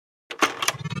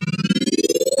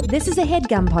This is a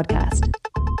HeadGum podcast.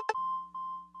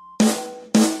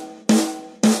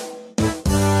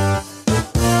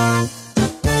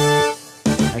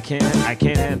 I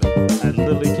can't handle it. I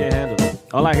literally can't handle it.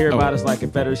 All I hear about is like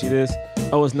Confederacy this.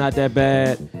 Oh, it's not that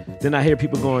bad. Then I hear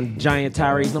people going giant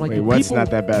tirades. And I'm like, wait, what's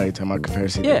not that bad? Are you talking about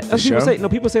Confederacy? Yeah, the that's show?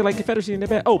 people say like Confederacy ain't that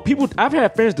bad. Oh, people, I've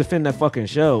had friends defend that fucking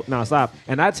show nonstop.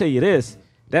 And I tell you this,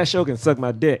 that show can suck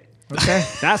my dick. Okay.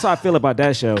 That's how I feel about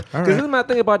that show. Because this is my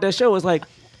thing about that show is like,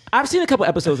 I've seen a couple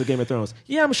episodes of Game of Thrones.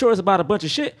 Yeah, I'm sure it's about a bunch of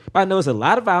shit, but I know it's a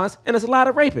lot of violence and it's a lot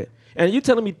of raping. And you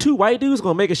telling me two white dudes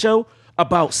gonna make a show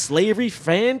about slavery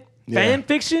fan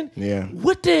fiction? Yeah.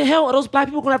 What the hell are those black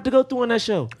people gonna have to go through on that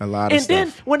show? A lot of stuff. And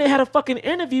then when they had a fucking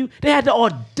interview, they had the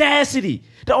audacity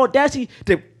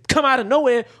to come out of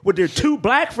nowhere with their two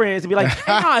black friends and be like,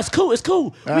 hey, no, it's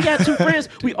cool. We got two friends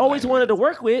we always wanted to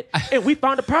work with, and we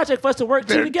found a project for us to work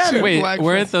together. Wait,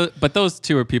 but those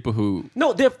two are people who...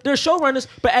 No, they're showrunners,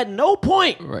 but at no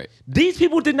point these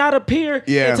people did not appear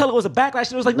until it was a backlash.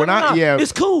 And it was like, no,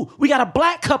 it's cool. We got a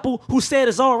black couple who said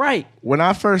it's all right. When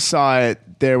I first saw it,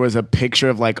 there was a picture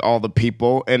of like all the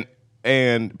people,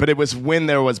 but it was when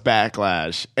there was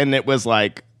backlash, and it was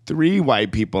like 3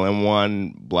 white people and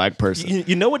 1 black person.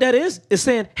 You know what that is? It's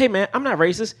saying, hey man, I'm not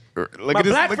racist. My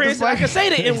black friend said I can say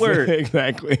the N-word.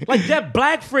 Exactly. Like that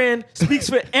black friend speaks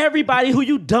for everybody who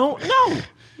you don't know.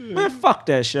 Man, fuck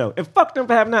that show. And fuck them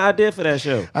for having that idea for that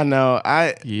show. I know.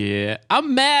 Yeah.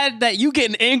 I'm mad that you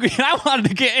getting angry and I wanted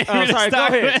to get angry. Oh, sorry, go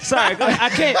ahead. Sorry, go ahead. I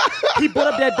can't. He put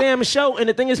up that damn show, and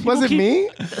the thing is, was it me?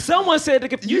 Someone said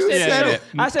you said it.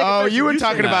 I said, oh, you were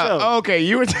talking about. Oh, okay,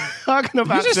 you were talking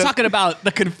about. You're just talking about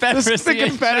the Confederacy. The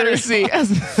Confederacy.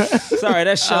 Sorry,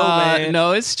 that show, man.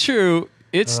 No, it's true.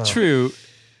 It's true.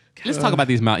 Let's talk about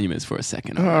these monuments for a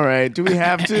second. All right. Do we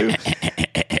have to?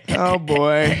 Oh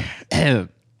boy. Tear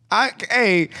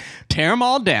them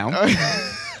all down.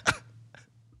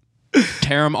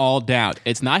 Tear them all down.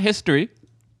 It's not history.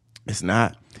 It's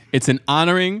not. It's an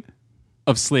honoring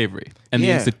of slavery and the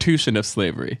institution of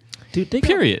slavery. Dude,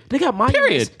 period. They got monuments.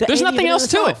 Period. There's nothing else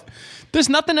to it. There's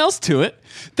nothing else to it.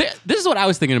 This is what I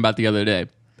was thinking about the other day.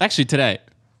 Actually, today.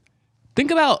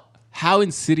 Think about how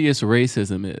insidious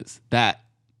racism is. That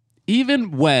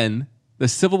even when the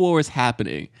Civil War was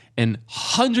happening and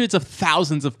hundreds of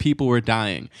thousands of people were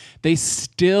dying, they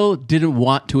still didn't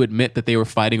want to admit that they were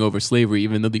fighting over slavery,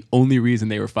 even though the only reason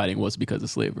they were fighting was because of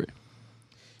slavery.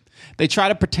 They try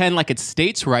to pretend like it's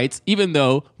states' rights, even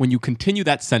though when you continue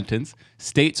that sentence,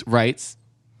 states' rights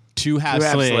to have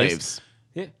slaves.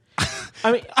 Yeah.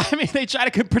 I mean, they try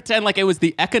to pretend like it was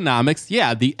the economics.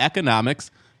 Yeah, the economics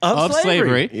of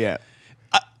slavery. Yeah.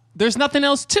 There's nothing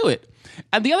else to it.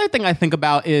 And the other thing I think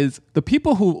about is the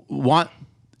people who want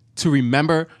to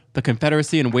remember the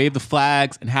Confederacy and wave the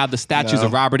flags and have the statues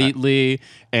of Robert E. Lee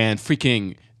and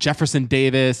freaking Jefferson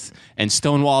Davis and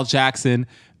Stonewall Jackson.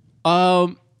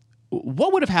 What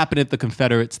would have happened if the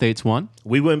Confederate States won?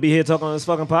 We wouldn't be here talking on this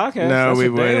fucking podcast. No, That's we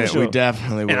for damn wouldn't. sure. We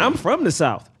definitely wouldn't. And I'm from the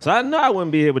South, so I know I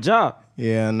wouldn't be here with y'all.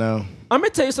 Yeah, no. I'm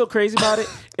gonna tell you so crazy about it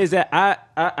is that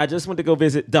I just went to go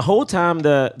visit. The whole time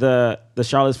the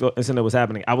Charlottesville incident was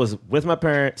happening, I was with my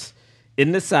parents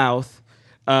in the South,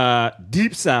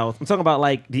 deep South. I'm talking about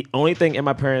like the only thing in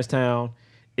my parents' town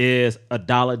is a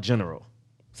Dollar General.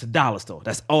 It's a dollar store.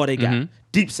 That's all they got.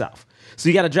 Deep South. So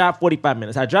you got to drive 45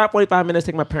 minutes. I drive 45 minutes,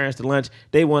 take my parents to lunch.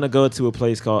 They want to go to a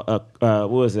place called what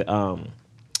was it?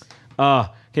 Can't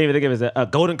even think of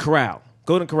it. Golden Corral.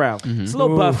 Golden Corral. It's a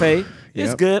little buffet.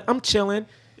 It's good. I'm chilling.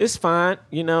 It's fine.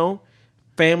 You know,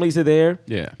 families are there.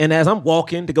 Yeah. And as I'm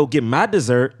walking to go get my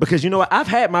dessert, because you know what? I've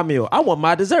had my meal. I want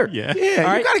my dessert. Yeah.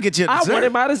 Yeah, you got to get your dessert. I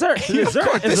wanted my dessert. Of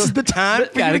course, this is the time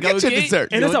for you to get your dessert.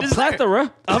 And there's a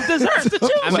plethora of desserts to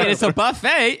choose. I mean, it's a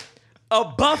buffet. A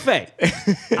buffet.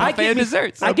 I get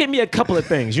desserts. I give me a couple of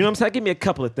things. You know what I'm saying? I give me a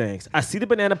couple of things. I see the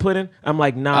banana pudding. I'm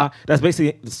like, nah, that's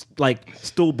basically like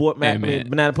store-bought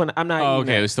banana pudding. I'm not eating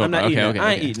that. It was store-bought. I'm not eating okay, that.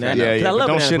 I ain't eating that. Yeah. I love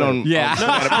Don't banana shit pudding. on. Yeah.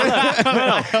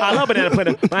 No. I love banana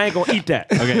pudding, but I ain't gonna eat that.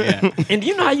 Okay, yeah. And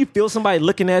you know how you feel somebody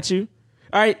looking at you?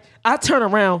 All right. I turn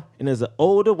around and there's an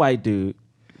older white dude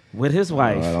with his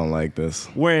wife. Oh, I don't like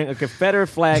this. Wearing a Confederate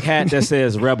flag hat that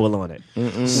says Rebel on it.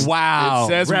 Wow. It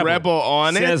says Rebel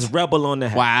on it? Says Rebel on the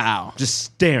hat. Wow. Just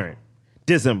staring.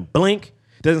 Doesn't blink.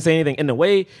 Doesn't say anything. And the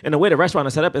way the restaurant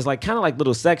is set up is like kind of like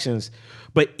little sections.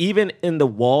 But even in the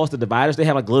walls, the dividers, they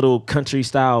have like little country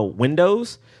style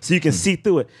windows so you can see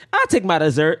through it. I take my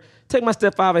dessert, take my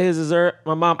stepfather his dessert,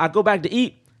 my mom, I go back to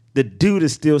eat. The dude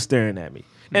is still staring at me.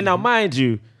 And now mind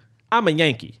you, I'm a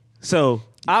Yankee. So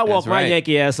I walk my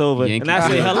Yankee ass over and I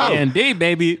say hello. Indeed,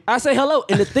 baby. I say hello.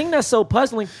 And the thing that's so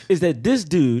puzzling is that this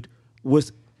dude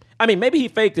was, I mean, maybe he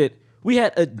faked it, we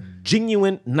had a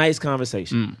genuine, nice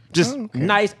conversation. Just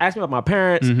nice. Asked me about my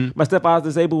parents. My stepfather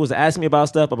was disabled, was asking me about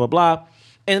stuff, blah, blah, blah.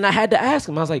 And I had to ask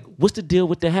him, I was like, what's the deal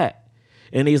with the hat?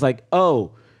 And he's like,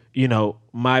 oh, you know,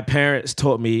 my parents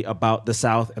taught me about the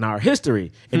South and our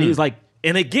history. And he was like,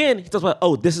 and again, he talks about,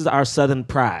 oh, this is our Southern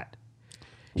pride.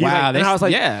 He's Wow, like, and I was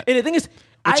like, yeah. And the thing is,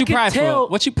 What I you could proud tell.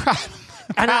 for? What you proud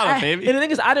And, of, baby? And the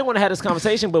thing is, I didn't want to have this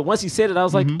conversation, but once he said it, I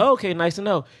was like, okay, nice to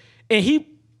know. And he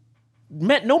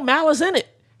meant no malice in it.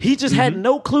 He just had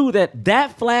no clue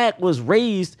that flag was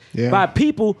raised by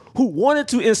people who wanted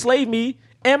to enslave me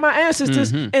and my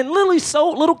ancestors and literally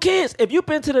sold little kids. If you've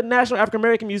been to the National African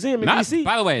American Museum in D.C.,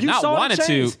 by the way, you not saw the wanted to,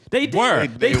 chains. They did. were.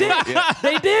 They did.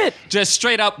 They did. Just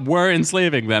straight up were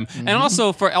enslaving them. And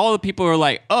also for all the people who are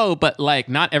like, oh, but like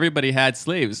not everybody had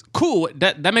slaves. Cool.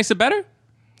 That makes it better?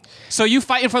 So you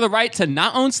fighting for the right to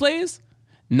not own slaves?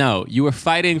 No, you were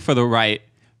fighting for the right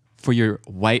for your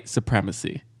white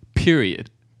supremacy. Period.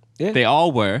 Yeah. They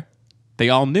all were. They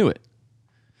all knew it.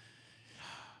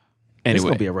 Anyway. It's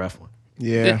going to be a rough one.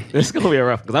 Yeah. It's going to be a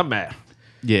rough one because I'm mad.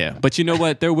 Yeah, but you know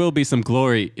what? There will be some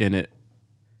glory in it.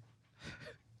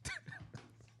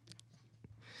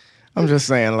 I'm just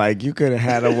saying, like, you could have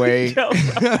had a way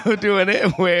of doing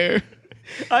it where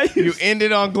you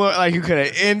ended on glory. Like, you could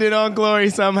have ended on glory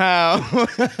somehow.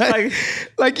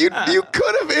 like you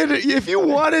could have ended if you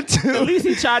wanted to. At least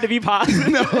he tried to be positive.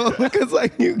 No, because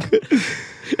like you could.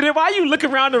 And then why you look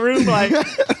around the room like,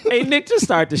 hey, Nick, just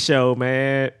start the show,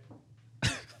 man.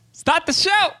 Start the show.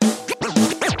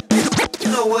 You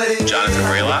know what it is. Jonathan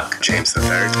Raylock, James III,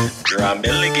 Jerome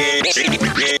Milligan.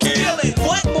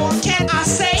 What more can I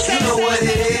say? You know what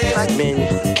it is. Black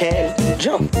men can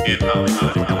jump. In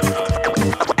Hollywood.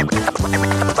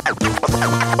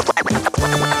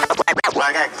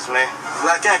 Black actors, man.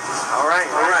 Black actors. All right.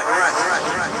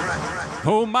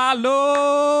 Oh my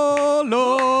Lord,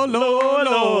 Lord, Lord,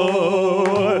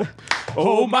 Lord.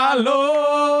 Oh my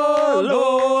Lord,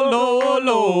 Lord, Lord,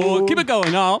 Lord. Keep it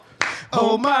going, y'all.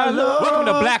 Oh my Lord. Welcome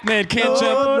to Black Men Can't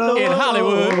Jump in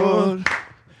Hollywood.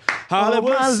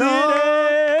 Hollywood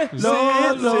City.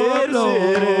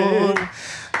 Lord.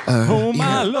 Oh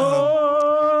my Lord.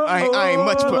 I ain't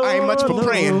much for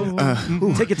praying.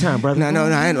 Take your time, brother. No,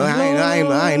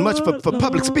 I ain't much for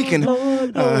public speaking.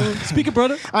 Speaking,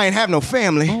 brother. I ain't have no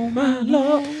family. Oh, my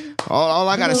Lord. All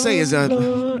I gotta say is,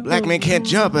 black men can't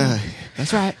jump.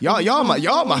 That's right.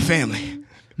 Y'all my family.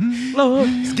 Lord.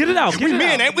 Get it out. Get We it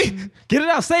men, out. ain't we? Get it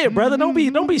out. Say it, brother. Don't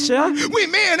be shy. We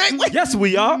men, ain't we? Yes,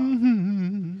 we are.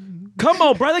 Come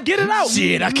on, brother. Get it out.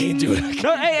 Shit, I can't do it.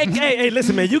 No, hey,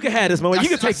 listen, man. You can have this moment. You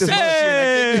can take this moment.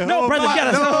 Hey, No, brother, you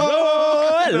gotta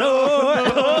stop.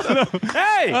 Lord.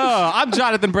 Hey. I'm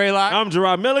Jonathan Braylock. I'm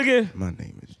Gerard Milligan. My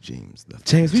name is James the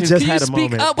James, we just Can you had a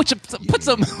speak moment. up with your, put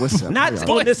some. What's up? Not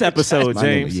on this episode, My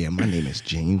name, James. my name is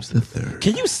James the Third.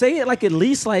 Can you say it like at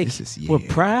least like This is- with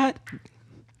yeah. pride?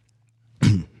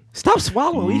 Stop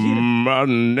swallowing. We hear My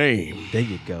name There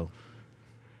you go.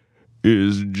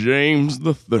 is James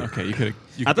the Third. Okay, you could.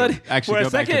 I thought actually for go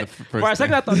a back second, to the for a first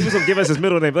second, I thought he was gonna give us his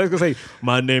middle name. But I was gonna say,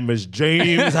 my name is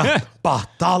James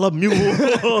Bartholomew.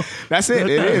 That's it.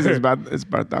 It is. It's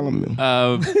Bartholomew.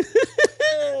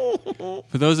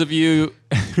 For those of you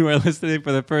who are listening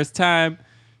for the first time,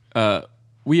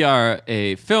 we are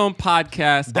a film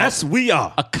podcast. That's we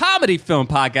are a comedy film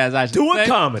podcast. I should doing say.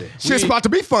 comedy, Shit's about to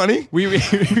be funny. We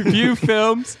review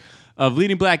films of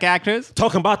leading black actors,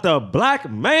 talking about the black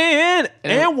man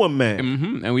and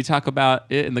woman. and we talk about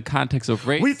it in the context of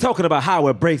race We talking about how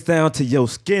it breaks down to your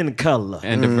skin color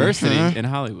and diversity in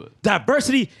Hollywood.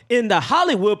 diversity in the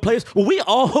Hollywood place where we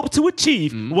all hope to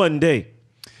achieve one day.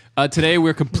 Today,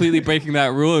 we're completely breaking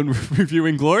that rule and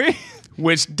reviewing Glory.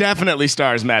 Which definitely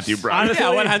stars Matthew Broderick. Honestly,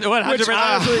 Yeah, 100%. Which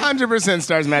 100%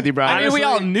 stars Matthew I Broderick. mean, we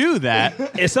all knew that.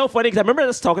 It's so funny because I remember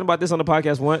us talking about this on the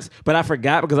podcast once, but I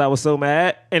forgot because I was so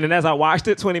mad. And then as I watched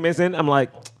it 20 minutes in, I'm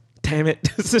like, damn it,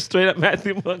 this is straight up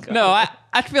Matthew Montgomery. No,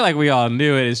 I feel like we all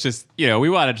knew it. It's just, we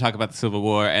wanted to talk about the Civil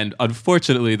War, and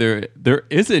unfortunately, there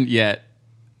isn't yet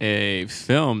a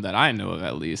film that I know of,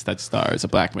 at least, that stars a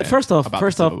black man. First off, about the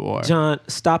Civil War. John,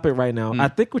 stop it right now. I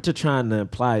think what you're trying to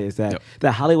imply is that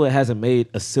Hollywood hasn't made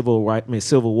a Civil War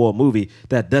movie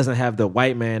that doesn't have the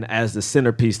white man as the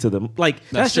centerpiece to them. Like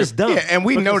that's true. just dumb. Yeah, and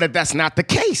we know that that's not the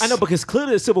case. I know because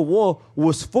clearly the Civil War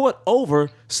was fought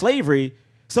over slavery.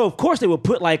 So of course they would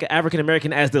put like an African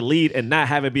American as the lead and not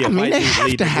have it be a I mean, white they dude have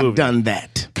lead to the have movie. done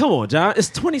that. Come on, John. It's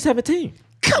 2017.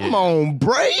 Come on,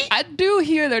 Bray. I do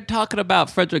hear they're talking about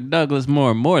Frederick Douglass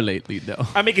more and more lately, though.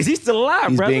 I mean, because he's still alive,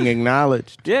 He's brother. being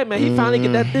acknowledged. Yeah, man. He finally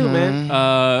get that through,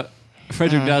 man.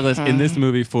 Frederick Douglass in this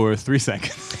movie for 3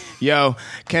 seconds. Yo,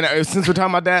 since we're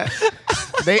talking about that,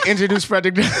 They introduced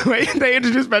Frederick Douglass,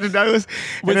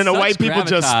 and then the such white people gravitas.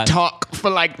 just talk for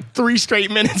like 3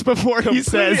 straight minutes before he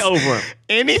says over him.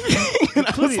 anything. And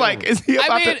I was like, is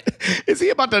he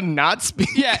about to not speak?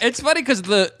 Yeah, it's funny because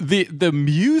the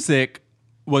music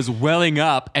was welling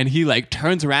up, and he like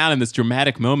turns around in this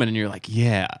dramatic moment, and you're like,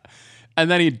 yeah, and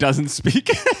then he doesn't speak,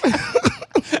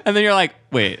 and then you're like,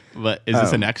 wait, what is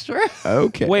this an extra?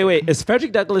 Okay. Wait. Is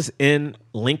Frederick Douglass in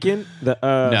Lincoln? The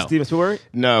No. Steven Spielberg?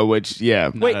 No, which Wait.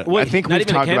 I think not we've even a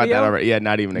talked about that cameo? already. Yeah,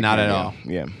 not even a Not at cameo. all.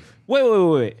 Yeah.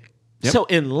 Wait. Yep. So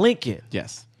in Lincoln,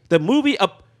 Yes. the movie,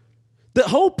 the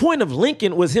whole point of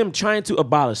Lincoln was him trying to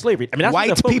abolish slavery. I mean, that's what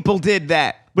White the people did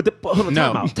that. But hold on,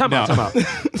 No. time out.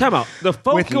 The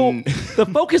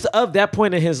focus of that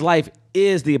point in his life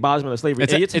is the abolishment of slavery.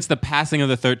 It's the passing of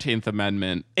the 13th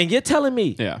Amendment. And you're telling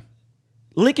me Yeah.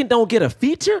 Lincoln don't get a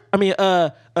feature? I mean,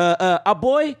 our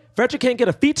boy Frederick can't get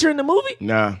a feature in the movie?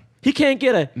 No. He can't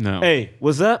get a, No. hey,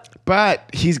 what's up? But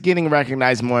he's getting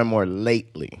recognized more and more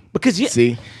lately. Because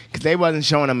See? Because they wasn't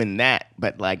showing him in that.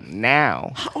 But like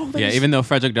now. Yeah, even though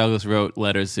Frederick Douglass wrote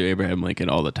letters to Abraham Lincoln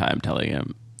all the time telling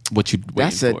him what you'd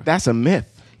waiting for. That's a myth.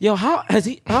 Yo, how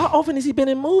often has he been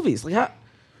in movies? Like,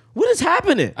 what is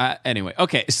happening? Anyway,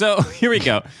 okay, so here we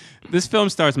go. This film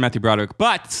stars Matthew Broderick,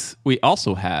 but we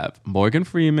also have Morgan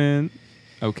Freeman.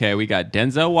 Okay, we got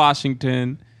Denzel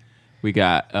Washington. We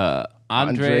got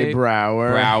Andre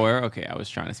Braugher. Okay, I was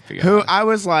trying to figure Who out. I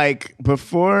was like,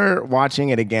 before watching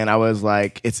it again, I was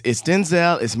like, it's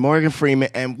Denzel, it's Morgan Freeman,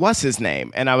 and what's his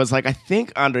name? And I was like, I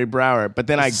think Andre Braugher. But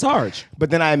then Sarge. But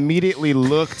then I immediately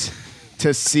looked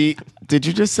to see. Did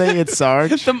you just say it's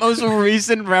Sarge? The most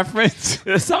recent reference,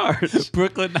 Sarge.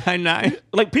 Brooklyn Nine-Nine.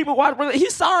 Like, people watch,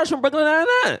 he's Sarge from Brooklyn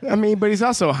Nine-Nine. I mean, but he's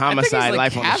also homicide,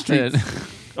 life on the captain. street.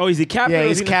 Oh, is he captain? Yeah, Or is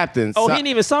he's he not- captain. Oh, Sa- he ain't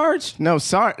even Sarge? No,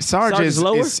 Sarge is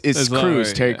lower? is Is lower,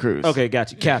 Cruz, Terry yeah. Crews. Okay,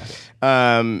 got you.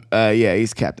 Captain. Yeah,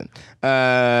 he's captain.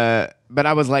 But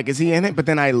I was like, is he in it? But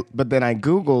then I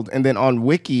Googled, and then on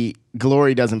Wiki,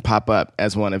 Glory doesn't pop up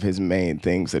as one of his main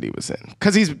things that he was in,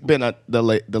 because he's been the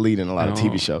lead in a lot of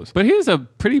TV shows. But he was a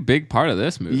pretty big part of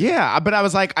this movie. Yeah, but I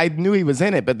was like, I knew he was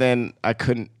in it, but then I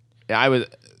couldn't. I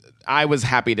was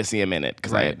happy to see him in it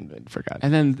because I had forgotten.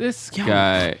 And then this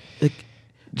guy.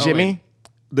 Jimmy.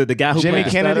 The guy who Jimmy played the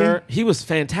Kennedy? stutterer, he was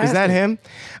fantastic. Is that him?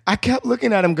 I kept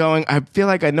looking at him going, I feel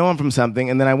like I know him from something.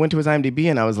 And then I went to his IMDb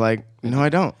and I was like, no, I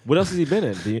don't. What else has he been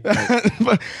in? Do you-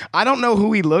 But I don't know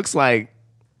who he looks like.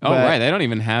 Oh, but- right. They don't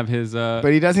even have his. But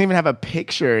he doesn't even have a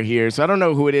picture here. So I don't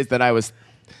know who it is that I was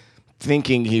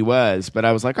thinking he was. But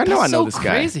I was like, I know this guy.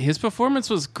 Crazy. His performance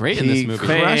was great in He this movie.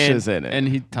 crushes in it. And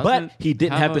he doesn't but he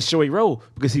didn't have the showy role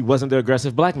because he wasn't the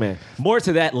aggressive black man. More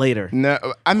to that later. No,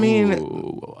 I mean,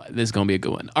 Ooh, this is gonna be a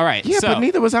good one. All right. yeah, so, but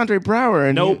neither was Andre Braugher.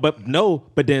 And But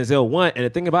Denzel won. And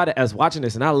the thing about it, as watching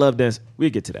this, and I love Denzel,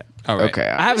 we'll get to that. all right. Okay.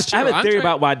 I have a theory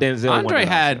about why Denzel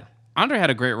won. Andre had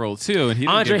a great role too, and he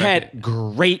didn't Andre get had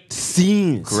great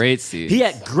scenes. Great scenes. He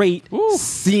had great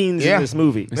scenes Yeah. in this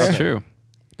movie. It's true.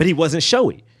 But he wasn't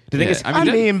showy. The thing Yeah, is, I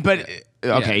mean, but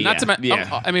okay, yeah, not to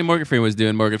yeah. I mean, Morgan Freeman was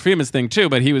doing Morgan Freeman's thing too,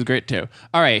 but he was great too.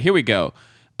 All right, here we go.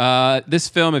 This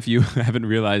film, if you haven't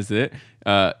realized it,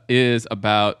 is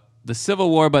about the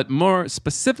Civil War, but more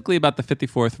specifically about the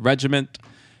 54th Regiment,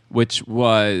 which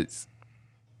was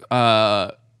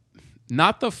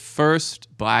not the first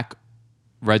black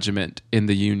regiment in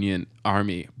the Union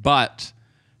Army, but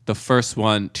the first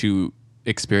one to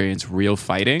experience real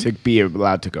fighting. to be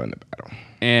allowed to go into battle.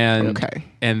 And Okay.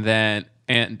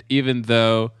 and even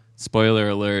though, spoiler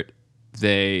alert,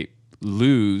 they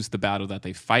lose the battle that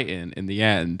they fight in the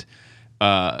end,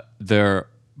 their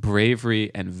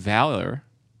bravery and valor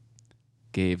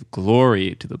gave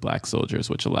glory to the black soldiers,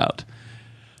 which allowed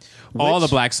all the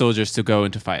black soldiers to go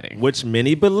into fighting. which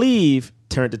many believe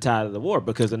turned the tide of the war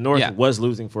because the North Yeah. was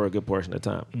losing for a good portion of the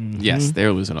time. Yes, they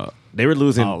were losing a They were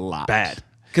losing A lot. bad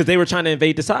because they were trying to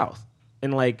invade the South.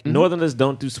 And like Northerners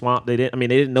don't do swamp. They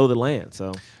didn't know the land.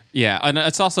 So Yeah, and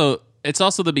it's also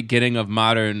the beginning of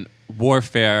modern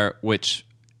warfare, which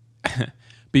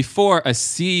before a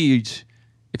siege,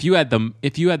 if you had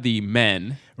the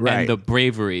men Right. and the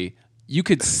bravery, you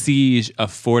could siege a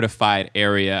fortified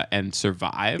area and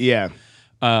survive. Yeah.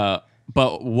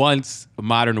 But once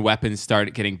modern weapons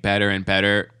started getting better and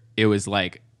better, it was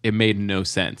like it made no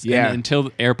sense. Yeah. And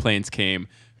until airplanes came,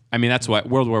 I mean, that's why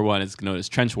World War I is known as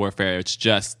trench warfare. It's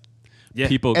just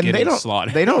people And getting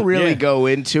slaughtered. they don't really Yeah. go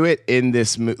into it in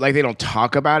this movie. Like, they don't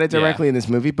talk about it directly in this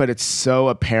movie, but it's so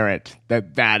apparent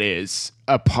that is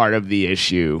a part of the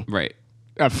issue Right.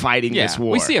 of fighting Yeah, this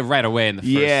war. we see it right away in the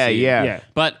first scene. Yeah.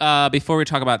 But before we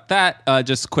talk about that,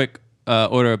 just quick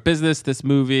order of business. This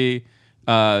movie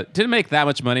Didn't make that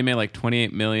much money, made like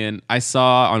 $28 million. I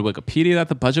saw on Wikipedia that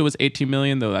the budget was $18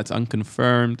 million, though that's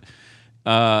unconfirmed.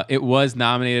 It was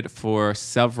nominated for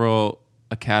several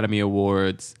Academy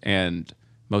Awards, and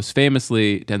most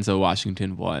famously, Denzel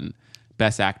Washington won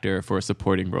Best Actor for a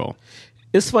Supporting Role.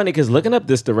 It's funny because looking up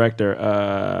this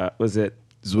director, was it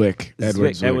Zwick?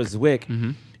 Edward Zwick.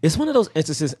 Mm-hmm. It's one of those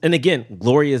instances, and again,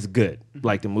 Glory is good.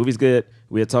 Like, the movie's good.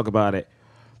 We'll talk about it.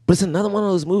 But it's another one of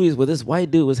those movies where this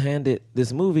white dude was handed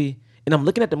this movie, and I'm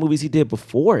looking at the movies he did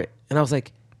before it, and I was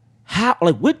like, how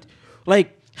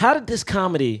did this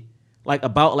comedy, like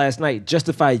About Last Night,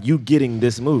 justify you getting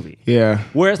this movie? Yeah.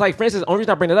 Whereas, like, for instance, the only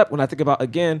reason I bring it up when I think about,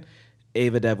 again,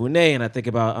 Ava DuVernay, and I think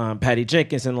about Patty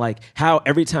Jenkins, and like how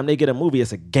every time they get a movie,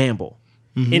 it's a gamble.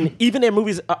 Mm-hmm. And even their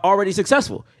movies are already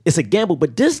successful. It's a gamble.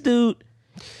 But this dude,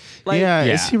 like,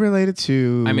 is he related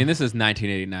to? I mean, this is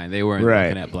 1989. They weren't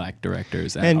looking at black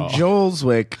directors at all. And Joel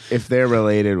Zwick, if they're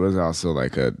related, was also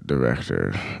like a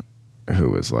director who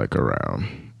was like around.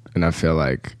 And I feel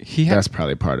like that's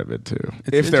probably part of it too.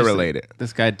 If they're related.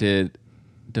 This guy did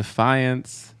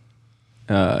Defiance.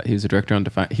 He was a director on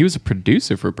Defiance. He was a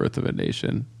producer for Birth of a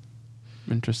Nation.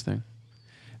 Interesting.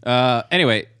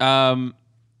 Anyway,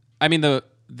 I mean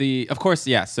the of course,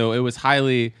 yeah. So it was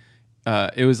highly,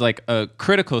 it was like a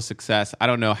critical success. I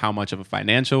don't know how much of a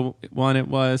financial one it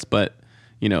was, but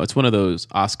you know, it's one of those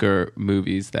Oscar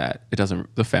movies that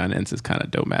the finances kind of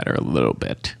don't matter a little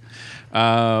bit.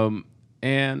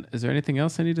 And is there anything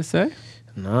else I need to say?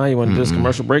 No, you want to do this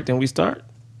commercial break, then we start,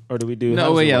 or do we do?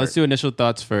 No, wait, yeah. Let's do initial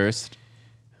thoughts first,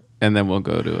 and then we'll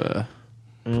go to a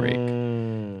break.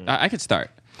 I could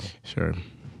start. Sure.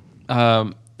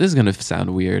 This is gonna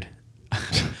sound weird.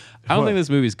 I don't think this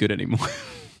movie's good anymore.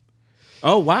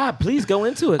 Oh, why? Please go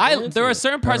into it. There are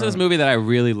certain parts of this movie that I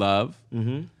really love,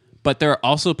 but there are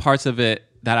also parts of it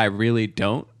that I really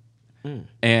don't.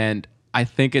 And I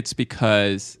think it's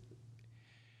because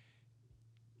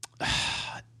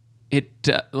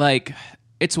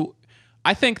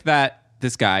I think that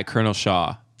this guy, Colonel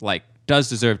Shaw, like, does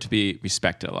deserve to be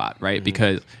respected a lot, right?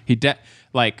 Because the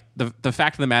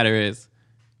fact of the matter is,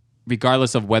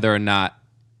 regardless of whether or not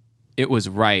it was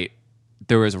right,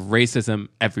 there was racism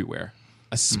everywhere.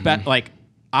 Like,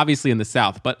 obviously in the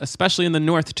South, but especially in the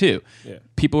North too. Yeah.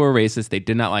 People were racist. They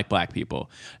did not like black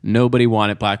people. Nobody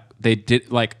wanted black. They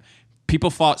did, like, people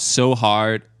fought so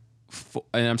hard.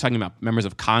 And I'm talking about members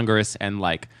of Congress and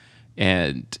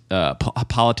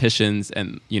politicians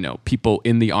and, you know, people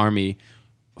in the army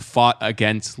fought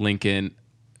against Lincoln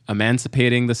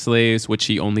emancipating the slaves, which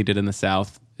he only did in the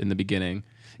South in the beginning,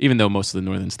 even though most of the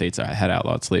northern states had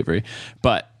outlawed slavery.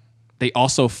 But they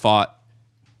also fought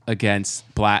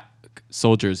against black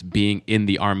soldiers being in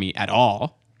the army at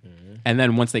all. And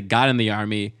then once they got in the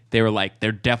army, they were like,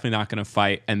 they're definitely not going to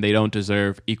fight, and they don't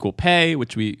deserve equal pay,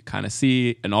 which we kind of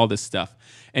see, and all this stuff.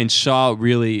 And Shaw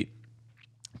really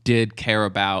did care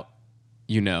about,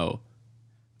 you know,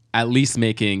 at least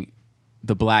making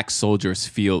the black soldiers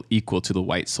feel equal to the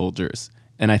white soldiers.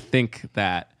 And I think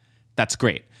that that's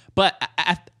great. But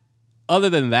other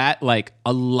than that, like,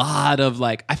 a lot of,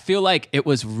 like, I feel like it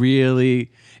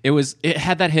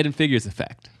had that Hidden Figures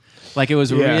effect. Like, it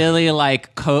was really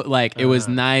like it was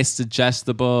nice,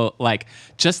 digestible, like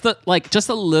just a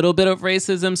little bit of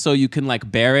racism, so you can, like,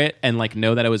 bear it and, like,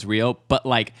 know that it was real, but,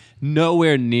 like,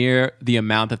 nowhere near the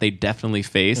amount that they definitely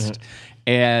faced,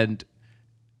 and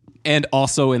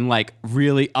also in, like,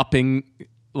 really upping,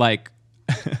 like,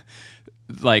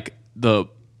 like the,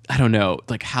 I don't know,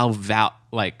 like how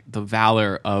the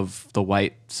valor of the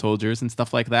white soldiers and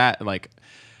stuff like that, like,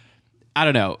 I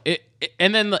don't know.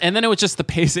 And then it was just the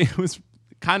pacing was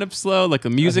kind of slow. Like, the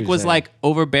music was, like,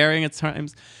 overbearing at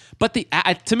times. But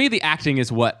to me, the acting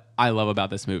is what I love about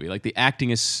this movie. Like, the acting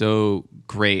is so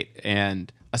great,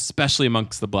 and especially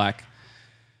amongst the black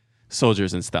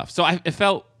soldiers and stuff. So it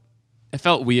felt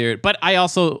weird. But I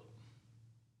also,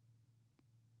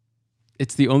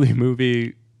 it's the only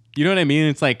movie. You know what I mean?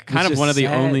 It's like kind of one of the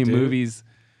only movies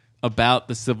about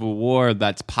the Civil War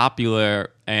that's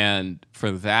popular, and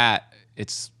for that,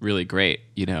 it's really great.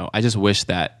 You know, I just wish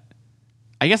that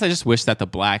the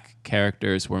black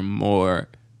characters were more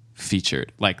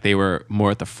featured. Like, they were more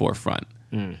at the forefront.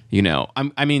 You know,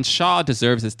 I mean, Shaw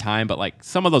deserves his time, but, like,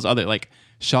 some of those other, like,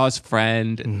 Shaw's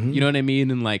friend, you know what I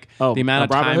mean? And, like, the amount of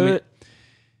Robin time. Hood?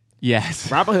 Yes.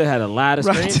 Robin Hood had a lot of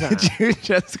screen time. Did you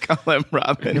just call him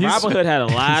Robin? Robin Hood had a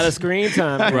lot of screen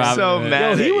time. I'm so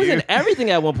mad. He was in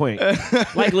everything at one point.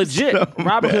 Like, legit. So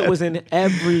Robin Hood was in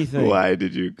everything. Why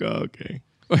did you go? Okay.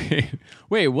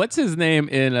 Wait, what's his name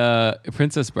in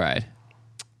Princess Bride?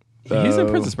 He's in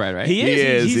Princess Bride, right? He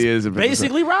is. He is in Princess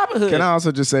basically Robin Hood. Can I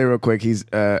also just say real quick, he's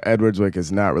Edward Zwick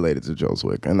is not related to Joel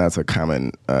Zwick, and that's a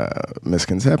common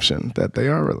misconception that they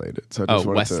are related. So I just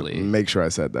wanted Wesley. to make sure I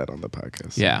said that on the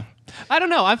podcast. Yeah. I don't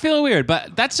know. I'm feeling weird,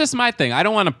 but that's just my thing. I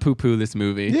don't want to poo-poo this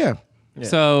movie. Yeah.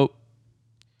 So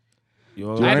You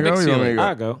want I had a to go? mixed You want me feeling. to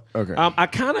I'll go. Okay. I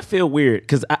kind of feel weird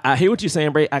because I hear what you're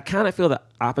saying, Bray. I kind of feel the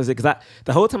opposite because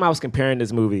the whole time I was comparing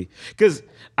this movie, because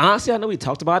honestly, I know we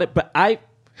talked about it, but I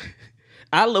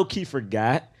low-key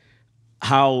forgot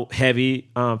how heavy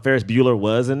Ferris Bueller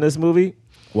was in this movie.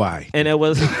 Why? And it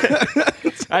was,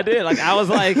 I did. Like, I was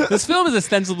like, this film is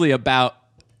ostensibly about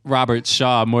Robert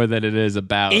Shaw more than it is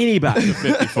about anybody.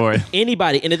 54th.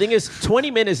 Anybody. And the thing is,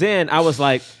 20 minutes in, I was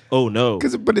like, oh no.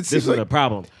 But it this seems is like- a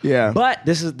problem. Yeah. But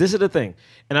this is the thing.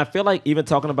 And I feel like even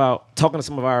talking to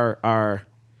some of our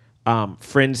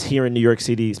friends here in New York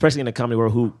City, especially in the comedy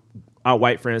world, who are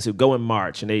white friends who go and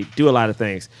march and they do a lot of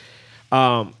things.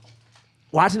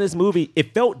 Watching this movie,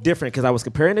 it felt different because I was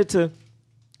comparing it to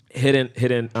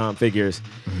Hidden Figures.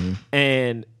 Mm-hmm.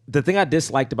 And the thing I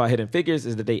disliked about Hidden Figures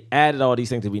is that they added all these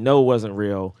things that we know wasn't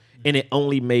real, and it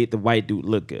only made the white dude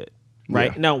look good.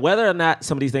 Right? Yeah. Now, whether or not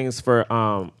some of these things for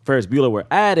Ferris Bueller were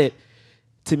added,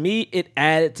 to me, it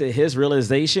added to his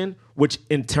realization, which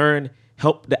in turn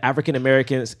helped the African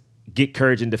Americans get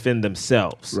courage and defend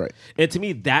themselves. Right. And to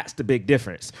me, that's the big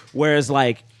difference. Whereas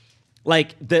like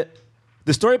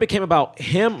the story became about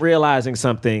him realizing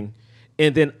something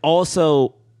and then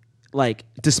also like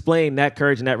displaying that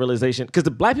courage and that realization because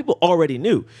the black people already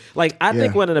knew. Like I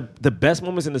think one of the best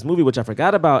moments in this movie, which I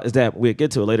forgot about, is that we'll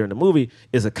get to it later in the movie,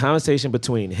 is a conversation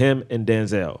between him and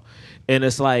Denzel. And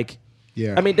it's like,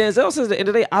 I mean, Denzel says at the end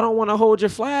of the day, I don't want to hold your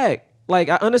flag. Like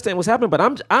I understand what's happening,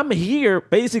 but I'm here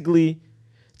basically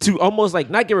to almost like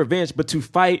not get revenge, but to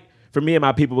fight for me and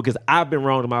my people because I've been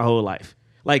wronged my whole life.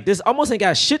 Like this almost ain't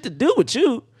got shit to do with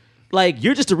you. Like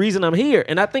you're just the reason I'm here.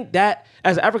 And I think that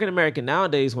as an African American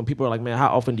nowadays, when people are like, man, how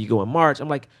often do you go and march? I'm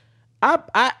like,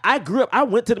 I grew up, I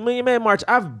went to the Million Man March.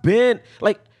 I've been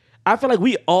like, I feel like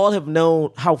we all have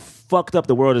known how fucked up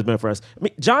the world has been for us. I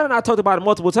mean, John and I talked about it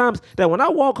multiple times that when I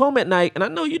walk home at night, and I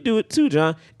know you do it too,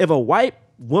 John, if a white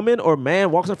woman or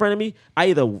man walks in front of me, I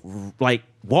either like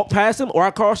walk past him or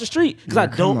I cross the street because I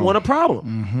don't want a problem.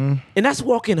 Mm-hmm. And that's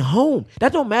walking home.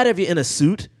 That don't matter if you're in a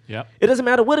suit. Yep. It doesn't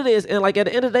matter what it is. And like at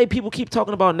the end of the day, people keep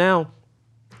talking about now,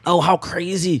 oh, how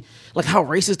crazy, like how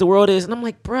racist the world is. And I'm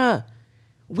like, bruh,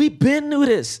 we've been through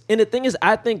this. And the thing is,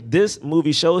 I think this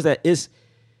movie shows that it's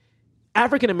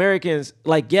African Americans,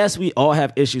 like, yes, we all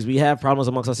have issues. We have problems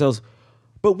amongst ourselves,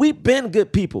 but we've been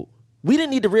good people. We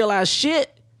didn't need to realize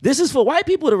shit. This is for white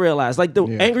people to realize. Like the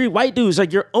angry white dudes,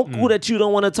 like your uncle that you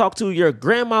don't want to talk to, your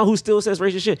grandma who still says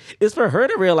racist shit. It's for her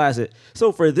to realize it.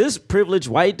 So for this privileged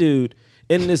white dude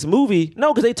in this movie,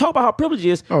 no, because they talk about how privileged he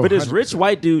is, for this 100%. rich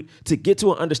white dude to get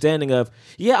to an understanding of,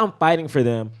 yeah, I'm fighting for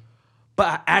them, but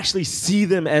I actually see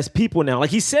them as people now.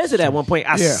 Like he says it at one point,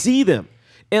 I see them.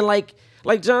 And like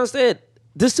John said,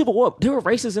 this Civil War, they were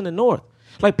racist in the North.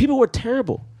 Like people were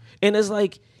terrible. And it's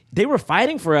like, they were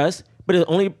fighting for us, but it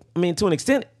only, I mean, to an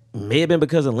extent, may have been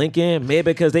because of Lincoln, may have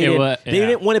been because they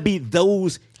didn't want to be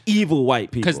those evil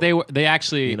white people. Because they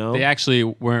actually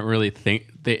weren't really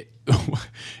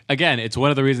again, it's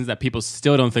one of the reasons that people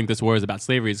still don't think this war is about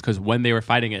slavery is because when they were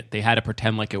fighting it, they had to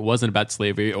pretend like it wasn't about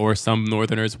slavery, or some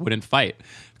Northerners wouldn't fight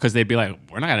because they'd be like,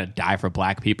 we're not going to die for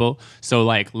black people. So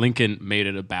like Lincoln made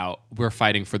it about, we're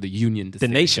fighting for the Union to the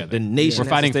stay nation. together. The nation. We're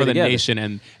fighting has to for stay the together.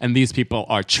 nation, and these people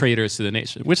are traitors to the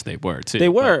nation, which they were too. They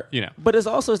were, but, you know. But it's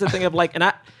also the thing of like,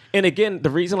 and again, the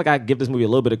reason like I give this movie a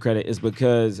little bit of credit is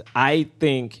because I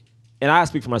think, and I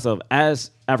speak for myself, as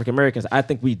African Americans, I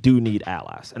think we do need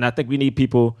allies, and I think we need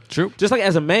people. True. Just like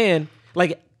as a man,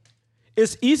 like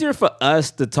it's easier for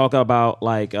us to talk about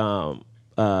like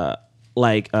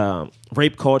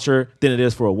rape culture than it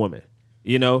is for a woman,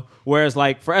 you know. Whereas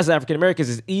like for us African Americans,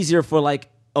 it's easier for like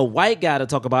a white guy to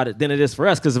talk about it than it is for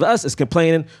us, because of us, it's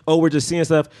complaining, oh, we're just seeing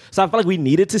stuff. So I feel like we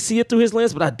needed to see it through his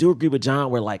lens, but I do agree with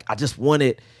John where like I just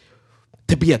wanted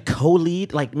to be a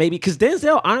co-lead, like maybe because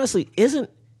Denzel honestly isn't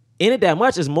in it that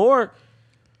much. It's more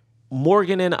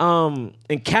Morgan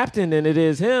and Captain than it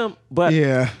is him. But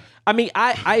I mean,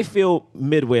 I feel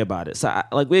midway about it. So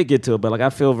like we'll get to it, but like I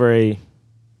feel very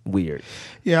weird.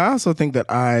 Yeah, I also think that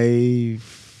I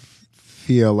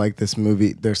feel like this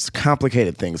movie, there's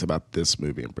complicated things about this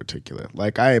movie in particular.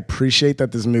 Like I appreciate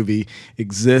that this movie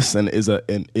exists and is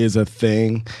a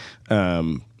thing.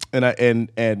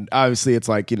 And obviously it's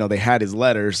like, you know, they had his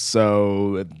letters,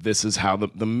 so this is how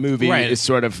the movie is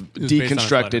sort of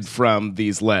deconstructed from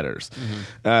these letters.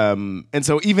 Mm-hmm. And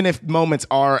so even if moments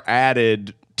are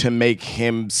added to make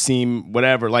him seem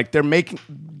whatever. Like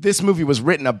this movie was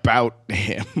written about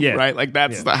him, right? Like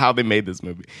that's how they made this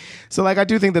movie. So like I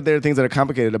do think that there are things that are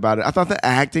complicated about it. I thought the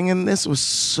acting in this was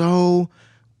so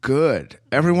good.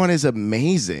 Everyone is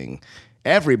amazing.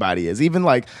 Everybody is. Even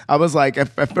like I was like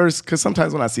at first, because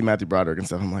sometimes when I see Matthew Broderick and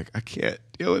stuff, I'm like, I can't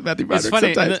deal with Matthew Broderick. It's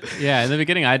funny. Sometimes. In the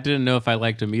beginning, I didn't know if I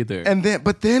liked him either.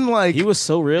 But then like he was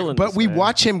so real. In but this, we man.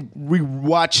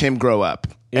 watch him grow up,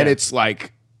 and it's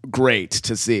like great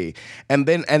to see. And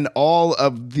then all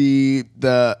of the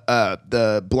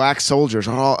black soldiers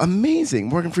are all amazing.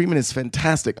 Morgan Freeman is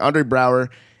fantastic. Andre Braugher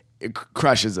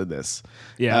crushes in this.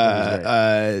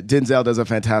 Denzel does a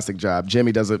fantastic job.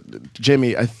 Jimmy,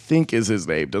 I think is his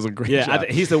name, does a great job.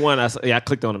 He's the one. I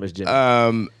clicked on him as Jimmy.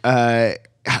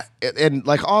 And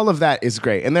like all of that is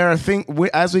great. And there are things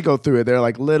as we go through it, there are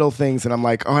like little things, and I'm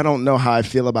like, oh, I don't know how I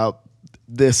feel about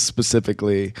this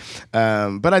specifically.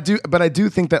 But I do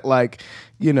think that like,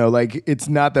 you know, like it's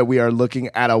not that we are looking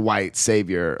at a white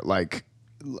savior. Like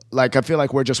I feel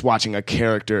like we're just watching a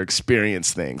character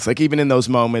experience things. Like even in those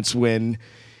moments when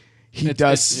he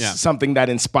does something that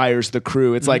inspires the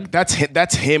crew, it's like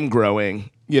that's him growing,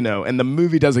 you know. And the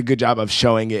movie does a good job of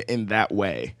showing it in that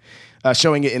way,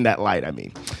 showing it in that light. I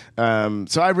mean,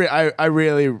 so I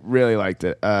really really liked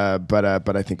it, but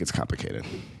I think it's complicated.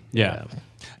 Yeah.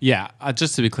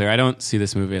 Just to be clear, I don't see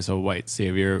this movie as a white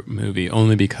savior movie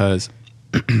only because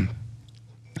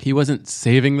he wasn't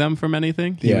saving them from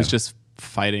anything. He was just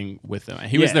fighting with them.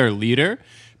 He was their leader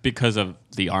because of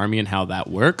the army and how that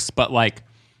works. But like,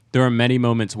 there are many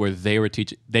moments where they were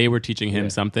teaching him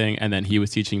something, and then he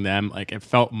was teaching them. Like, it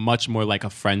felt much more like a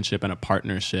friendship and a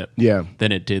partnership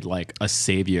than it did like a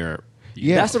savior.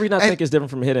 Yeah, that's the reason I think it's different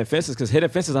from Hidden Fences. Because Hidden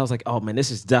Fences, I was like, oh man,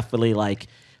 this is definitely like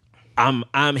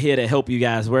I'm here to help you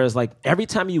guys. Whereas like every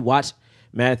time you watch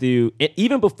Matthew,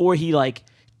 even before he like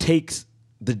takes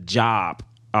the job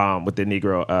with the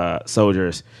Negro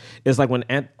soldiers, it's like when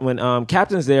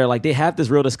Captain's there, like they have this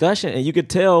real discussion, and you could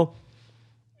tell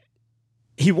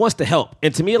he wants to help.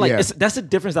 And to me, like that's the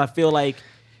difference I feel like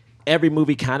every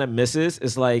movie kind of misses.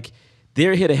 It's like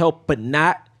they're here to help, but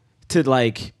not to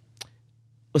like,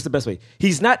 what's the best way?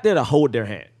 He's not there to hold their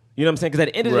hand. You know what I'm saying? Because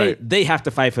at the end of the day, they have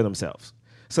to fight for themselves.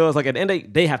 So it's like at the end of the day,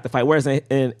 they have to fight. Whereas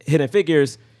in Hidden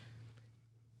Figures,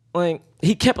 like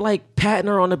he kept like patting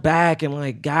her on the back and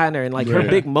like guiding her, and like her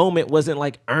big moment wasn't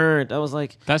like earned. I was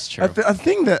like, that's true. A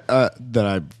thing that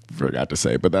I forgot to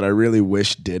say, but that I really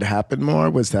wish did happen more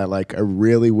was that like I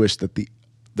really wish that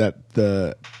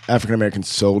the African American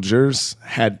soldiers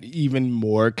had even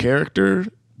more character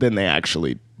than they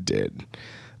actually did.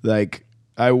 Like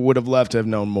I would have loved to have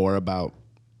known more about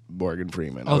Morgan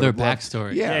Freeman. Oh, their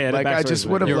backstory. Yeah, like I just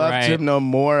would have loved to know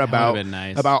more about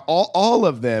all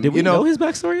of them. Did we know his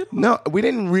backstory? No, we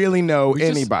didn't really know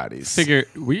anybody's.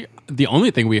 The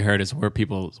only thing we heard is where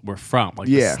people were from, like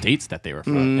the states that they were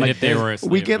from. Like if they were,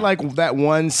 we get like that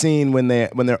one scene when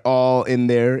they're all in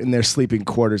their sleeping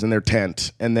quarters in their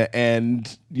tent,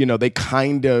 and you know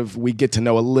we get to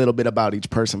know a little bit about each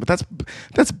person, but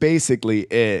that's basically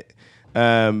it.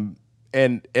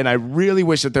 And I really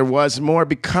wish that there was more,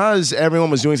 because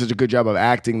everyone was doing such a good job of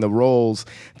acting the roles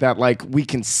that like we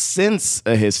can sense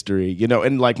a history, you know.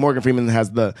 And like Morgan Freeman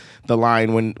has the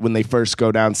line when they first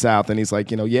go down south, and he's like,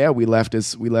 you know, we left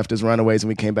as runaways and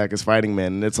we came back as fighting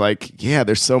men. And it's like,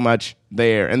 there's so much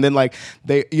there. And then like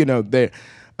they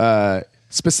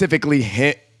specifically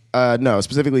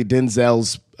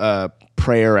Denzel's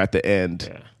prayer at the end.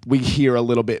 Yeah. We hear a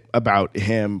little bit about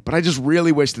him, but I just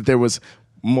really wish that there was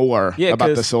more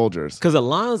about the soldiers. Because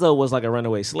Alonzo was like a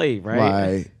runaway slave,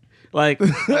 right? Like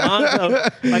Alonzo,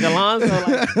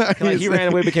 he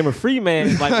ran away, became a free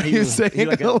man. Like he was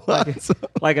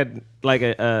like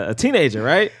a teenager,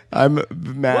 right? I'm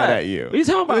mad at you. What are you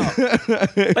talking about?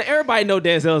 Like everybody know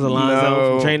Denzel's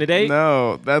Alonzo from Training Day.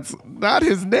 No, that's not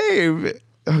his name.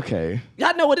 Okay,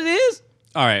 y'all know what it is.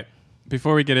 All right.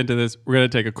 Before we get into this, we're gonna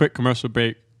take a quick commercial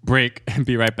break and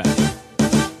be right back.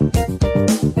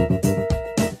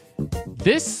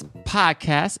 This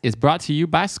podcast is brought to you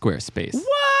by Squarespace.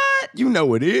 What? You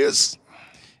know it is.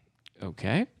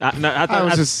 Okay. I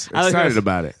was just excited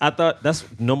about it. I thought that's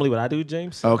normally what I do,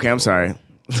 James. Okay, I'm sorry.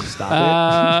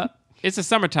 Stop it. It's the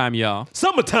summertime, y'all.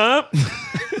 Summertime.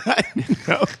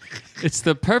 No. It's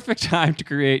the perfect time to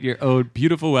create your own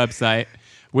beautiful website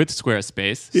with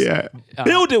Squarespace. Yeah.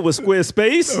 Build it with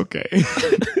Squarespace. Okay.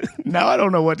 Now I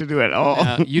don't know what to do at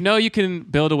all. You can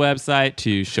build a website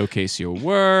to showcase your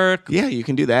work. Yeah, you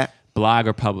can do that. Blog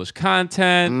or publish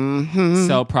content.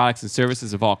 Sell products and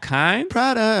services of all kinds.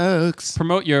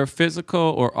 Promote your physical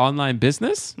or online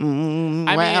business. I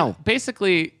mean,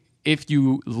 basically, if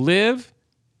you live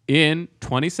in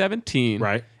 2017,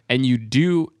 Right. and you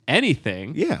do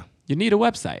anything, Yeah. you need a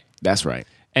website. That's right.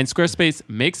 And Squarespace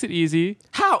makes it easy.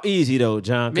 How easy though,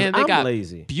 John? 'Cause Man, they I'm got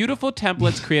lazy. beautiful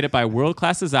templates created by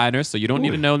world-class designers, so you don't need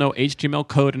to know no HTML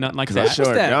code or nothing like I that. sure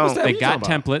What's that? don't. What's that? They What you got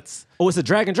talking about? templates. Oh, it's a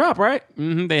drag and drop, right?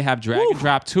 They have drag and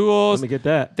drop tools. Let me get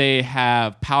that. They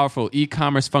have powerful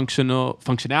e-commerce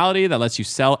functionality that lets you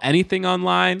sell anything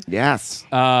online. Yes.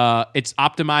 It's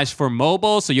optimized for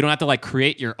mobile, so you don't have to like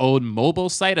create your own mobile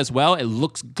site as well. It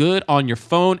looks good on your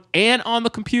phone and on the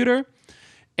computer.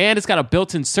 And it's got a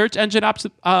built-in search engine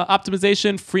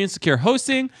optimization, free and secure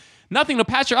hosting, nothing to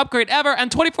patch or upgrade ever, and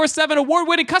 24/7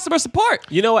 award-winning customer support.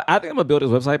 You know what? I think I'm gonna build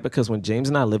his website because when James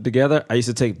and I lived together, I used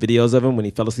to take videos of him when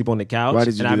he fell asleep on the couch. Why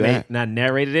did you and do I that? and I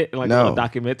narrated it in like a No. little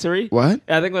documentary. What? And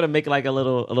I think I'm gonna make like a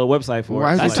little website for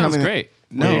Why it. is That he Like, sounds telling- great.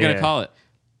 No. What are you going to Yeah. call it?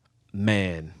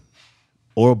 man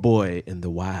or boy in the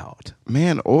wild.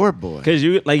 Man or boy. Because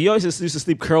you always just used to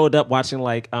sleep curled up watching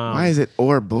like Why is it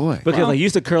or boy? because like you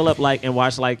used to curl up like and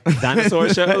watch like dinosaur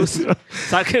shows.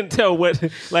 So I couldn't tell what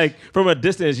like from a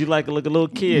distance you like look a little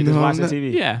kid just No, watching I'm not-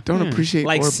 TV. Yeah. Don't appreciate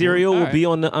Like or boy. cereal will All be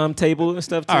on the table and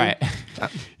stuff too. All right.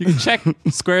 You can check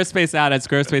Squarespace out at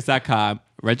squarespace.com,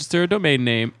 register a domain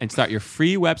name, and start your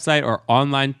free website or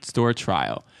online store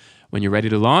trial. When you're ready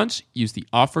to launch, use the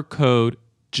offer code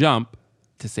JUMP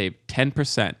to save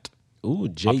 10% Ooh,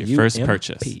 off your first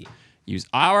purchase. Use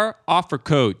our offer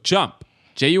code JUMP,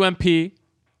 JUMP,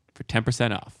 for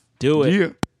 10% off. Do it. Yeah.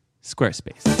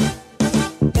 Squarespace.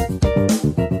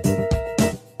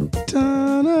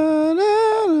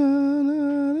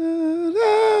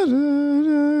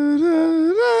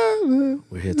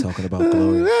 We're here talking about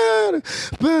Glory. A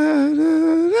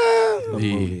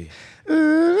movie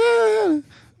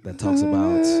that talks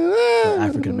about what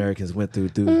African Americans went through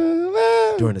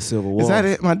during the Civil War. Is that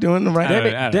it? Am I doing the right?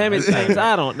 Damn it, James,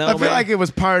 I don't know. I feel man. like it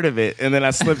was part of it, and then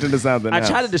I slipped into something I else.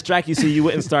 tried to distract you so you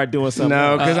wouldn't start doing something.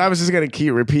 No, else. because I was just gonna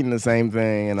keep repeating the same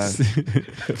thing, and I.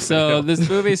 So this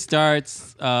movie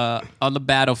starts on the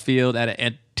battlefield at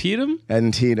Antietam.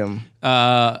 Antietam.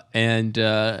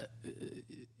 And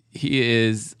he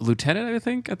is lieutenant, I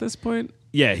think, at this point.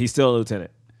 Yeah, he's still a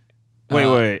lieutenant.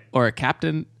 Wait. Or a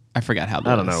captain. I forgot how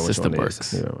I don't know the which system one it is.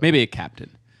 works. Yeah. Maybe a captain.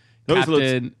 No, he's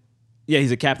Captain. Yeah,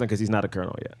 he's a captain because he's not a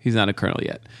colonel yet. He's not a colonel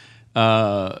yet.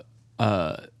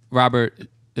 Robert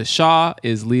Shaw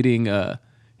is leading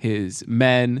his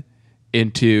men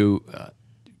into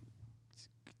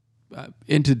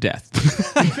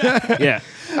death. Yeah.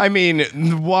 I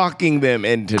mean, walking them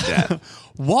into death.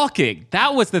 Walking.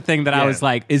 That was the thing that I Yeah. was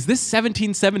like, is this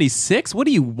 1776? What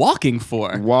are you walking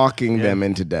for? Walking them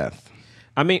into death.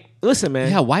 I mean, listen,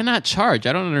 man. Yeah, why not charge?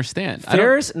 I don't understand. I don't-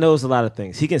 Ferris knows a lot of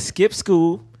things. He can skip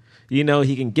school. You know,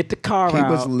 he can get the car He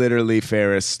out. was literally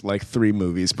Ferris like 3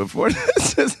 movies before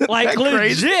this. Isn't like that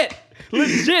crazy?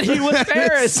 legit, he was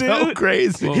Ferris, So dude.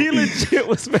 crazy. He legit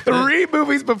was Ferris. 3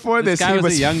 movies before This this, guy he was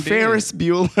was a young dude. Ferris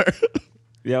Bueller.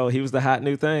 Yo, he was the hot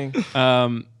new thing.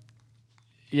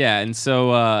 Yeah, and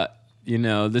so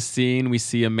this scene, we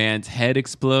see a man's head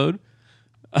explode.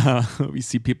 We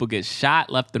see people get shot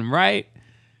left and right,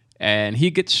 and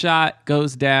he gets shot,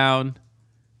 goes down,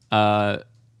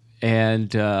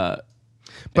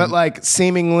 But like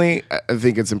seemingly, I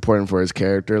think it's important for his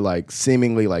character, like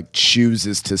seemingly like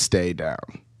chooses to stay down.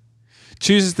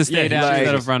 chooses to stay Yeah, down like-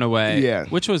 instead of run away. Yeah.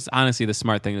 which was honestly the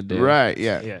smart thing to do. Right,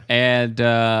 yeah.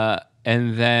 Yeah.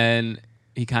 And then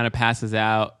he kind of passes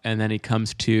out, and then he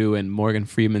comes to, and Morgan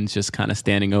Freeman's just kind of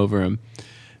standing over him.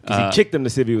 He kicked him to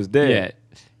see if he was dead.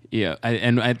 Yeah.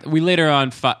 We later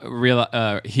on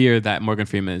hear that Morgan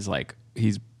Freeman is like,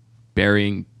 he's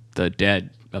burying the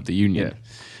dead of the Union.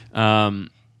 And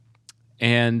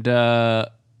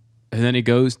then he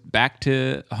goes back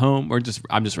to home, or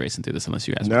I'm just racing through this unless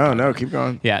you guys want. No, keep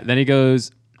going. Yeah, then he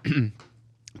goes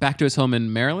back to his home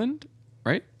in Maryland,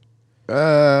 right?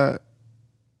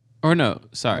 Or no,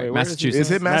 sorry, Wait, where does he- Massachusetts.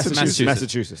 Is it Massachusetts?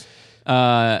 Massachusetts.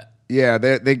 Yeah,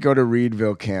 they go to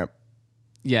Reedville Camp.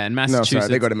 Yeah, in No, Massachusetts. sorry,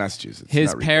 they go to Massachusetts. His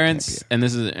not Reedville parents, Camp, and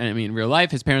this is, I mean, real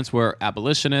life, his parents were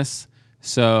abolitionists.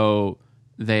 So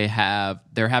they're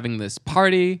having this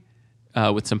party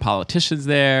with some politicians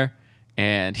there,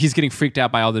 and he's getting freaked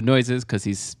out by all the noises because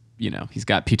he's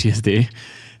got PTSD.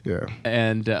 Yeah.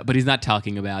 And but he's not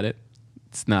talking about it.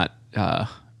 It's not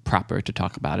proper to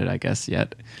talk about it, I guess,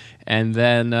 yet. And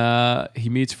then he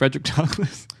meets Frederick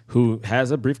Douglass. Who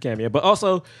has a brief cameo. But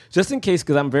also, just in case,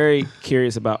 because I'm very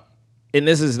curious about, and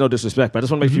this is no disrespect, but I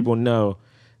just want to make people know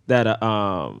that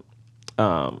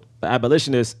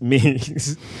abolitionist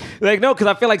means. Like, no, because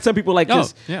I feel like some people like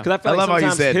just. yeah. Because I feel I love how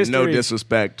you said history, no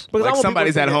disrespect. Because I Like want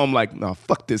somebody's people at to home like, no,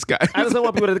 fuck this guy. I just don't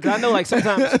want people to. Cause I know, like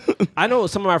sometimes I know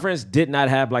some of my friends did not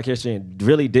have Black history and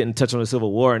really didn't touch on the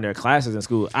Civil War in their classes in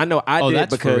school. I know I did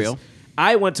that's for because real.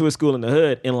 I went to a school in the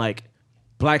hood and like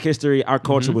Black history, our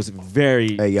culture was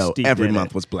very. Hey, yo, steeped every in month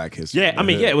it. was Black History. Yeah, I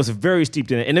mean, yeah, it was very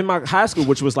steeped in it. And in my high school,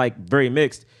 which was like very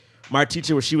mixed, my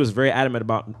teacher she was very adamant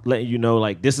about letting you know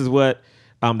like this is what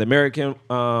the American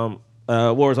war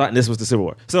was like, and this was the Civil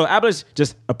War. So abolish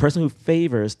just a person who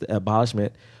favors the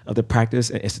abolishment of the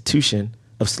practice and institution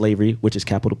of slavery, which is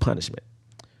capital punishment.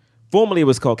 Formerly, it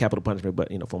was called capital punishment, but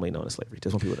formerly known as slavery.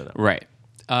 Just want people to know. Right.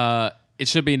 It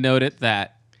should be noted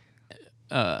that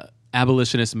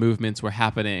abolitionist movements were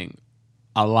happening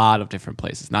a lot of different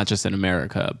places, not just in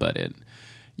America, but in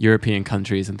European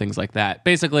countries and things like that.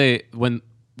 Basically, when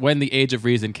the Age of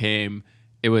Reason came,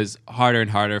 it was harder and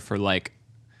harder for I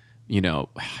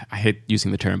hate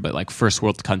using the term, but like first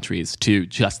world countries to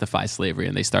justify slavery,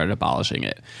 and they started abolishing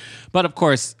it. But of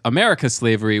course, America's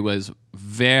slavery was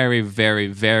very, very,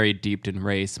 very deep in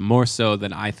race, more so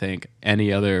than I think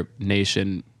any other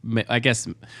nation. I guess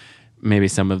maybe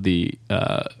some of the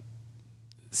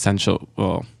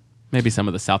maybe some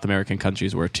of the South American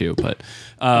countries were too. But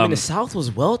I mean, the South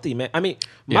was wealthy, man. I mean,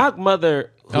 my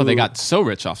mother. They got so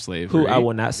rich off slavery. Who I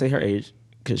will not say her age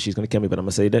because she's going to kill me, but I'm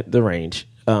going to say the range.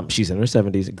 She's in her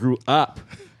 70s. Grew up.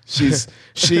 She's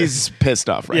pissed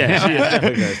off right now. Yeah, she is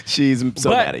definitely good. She's so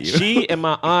mad at you. She and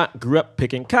my aunt grew up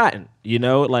picking cotton.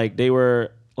 Like they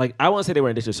were like I won't say they were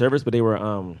indentured servants, but they were.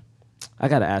 I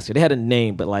gotta ask her. They had a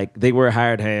name, but like they were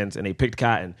hired hands and they picked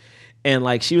cotton. And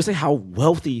like she would say how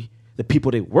wealthy the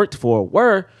people they worked for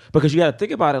were, because you got to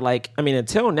think about it. Like, I mean,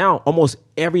 until now, almost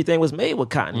everything was made with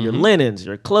cotton. Your linens,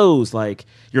 your clothes, like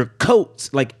your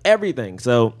coats, like everything.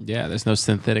 So yeah, there's no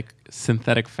synthetic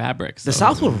fabrics. The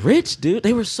South was rich, dude.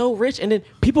 They were so rich. And then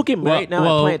people get married now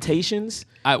at plantations.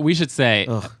 We should say,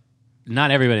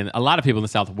 not everybody. A lot of people in the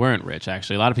South weren't rich.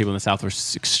 Actually, a lot of people in the South were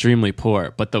extremely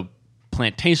poor, but the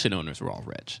plantation owners were all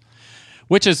rich,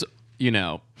 which is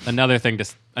another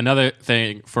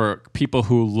thing for people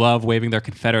who love waving their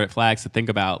Confederate flags to think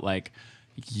about. Like,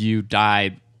 you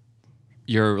died,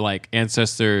 your like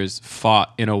ancestors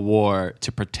fought in a war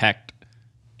to protect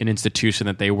an institution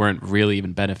that they weren't really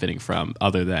even benefiting from,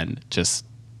 other than just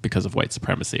because of white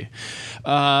supremacy.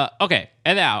 Okay,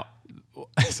 and now,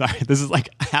 sorry, this is like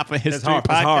half a history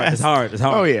podcast. It's hard.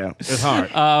 Oh yeah, it's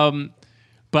hard.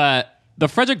 But the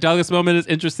Frederick Douglass moment is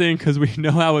interesting because we know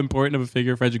how important of a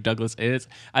figure Frederick Douglass is.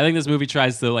 I think this movie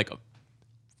tries to like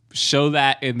show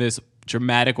that in this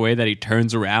dramatic way that he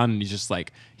turns around and he's just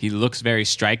like, he looks very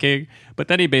striking, but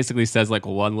then he basically says like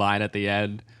one line at the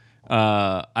end.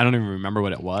 I don't even remember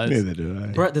what it was. Neither do I.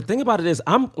 Bro, the thing about it is,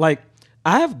 I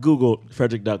have Googled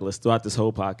Frederick Douglass throughout this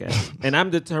whole podcast, and I'm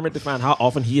determined to find how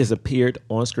often he has appeared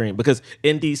on screen, because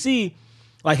in DC,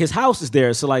 like his house is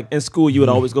there. So like in school, you would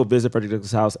always go visit Frederick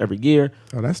Douglass' house every year.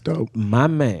 Oh, that's dope. My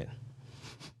man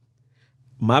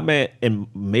in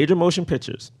major motion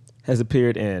pictures has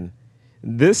appeared in,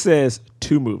 this says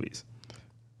 2 movies.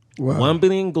 Wow. 1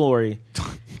 Billion Glory.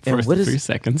 First 3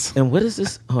 seconds. And what is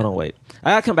this? Hold on, wait.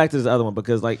 I gotta come back to this other one,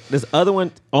 because like this other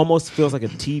one almost feels like a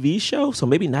TV show. So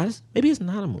maybe it's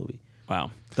not a movie.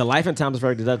 Wow. The Life and Times of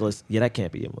Frederick Douglass. Yeah, that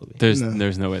can't be a movie.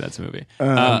 There's no way that's a movie.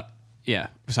 Yeah.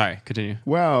 Sorry. Continue.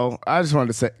 Well, I just wanted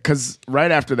to say, because right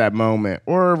after that moment,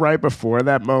 or right before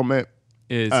that moment,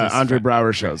 Is Andre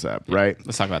Braugher shows up, right?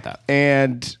 Let's talk about that.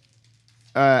 And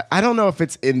I don't know if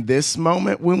it's in this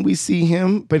moment when we see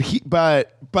him,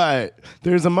 but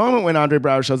there's a moment when Andre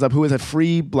Braugher shows up, who is a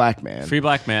free black man. Free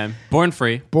black man, born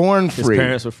free. His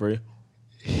parents were free.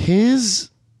 His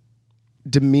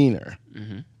demeanor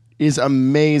is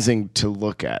amazing to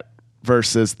look at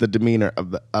versus the demeanor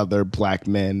of the other black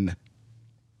men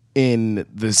in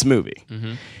this movie.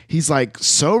 He's like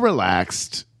so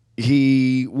relaxed.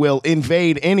 He will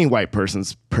invade any white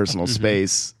person's personal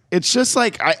space. It's just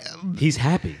like he's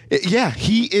happy.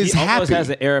 He is He happy. almost has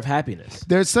an air of happiness.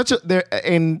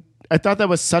 And I thought that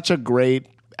was such a great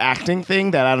acting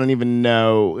thing that I don't even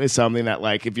know is something that,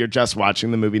 like, if you're just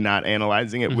watching the movie, not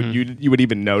analyzing it, you would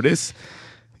even notice.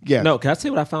 Yeah. No, can I tell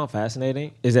you what I found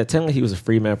fascinating? Is that technically he was a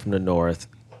free man from the North,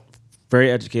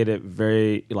 very educated,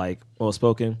 very like well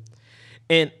spoken,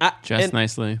 and Dressed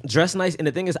nicely. Dressed nice. And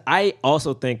the thing is, I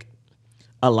also think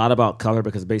a lot about color,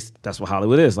 because that's what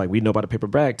Hollywood is. Like, we know about the paper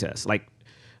bag test. Like,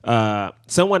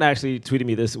 someone actually tweeted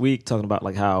me this week talking about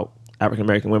like how African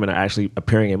American women are actually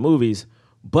appearing in movies,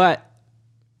 but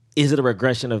is it a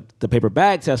regression of the paper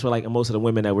bag test where like most of the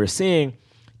women that we're seeing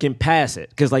can pass it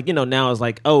because like now it's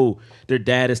like, oh, their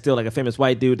dad is still like a famous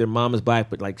white dude, their mom is black,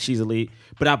 but like she's elite.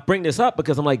 But I bring this up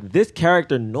because I'm like, this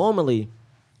character normally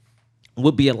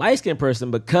would be a light-skinned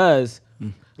person because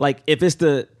like if it's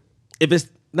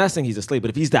not saying he's a slave, but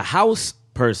if he's the house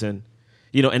person,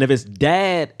 and if his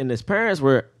dad and his parents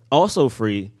were also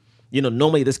free,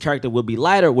 normally this character would be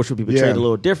lighter, which would be portrayed a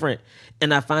little different.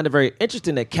 And I find it very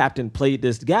interesting that Captain played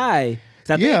this guy.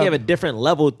 So I think he gave a different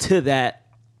level to that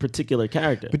particular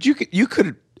character. But you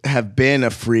could have been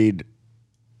a freed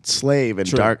slave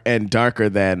and darker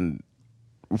than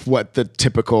what the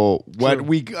typical what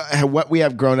we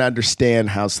have grown to understand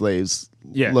how slaves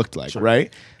looked like,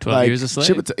 right? 12 years a slave.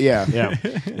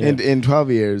 In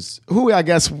 12 years, who I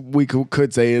guess we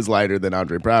could say is lighter than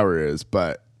Andre Braugher is,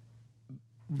 but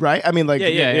right? I mean, like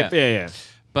yeah.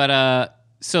 But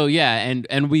so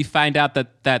and we find out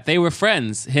that they were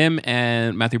friends. Him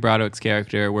and Matthew Broderick's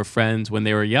character were friends when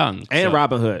they were young. And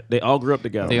Robin Hood. They all grew up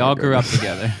together. They all grew up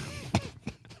together.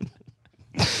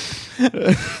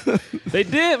 They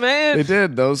did, man. They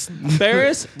did. Those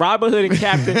Ferris, Robin Hood, and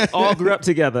Captain all grew up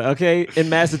together, okay, in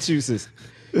Massachusetts.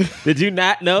 Did you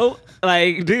not know?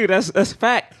 Like, dude, that's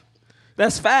fact.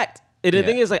 That's fact. And the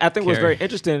thing is, like, I think what's very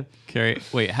interesting. Carrie,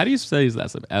 wait, how do you say his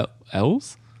last name?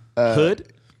 Els?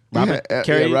 Hood? Robin,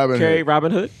 Carrie, Robin Carrie Hood.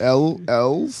 Robin Hood?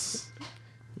 Els?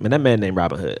 Man, that man named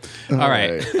Robin Hood. All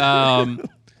right.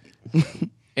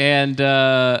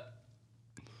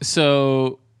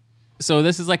 So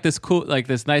this is like this cool, like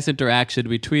this nice interaction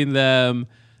between them.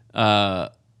 And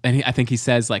I think he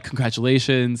says like,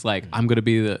 congratulations, like I'm going to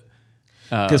be the...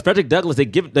 Because Frederick Douglass, they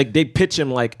pitch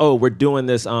him like, oh, we're doing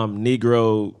this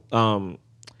Negro...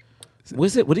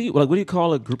 What do you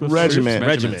call a group of regiment?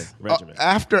 Regiment.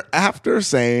 After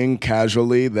saying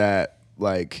casually that,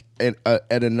 like,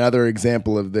 at another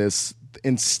example of this,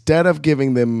 instead of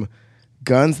giving them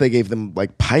guns, they gave them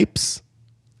like pipes,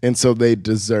 and so they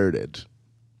deserted.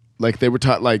 Like they were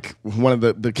taught. Like one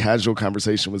of the casual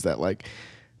conversation was that like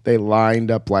they lined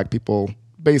up black people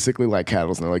basically like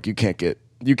cattle, and they're like, you can't get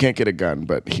a gun,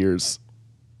 but here's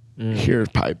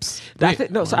pipes. I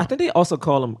think they also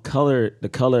call them the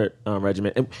colored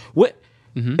regiment. And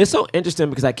it's so interesting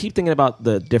because I keep thinking about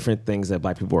the different things that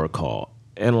black people are called,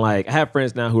 and like I have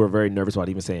friends now who are very nervous about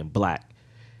even saying black.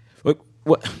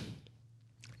 What?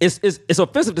 It's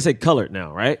offensive to say colored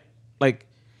now, right? Like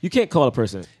you can't call a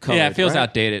person colored. Yeah, it feels right?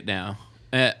 outdated now.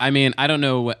 I mean, I don't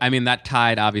know. That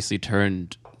tide obviously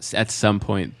turned at some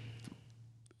point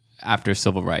after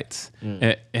civil rights.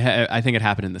 I think it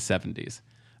happened in the 70s.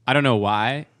 I don't know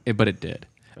why, but it did.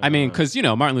 I mean, because,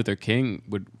 Martin Luther King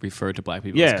would refer to black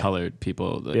people as colored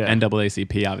people. The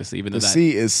NAACP, obviously, even though the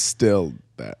C is still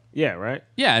that. Yeah, right?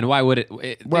 Yeah, and why would it?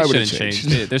 Why would it change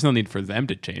change? it? There's no need for them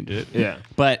to change it. Yeah.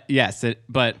 But yes,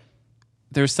 but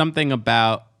there's something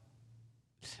about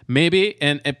maybe,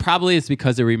 and it probably is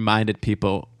because it reminded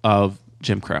people of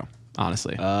Jim Crow,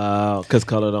 honestly. Oh, because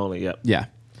colored only, yep. Yeah.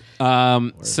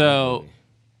 So...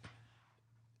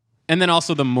 And then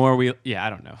also the more I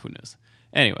don't know, who knows.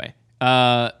 Anyway,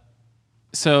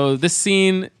 so this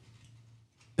scene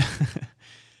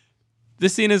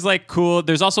is like cool.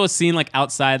 There's also a scene like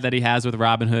outside that he has with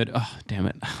Robin Hood. Oh, damn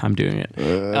it. I'm doing it.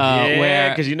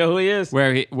 Because you know who he is.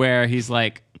 Where he's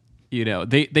like,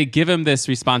 they give him this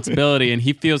responsibility and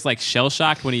he feels like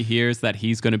shell-shocked when he hears that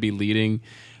he's going to be leading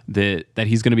that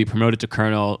he's going to be promoted to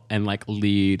colonel and like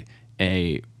lead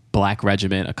a black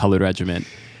regiment, a colored regiment.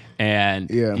 And,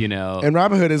 and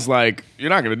Robin Hood is like, you're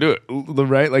not going to do it,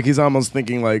 right? Like, he's almost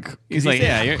thinking like, he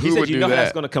said, you know how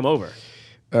that's going to come over.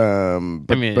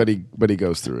 But he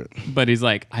goes through it. But he's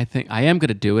like, I think I am going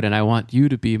to do it, and I want you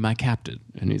to be my captain.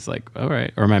 And he's like, all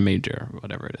right, or my major, or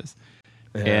whatever it is.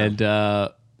 Yeah.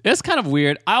 And it's kind of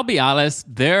weird. I'll be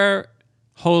honest, their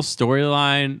whole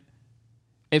storyline,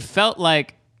 it felt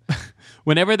like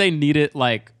whenever they needed,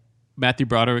 like, Matthew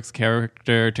Broderick's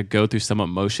character to go through some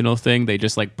emotional thing, they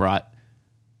just like brought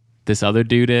this other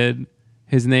dude in.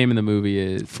 His name in the movie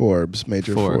is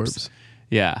Major Forbes.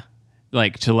 Yeah,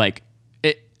 like to like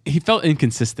it. He felt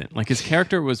inconsistent. Like his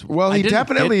character was. Well, he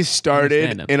definitely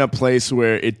started in a place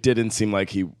where it didn't seem like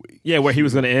he. Yeah, where he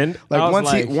was going to end.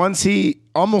 Like once he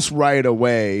almost right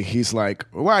away, he's like,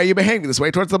 "Why are you behaving this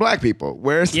way towards the black people?"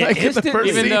 Whereas like in the first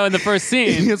even scene, though in the first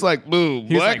scene he's like, "Boo,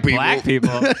 black people." Black people.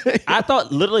 I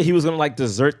thought literally he was going to like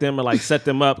desert them or like set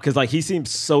them up because like he seemed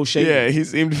so shady. Yeah, he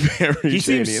seemed very. He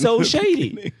seemed so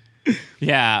shady.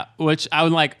 Yeah, which I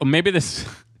would like. Maybe this.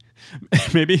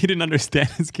 Maybe he didn't understand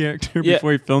his character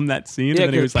before he filmed that scene, and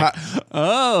then he was like,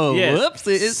 "Oh, whoops,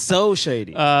 it is so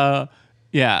shady."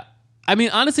 Yeah. I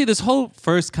mean, honestly, this whole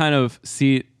first kind of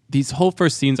these whole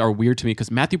first scenes are weird to me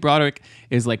because Matthew Broderick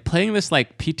is like playing this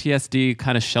like PTSD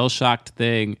kind of shell-shocked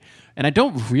thing, and I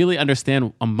don't really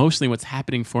understand emotionally what's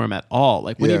happening for him at all.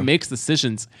 Like when he makes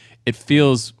decisions,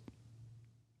 it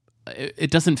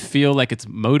doesn't feel like it's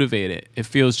motivated. It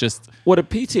feels just... Well, the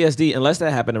PTSD, unless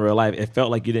that happened in real life, it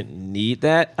felt like you didn't need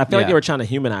that. I felt like they were trying to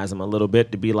humanize him a little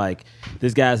bit to be like,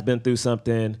 this guy's been through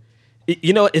something.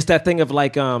 You know, it's that thing of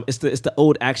like, it's the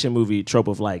old action movie trope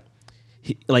of like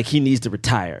he needs to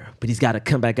retire, but he's got to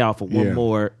come back out for one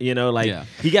more. You know, like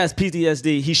he got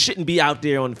PTSD. He shouldn't be out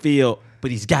there on the field, but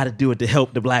he's got to do it to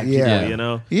help the black people. You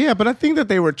know? Yeah, but I think that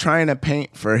they were trying to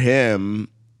paint for him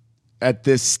at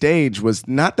this stage was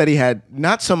not that he had,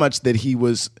 not so much that he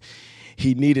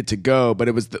needed to go, but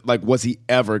it was like, was he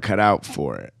ever cut out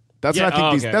for it? That's what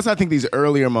I think. That's what I think these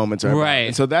earlier moments are right. About.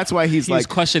 And so that's why he's like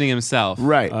questioning himself,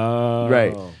 right?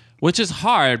 Right. Which is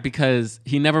hard because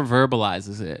he never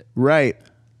verbalizes it. Right.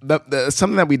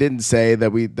 Something that we didn't say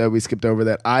that we skipped over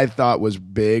that I thought was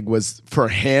big was for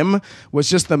him was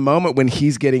just the moment when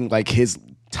he's getting like his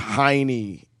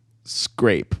tiny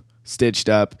scrape stitched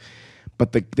up.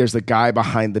 But there's a guy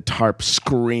behind the tarp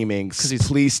screaming,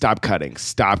 please stop cutting.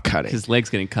 Stop cutting. His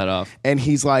leg's getting cut off. And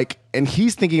he's like, and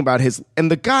he's thinking about and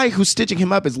the guy who's stitching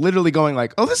him up is literally going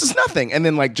like, oh, this is nothing. And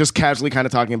then like just casually kind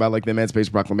of talking about like the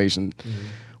Emancipation Proclamation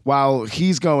while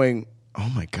he's going,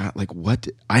 oh my God, like what?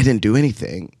 I didn't do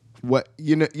anything. What,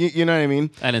 you know what I mean?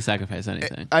 I didn't sacrifice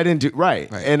anything. I didn't do,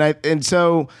 right. And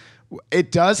so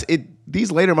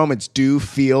these later moments do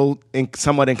feel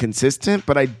somewhat inconsistent,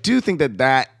 but I do think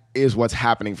that is what's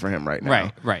happening for him right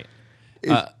now. Right.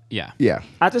 Yeah.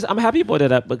 I'm happy you brought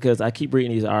that up because I keep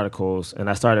reading these articles and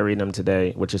I started reading them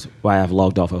today, which is why I've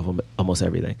logged off of almost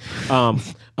everything.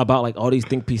 About like all these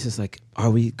think pieces, like, are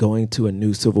we going to a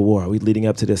new civil war? Are we leading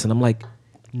up to this? And I'm like,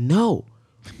 no.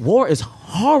 War is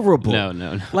horrible.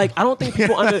 No. Like I don't think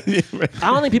people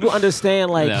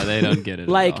understand. Like no, they don't get it.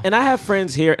 Like, at all. and I have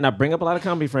friends here, and I bring up a lot of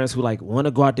comedy friends who like want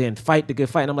to go out there and fight the good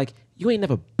fight. And I'm like, you ain't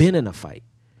never been in a fight.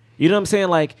 You know what I'm saying?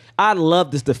 Like, I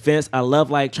love this defense. I love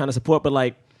like trying to support, but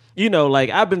like, you know, like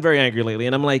I've been very angry lately,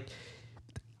 and I'm like,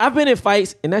 I've been in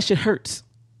fights, and that shit hurts.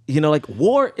 You know, like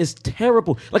war is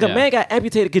terrible. Like a man got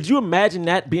amputated. Could you imagine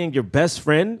that being your best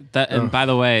friend? And by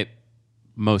the way,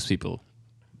 most people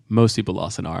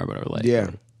lost an arm or a leg. Yeah.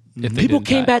 People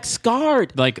came back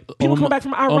scarred. Like people come back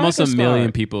from Iraq almost a million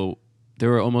scarred. people. There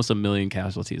were almost 1 million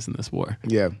casualties in this war.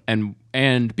 Yeah.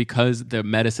 And because the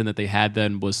medicine that they had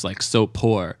then was like so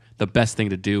poor, the best thing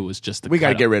to do was just we got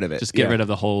to get rid of it. Just get rid of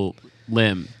the whole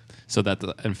limb so that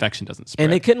the infection doesn't spread.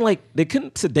 And they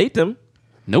couldn't sedate them.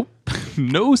 Nope.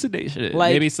 No sedation.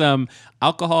 Like, maybe some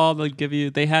alcohol they'll give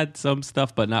you. They had some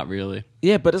stuff, but not really.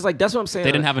 Yeah, but it's like that's what I'm saying.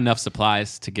 They didn't have enough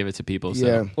supplies to give it to people. So.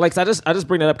 Yeah. Like so I just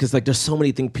bring that up because like there's so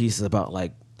many think pieces about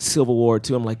like Civil War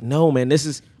too. I'm like, no man, this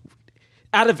is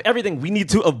out of everything we need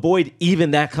to avoid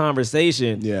even that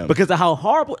conversation. Yeah. Because of how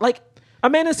horrible. Like a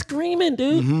man is screaming,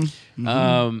 dude.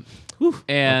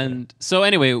 And so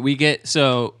anyway,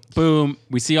 boom,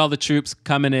 we see all the troops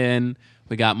coming in.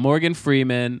 We got Morgan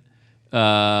Freeman. We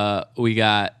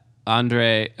got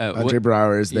Andre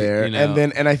Braugher is there, you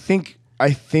know. and I think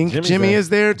Jimmy is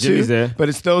there too. Jimmy's there.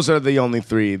 But those are the only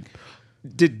three.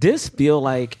 Did this feel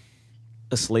like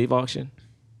a slave auction?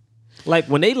 Like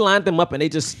when they lined them up and they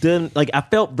just stood, like I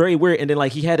felt very weird. And then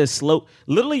like he had his slope.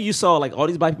 Literally, you saw like all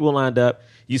these black people lined up.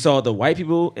 You saw the white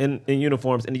people in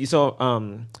uniforms, and you saw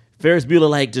Ferris Bueller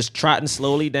like just trotting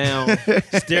slowly down,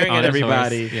 staring at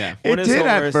everybody. Yeah. It did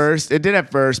at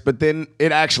first, but then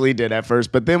it actually did at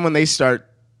first. But then when they start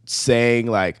saying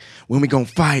like, when we gonna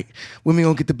fight, when we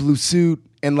gonna get the blue suit,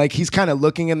 and like he's kind of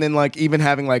looking, and then like even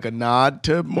having like a nod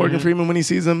to Morgan Freeman when he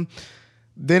sees him,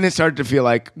 then it started to feel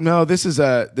like, no, this is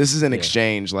an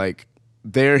exchange. Like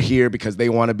they're here because they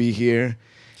want to be here.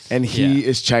 And he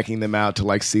is checking them out to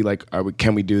like see like,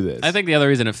 can we do this? I think the other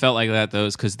reason it felt like that though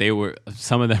is because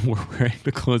some of them were wearing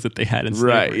the clothes that they had in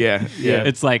slavery. Right? Yeah.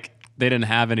 It's like they didn't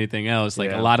have anything else.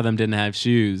 Like a lot of them didn't have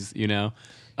shoes. You know,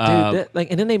 dude.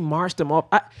 And then they marched them off.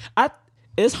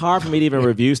 It's hard for me to even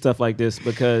review stuff like this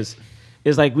because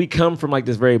it's like we come from like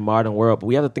this very modern world, but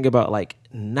we have to think about like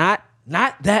not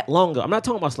that long ago. I'm not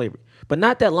talking about slavery, but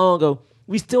not that long ago.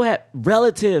 We still had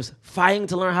relatives fighting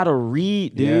to learn how to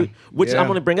read, dude. Yeah. Which I'm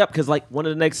going to bring up because, like, one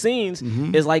of the next scenes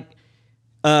is like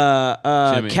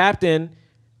Captain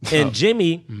and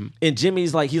Jimmy, and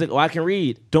Jimmy's like, he's like, oh, I can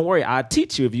read. Don't worry, I'll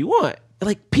teach you if you want. And,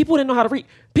 like, people didn't know how to read.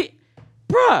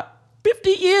 Bruh, 50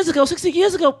 years ago, 60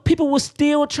 years ago, people were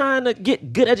still trying to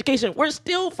get good education. We're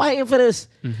still fighting for this.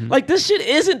 Like, this shit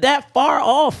isn't that far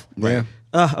off. Yeah.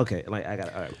 Okay, like, all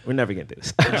right, we're never getting to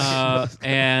this.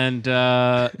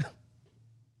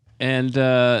 And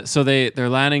so they're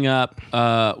lining up.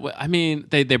 I mean,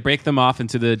 they break them off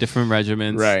into the different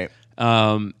regiments. Right.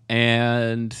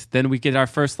 And then we get our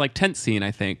first like tent scene,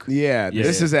 I think. Yeah,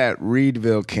 this is at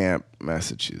Reedville Camp,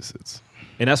 Massachusetts.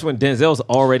 And that's when Denzel's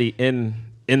already in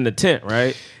the tent,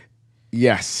 right?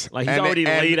 Yes. Like he's already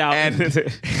laid out. And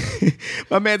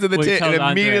my man's in the tent and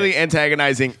immediately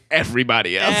antagonizing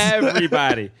everybody else.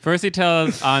 Everybody. First he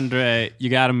tells Andre, you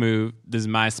got to move. This is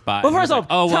my spot. But first off,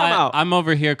 time out. I'm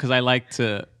over here because I like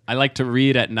to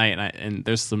read at night and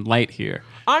there's some light here.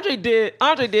 Andre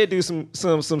did do some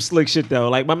slick shit though.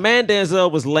 Like my man Denzel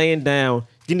was laying down,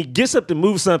 then he gets up to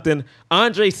move something.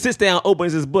 Andre sits down,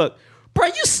 opens his book. Bro,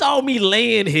 you saw me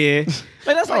laying here.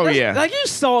 Like like you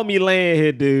saw me laying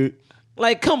here, dude.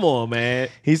 Like, come on, man.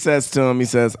 He says to him,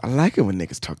 I like it when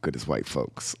niggas talk good as white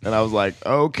folks. And I was like,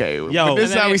 okay. Yo, this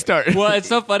is how we start. Well, it's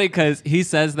so funny because he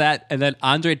says that, and then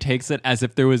Andre takes it as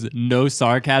if there was no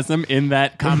sarcasm in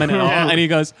that comment at all. And he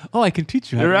goes, oh, I can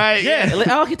teach you how to. Right. Yeah,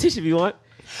 I can teach you if you want.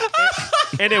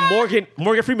 And then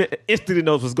Morgan Freeman instantly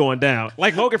knows what's going down.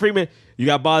 Like, Morgan Freeman, you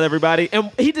got to bother everybody. And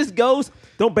he just goes,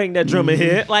 don't bang that drum in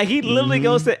here. Like, he literally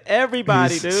goes to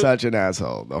everybody, He's dude. such an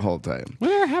asshole the whole time.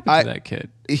 Whatever happened to that kid?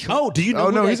 Do you know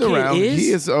who no, that he's kid around. is?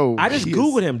 He is. Oh, I just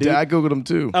Googled him, dude. Yeah, I Googled him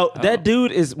too. Oh, that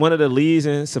dude is one of the leads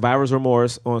in Survivor's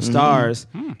Remorse on Stars.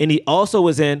 And he also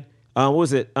was in, what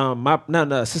was it?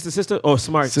 Sister or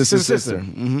Smart Sister.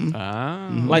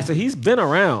 Mm-hmm. Like, so he's been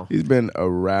around. He's been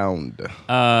around.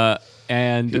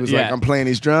 And he was like, I'm playing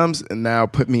these drums, and now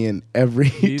put me in every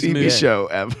TV show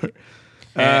ever.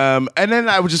 And then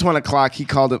I would just want to clock.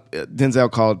 Denzel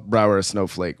called Brower a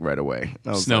snowflake right away.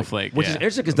 Snowflake, which is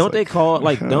interesting because don't they call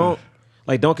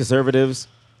don't conservatives,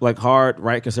 like hard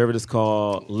right conservatives,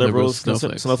 call liberals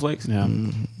snowflakes? Yeah.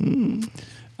 Mm-hmm.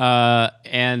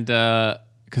 And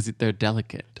because they're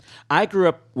delicate. I grew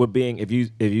up with being if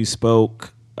you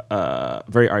spoke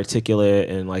very articulate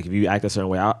and like if you act a certain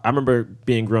way. I remember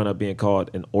grown up being called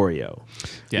an Oreo.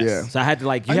 Yes. Yeah. So I had to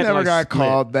like. I never got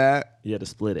called that. You had to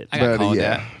split it. I got called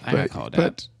that. I got called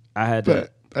that. I had to.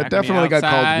 I definitely got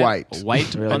called white.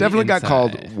 White. I definitely got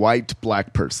called white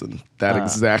black person. That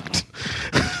exact.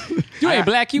 You ain't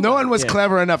black. No one was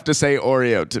clever enough to say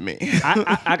Oreo to me.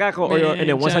 I got called Oreo, and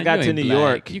then once I got to New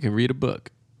York, you can read a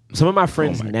book. Some of my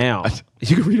friends now,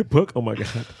 you can read a book. Oh my god!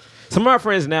 Some of my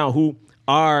friends now who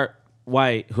are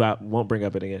white, who I won't bring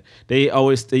up it again. They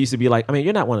used to be like, I mean,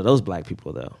 you're not one of those black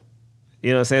people though.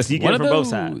 You know what I'm saying? So you get it from both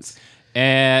sides.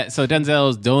 And so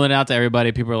Denzel's doling it out to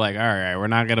everybody. People are like, all right, we're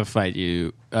not going to fight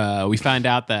you. We find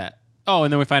out that,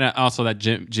 and then we find out also that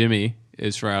Jimmy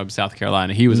is from South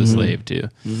Carolina. He was a slave too.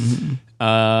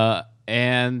 Mm-hmm.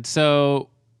 And so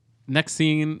next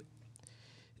scene.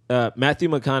 Matthew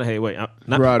McConaughey. Wait,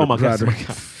 not Roderick.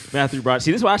 Matthew Broderick.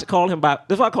 See, this is why I call him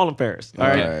This is why I call him Ferris. All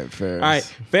right, Ferris. All right,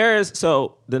 Ferris.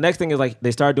 So the next thing is like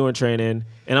they start doing training,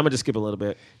 and I'm gonna just skip a little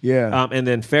bit. Yeah. And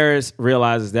then Ferris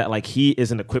realizes that like he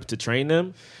isn't equipped to train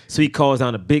them, so he calls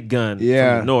down a big gun from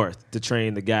the north to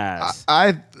train the guys.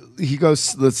 He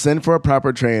goes, let's send for a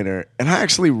proper trainer, and I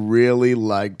actually really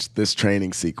liked this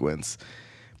training sequence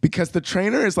because the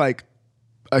trainer is like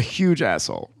a huge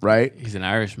asshole, right? He's an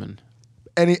Irishman.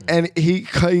 And he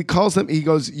calls them, he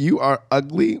goes, you are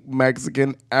ugly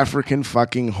Mexican African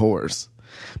fucking whores.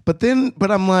 But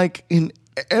I'm like, in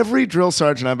every drill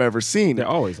sergeant I've ever seen, they're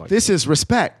always like this is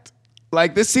respect.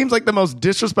 Like, this seems like the most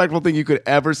disrespectful thing you could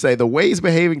ever say. The way he's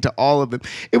behaving to all of them.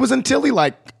 It was until he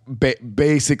like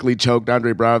basically choked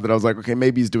Andre Braugher that I was like, okay,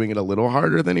 maybe he's doing it a little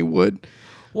harder than he would.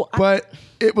 Well, but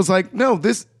it was like, no,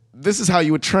 this is how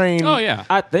you would train. Oh, yeah.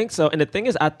 I think so. And the thing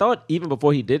is, I thought even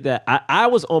before he did that, I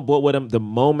was on board with him the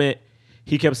moment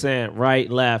he kept saying right,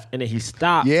 left, and then he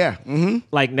stopped. Yeah. Mm-hmm.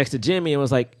 Like next to Jimmy and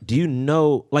was like, do you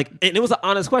know, like, and it was an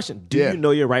honest question. Do you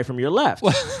know your right from your left?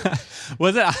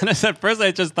 Was it honest? At first,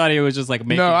 I just thought he was just like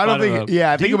making fun I don't think. of him.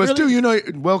 Yeah, I think it was really? do you know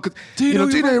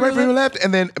your right from your left?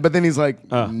 And then, but then he's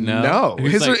like, no.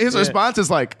 His response is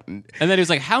like, and then he was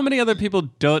like, how many other people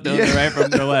don't know their right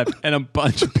from their left? And a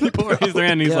bunch of people raised their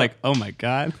hand. And he's like, oh my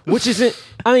god. Which is it?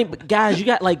 I mean, guys, you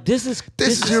got like this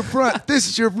is your front, this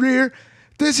is your rear,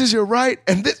 this is your right,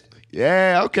 and this.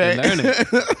 Yeah, okay. Learn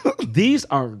it. These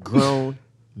are grown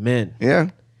men.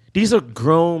 Yeah. These are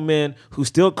grown men who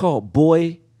still call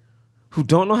boy, who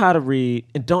don't know how to read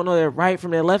and don't know their right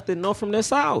from their left and know from their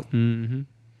south. Mm-hmm.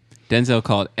 Denzel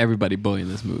called everybody boy in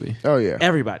this movie. Oh yeah,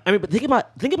 everybody. I mean, but think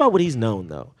about what he's known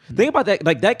though. Think about that,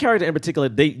 like that character in particular.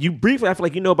 You briefly, I feel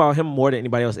like you know about him more than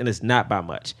anybody else, and it's not by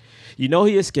much. You know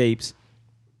he escapes.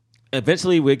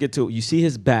 Eventually, we'll get to it. You see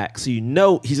his back, so you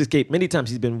know he's escaped many times.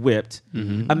 He's been whipped.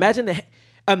 Mm-hmm.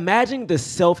 Imagine the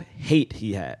self-hate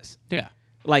he has. Yeah.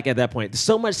 Like at that point,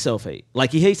 so much self-hate.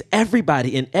 Like he hates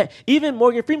everybody, and even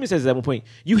Morgan Freeman says at one point,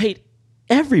 "You hate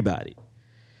everybody."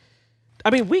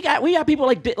 I mean, we got people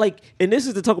like, and this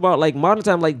is to talk about like modern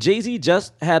time. Like Jay-Z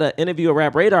just had an interview with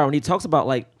Rap Radar, and he talks about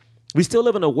like we still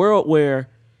live in a world where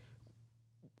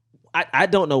I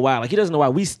don't know why. Like he doesn't know why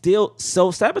we still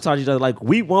self-sabotage each other. Like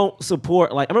we won't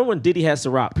support. Like I remember when Diddy had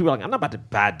Ciroc, people were like, "I'm not about to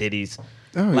buy Diddy's."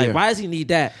 Like, why does he need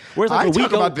that? Whereas, like, I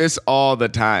talk about this all the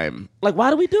time. Like, why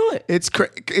do we do it?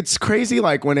 It's crazy.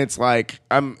 Like when it's like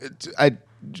I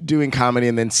doing comedy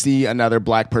and then see another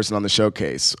black person on the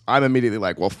showcase, I'm immediately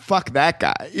like, well, fuck that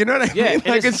guy. You know what I mean?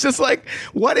 Like it's just like,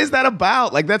 what is that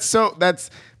about? Like that's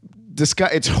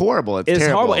disgusting. It's horrible. It's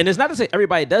terrible. Horrible. And it's not to say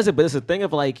everybody does it, but it's a thing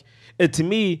of like, it to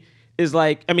me is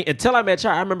like, I mean, until I met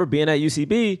Chai, I remember being at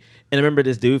UCB and I remember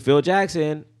this dude, Phil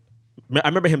Jackson. I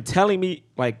remember him telling me,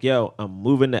 like, yo, I'm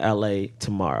moving to LA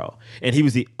tomorrow. And he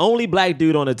was the only black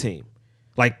dude on the team.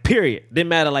 Like, period. Didn't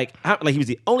matter, like he was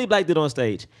the only black dude on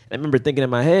stage. And I remember thinking in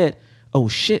my head, oh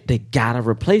shit, they gotta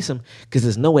replace him because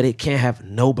there's no way they can't have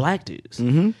no black dudes.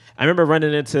 Mm-hmm. I remember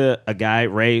running into a guy,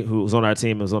 Ray, who was on our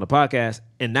team and was on the podcast,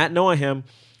 and not knowing him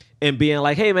and being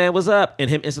like, hey man, what's up? And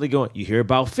him instantly going, you hear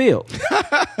about Phil?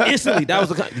 Instantly, that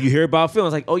was you hear about Phil. I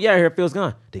was like, oh yeah, I hear Phil's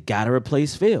gone. They gotta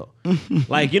replace Phil.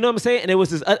 Like, you know what I'm saying? And it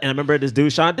was this, and I remember this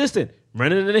dude, Sean Diston,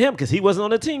 running into him because he wasn't on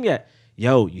the team yet.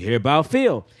 Yo, you hear about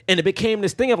Phil? And it became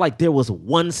this thing of like, there was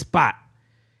one spot.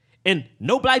 And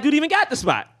no black dude even got the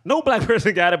spot. No black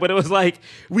person got it, but it was like,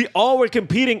 we all were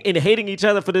competing and hating each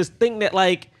other for this thing that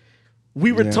like,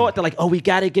 we were taught that like, oh, we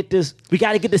gotta get the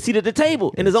seat at the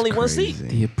table, and there's only one seat.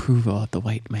 The approval of the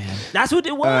white man. That's what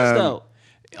it was, though.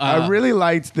 I really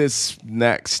liked this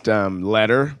next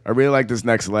letter. I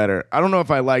don't know if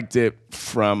I liked it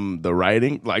from the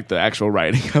writing, like the actual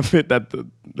writing of it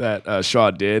that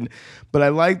Shaw did, but I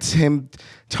liked him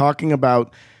talking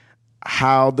about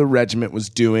how the regiment was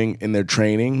doing in their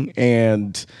training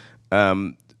and.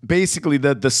 Basically,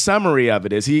 the summary of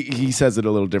it is, he says it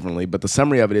a little differently, but the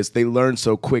summary of it is they learn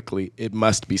so quickly, it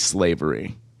must be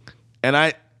slavery.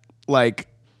 And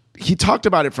he talked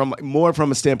about it from more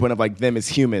from a standpoint of like them as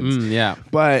humans. Yeah.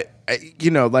 But,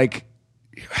 like,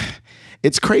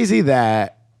 it's crazy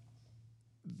that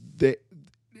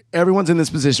everyone's in this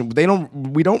position.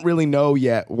 We don't really know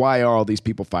yet, why are all these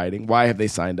people fighting? Why have they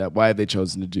signed up? Why have they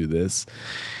chosen to do this?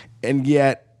 And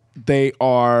yet they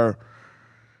are...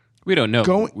 We don't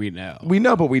know. We know. We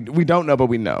know, but we don't know, but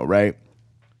we know, right?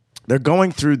 They're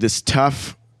going through this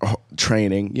tough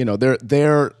training. You know,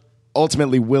 they're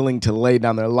ultimately willing to lay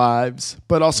down their lives,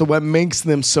 but also what makes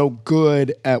them so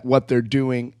good at what they're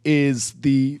doing is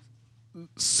the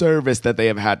service that they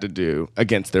have had to do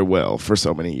against their will for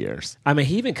so many years. I mean,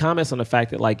 he even comments on the fact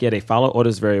that like, yeah, they follow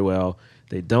orders very well.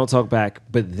 They don't talk back,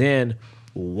 but then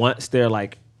once they're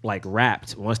like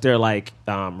wrapped, once they're like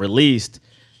released,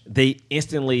 they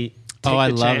instantly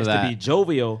take the chance to be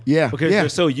jovial because they're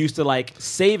so used to like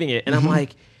saving it. And I'm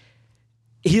like,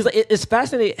 he's like, it's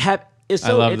fascinating. It's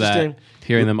so interesting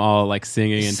hearing them all like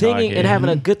singing and having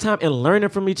a good time and learning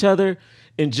from each other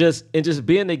and just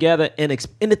being together. And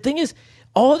the thing is,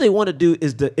 all they want to do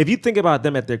is if you think about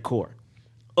them at their core,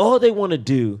 all they want to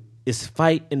do is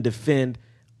fight and defend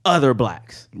other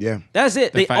blacks. Yeah, that's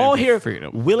it. They all here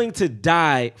freedom, willing to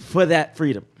die for that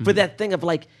freedom, for that thing of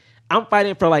like. I'm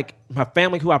fighting for like my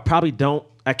family who I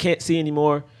can't see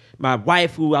anymore. My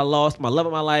wife who I lost, my love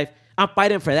of my life. I'm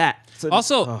fighting for that. So,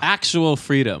 also, actual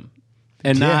freedom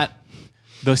and not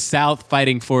the South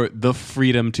fighting for the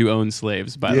freedom to own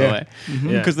slaves, by the way.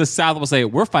 Because the South will say,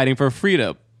 we're fighting for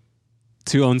freedom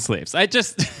to own slaves. I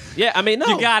mean, no.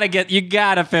 You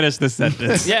gotta finish the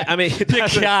sentence. Yeah, I mean, you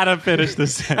gotta finish the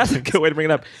sentence. That's a good way to bring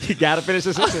it up. You gotta finish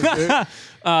the sentence, dude.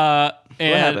 What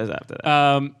happens after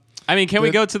that? I mean, can we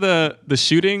go to the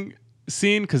shooting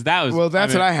scene? Because that was... Well,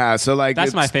 that's what I have. So, like,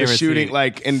 that's my favorite the shooting, scene.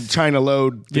 like, and trying to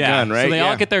load the gun, right? So they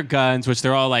all get their guns, which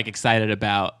they're all, like, excited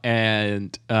about.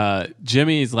 And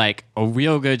Jimmy's, like, a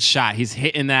real good shot. He's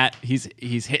hitting that. He's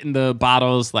hitting the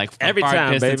bottles, like, every far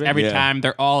time, distance. baby. Every time.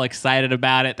 They're all excited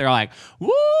about it. They're like,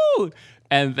 woo!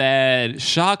 And then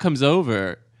Shaw comes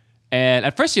over. And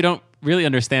at first, you don't really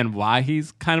understand why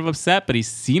he's kind of upset, but he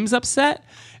seems upset.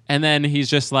 And then he's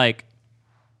just like...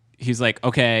 He's like,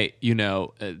 okay,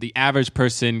 the average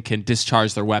person can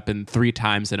discharge their weapon 3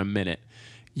 times in a minute.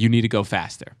 You need to go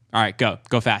faster. All right,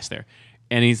 go faster.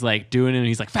 And he's like doing it, and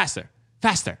he's like, faster.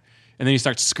 And then he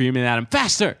starts screaming at him,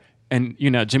 faster. And,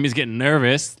 Jimmy's getting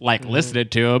nervous, like listening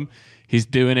to him. He's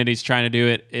doing it. He's trying to do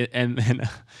it. And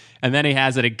then he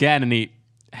has it again, and he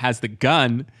has the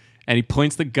gun, and he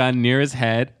points the gun near his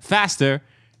head, faster.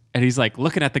 And he's like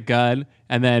looking at the gun,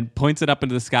 and then points it up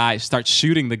into the sky, starts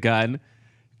shooting the gun.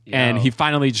 and he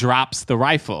finally drops the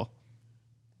rifle.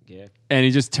 Yeah. And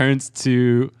he just turns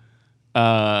to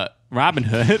Robin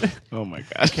Hood. Oh my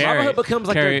gosh. Robin Hood becomes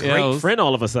like a great friend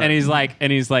all of a sudden.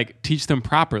 And he's like, teach them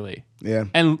properly. Yeah.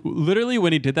 And literally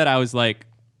when he did that, I was like,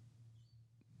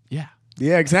 yeah.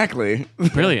 Yeah, exactly.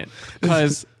 Brilliant.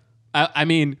 Because, I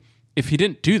mean, if he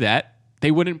didn't do that,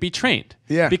 they wouldn't be trained.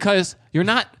 Yeah. Because you're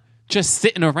not just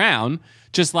sitting around,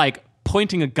 just like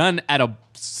pointing a gun at a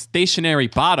stationary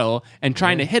bottle and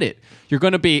trying to hit it. You're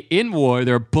going to be in war.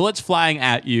 There are bullets flying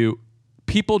at you,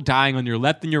 people dying on your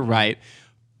left and your right,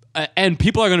 and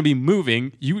people are going to be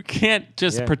moving. You can't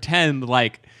just pretend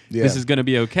like this is going to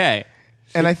be okay.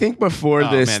 And I think before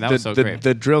this, man, that was so great.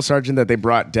 the drill sergeant that they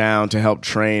brought down to help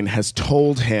train has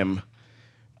told him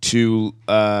to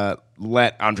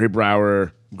let Andre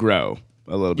Braugher grow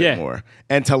a little bit more,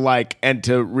 and to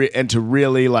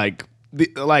really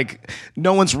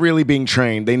no one's really being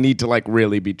trained. They need to like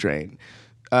really be trained.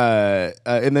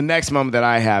 And the next moment that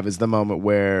I have is the moment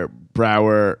where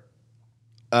Braugher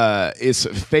is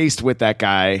faced with that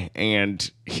guy,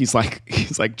 and he's like,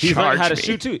 he's learned how to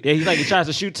shoot too. Yeah, he tries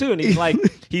to shoot too, and he's like,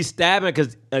 he's stabbing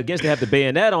because I guess they have the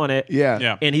bayonet on it.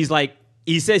 Yeah. And he's like,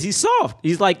 he says he's soft.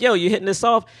 He's like, yo, you're hitting this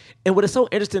soft. And what is so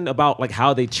interesting about like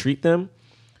how they treat them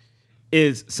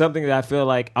is something that I feel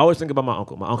like I always think about my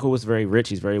uncle. My uncle was very rich.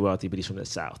 He's very wealthy, but he's from the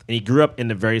South. And he grew up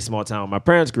in a very small town. My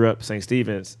parents grew up St.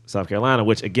 Stephen's, South Carolina,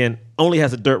 which, again, only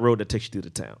has a dirt road that takes you through the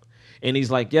town. And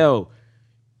he's like, yo,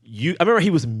 I remember he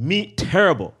was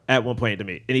terrible at one point to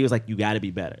me. And he was like, you got to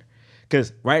be better.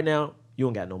 Because right now, you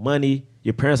don't got no money.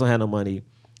 Your parents don't have no money.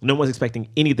 No one's expecting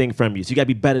anything from you. So you got to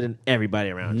be better than everybody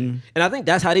around you. And I think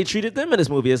that's how they treated them in this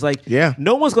movie. It's like,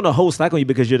 no one's going to hold slack on you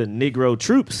because you're the Negro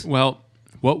troops. Well,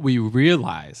 what we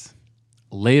realize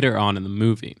later on in the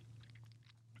movie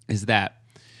is that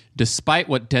despite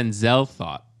what Denzel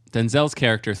thought, Denzel's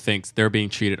character thinks they're being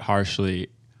treated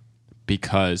harshly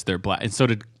because they're black. And so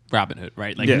did Robin Hood,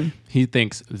 right? Like he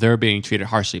thinks they're being treated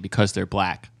harshly because they're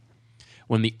black.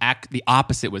 When the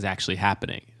opposite was actually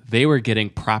happening. They were getting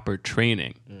proper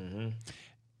training.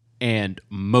 And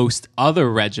most other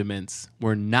regiments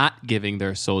were not giving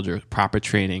their soldiers proper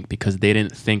training because they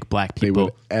didn't think black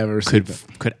people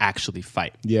could actually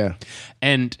fight. Yeah.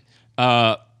 And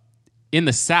in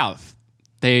the South,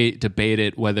 they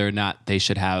debated whether or not they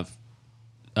should have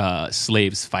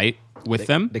slaves fight with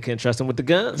them. They couldn't trust them with the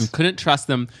guns. Couldn't trust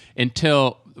them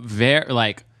until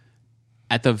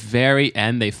at the very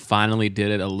end, they finally did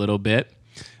it a little bit.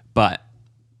 But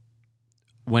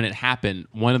when it happened,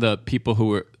 one of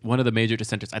the major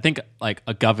dissenters, I think like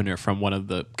a governor from one of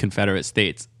the Confederate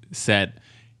states, said,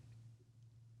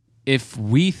 if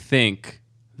we think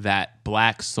that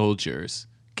black soldiers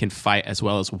can fight as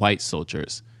well as white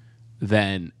soldiers,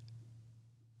 then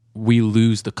we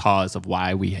lose the cause of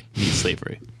why we need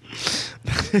slavery.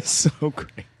 It's so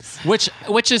great.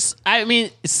 Which is, I mean,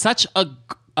 such a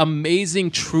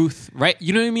amazing truth, right?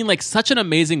 You know what I mean? Like such an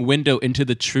amazing window into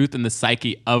the truth and the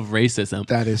psyche of racism.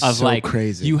 That is of so like,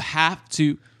 crazy. You have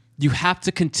to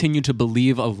continue to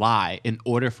believe a lie in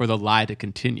order for the lie to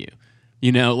continue.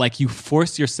 You know, like you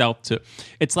force yourself to.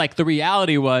 It's like the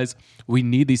reality was we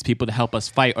need these people to help us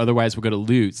fight, otherwise we're going to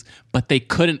lose. But they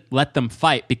couldn't let them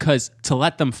fight because to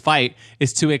let them fight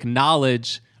is to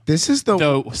acknowledge this is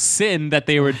the sin that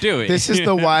they were doing. This is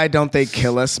the why don't they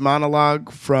kill us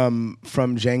monologue from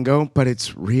Django, but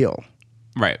it's real.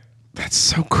 Right. That's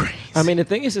so crazy. I mean, the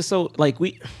thing is, it's so like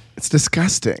it's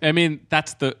disgusting. I mean,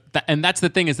 that's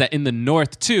the thing is that in the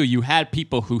North too, you had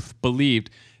people who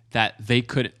believed that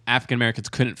African Americans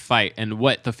couldn't fight, and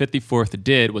what the 54th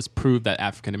did was prove that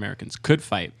African Americans could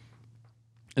fight.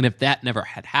 And if that never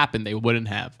had happened, they wouldn't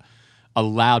have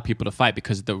allowed people to fight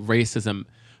because the racism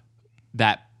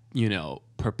that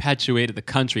perpetuated the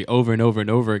country over and over and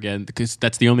over again, because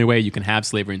that's the only way you can have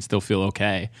slavery and still feel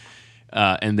okay.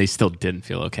 And they still didn't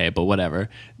feel okay, but whatever.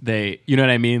 You know what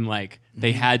I mean? Like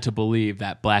they had to believe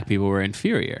that black people were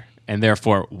inferior and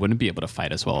therefore wouldn't be able to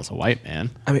fight as well as a white man.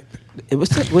 I mean,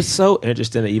 what's so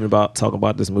interesting even about talking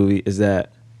about this movie is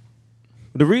that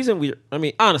the reason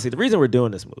we're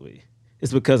doing this movie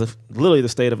is because of literally the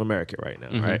state of America right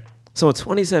now, right? So in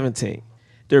 2017,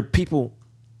 there are people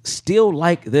still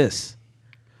like this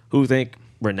who think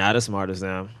we're not as smart as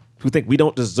them, who think we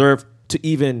don't deserve to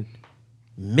even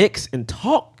mix and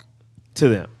talk to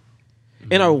them,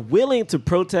 and are willing to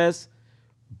protest,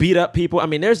 beat up people. I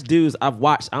mean, there's dudes I've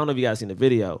watched, I don't know if you guys seen the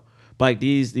video, but like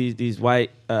these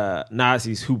white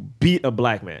Nazis who beat a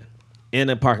black man in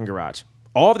a parking garage.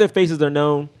 All of their faces are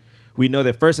known. We know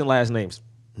their first and last names.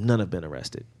 None have been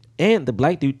arrested. And the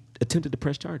black dude attempted to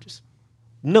press charges.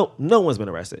 No one's been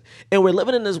arrested. And we're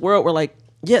living in this world where like,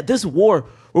 yeah, this war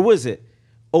What was it?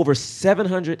 Over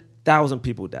 700,000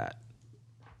 people died.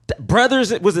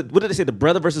 Brothers, what did they say? The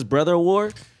brother versus brother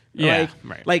war? Yeah,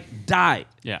 right. Like died.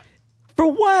 Yeah.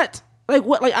 For what? Like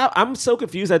what? Like I'm so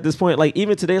confused at this point. Like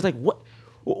even today, it's like what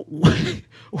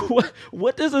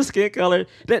does a skin color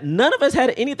that none of us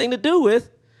had anything to do with?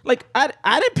 Like I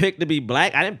didn't pick to be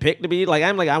black. I didn't pick to be like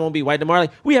I won't be white tomorrow.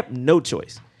 Like we have no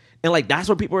choice, and like that's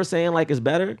what people are saying. Like is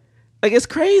better. Like it's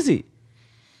crazy.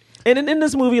 And in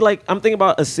this movie, like I'm thinking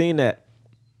about a scene that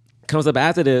comes up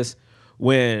after this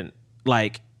when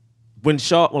Captain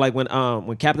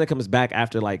comes back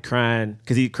after like crying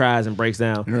because he cries and breaks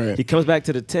down. Right. He comes back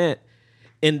to the tent,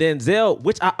 and Denzel,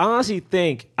 which I honestly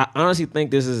think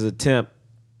this is an attempt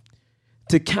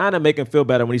to kind of make him feel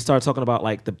better when he starts talking about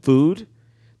like the food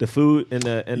and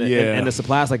the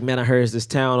supplies. Like, man, I heard there's this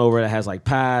town over that has like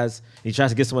pies. And he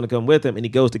tries to get someone to come with him, and he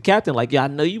goes to Captain like, yeah, I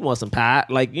know you want some pie.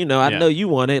 Like, I know you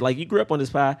want it. Like, you grew up on this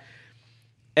pie,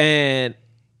 and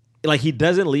like he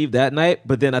doesn't leave that night.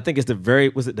 But then I think it's the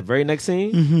very next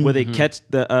scene where they catch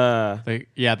the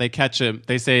they catch him.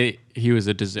 They say he was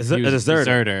a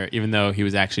deserter, even though he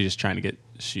was actually just trying to get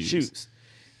shoes.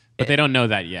 But they don't know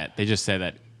that yet. They just say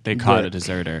that they caught a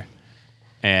deserter,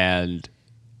 and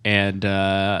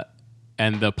the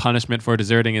punishment for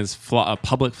deserting is a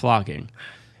public flogging,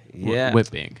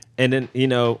 whipping. And then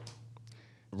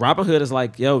Robin Hood is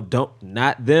like, "Yo,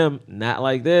 not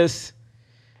like this."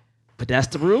 But that's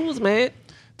the rules, man.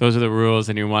 Those are the rules,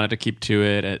 and you wanted to keep to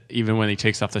it. Even when he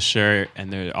takes off the shirt,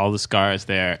 and there all the scars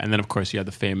there, and then of course you have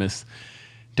the famous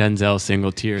Denzel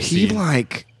single tear scene. He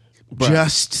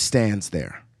just stands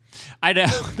there. I know.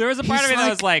 There was a part of me that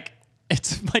was like,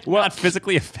 it's like not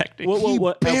physically affecting. He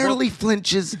barely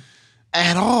flinches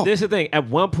at all. This is the thing. At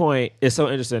one point, it's so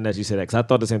interesting that you said that because I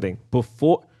thought the same thing.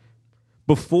 Before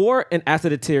and after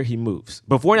the tear, he moves.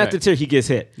 Before and after the tear, he gets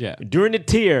hit. Yeah. During the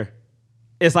tear,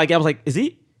 it's like I was like, is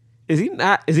he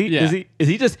not? Is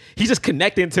he just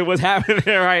connecting to what's happening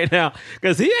there right now?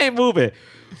 Because he ain't moving.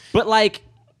 But like,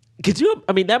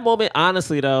 that moment,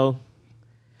 honestly though.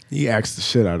 He acts the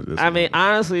shit out of this. I mean,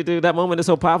 honestly, dude, that moment is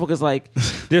so powerful because like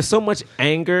there's so much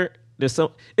anger. It's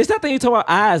not that you talk about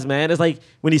eyes, man. It's like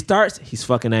when he starts, he's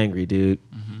fucking angry, dude.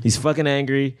 Mm-hmm. He's fucking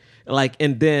angry. Like,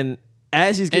 and then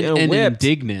as he's getting and whipped,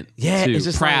 indignant. Yeah, too. it's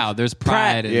just proud. Like, there's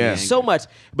pride. In so much.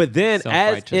 But then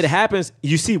as it happens,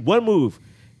 you see one move.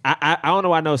 I don't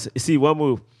know why I know. You see one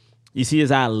move. You see his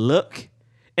eye look,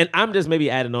 and I'm just maybe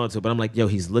adding on to it. But I'm like, yo,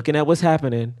 he's looking at what's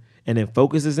happening, and then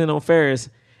focuses in on Ferris.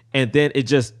 And then he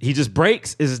just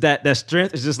breaks. Is that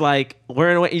strength? It's just like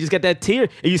wearing away. You just get that tear,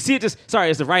 and you see it. It's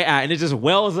the right eye, and it just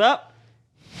wells up.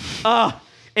 And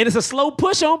it's a slow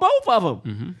push on both of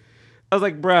them. Mm-hmm. I was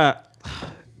like, bruh,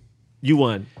 you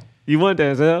won. You won,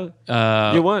 Denzel.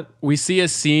 You won. We see a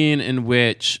scene in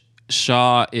which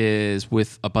Shaw is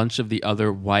with a bunch of the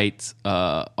other white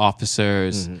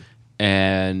officers,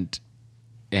 and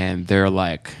they're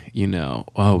like,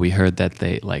 oh, we heard that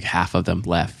they like half of them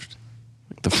left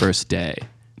the first day,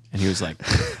 and he was like,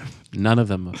 none of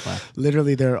them have left.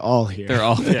 Literally, they're all here. They're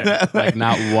all here. Like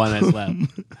not one has left.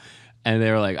 And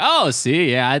they were like, oh,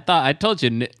 see, yeah, I told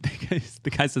you. The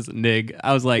guy says nig.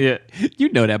 I was like,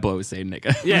 you know that boy was saying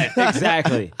nigga. Yeah,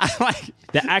 exactly. I like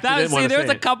the actor didn't want to say there was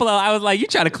a couple of, I was like, you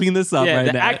trying to clean this up right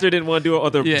now. The actor didn't want to do it,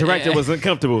 or the director was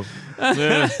uncomfortable.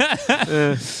 Yeah,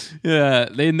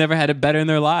 they never had it better in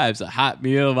their lives. A hot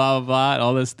meal, blah, blah, blah,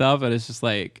 all this stuff. And it's just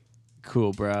like,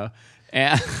 cool, bro.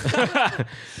 And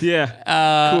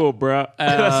cool, bro.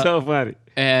 That's so funny.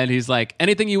 And he's like,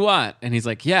 anything you want. And he's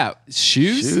like, yeah,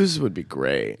 shoes? Shoes would be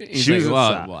great. He's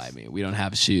like, well, I mean, we don't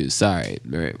have shoes. Sorry.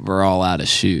 We're all out of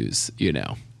shoes,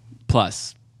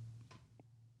 Plus,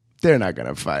 they're not going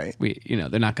to fight.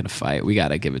 They're not going to fight. We got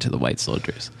to give it to the white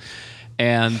soldiers.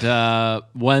 And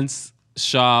once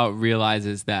Shaw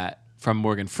realizes that from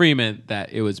Morgan Freeman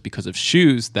that it was because of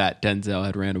shoes that Denzel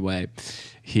had ran away,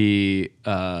 he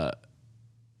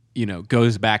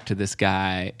goes back to this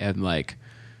guy and like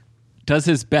does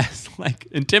his best, like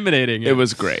intimidating him. It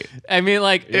was great. I mean,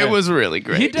 like it was really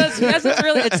great. He does this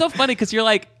really. It's so funny because you're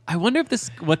like, I wonder if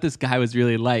what this guy was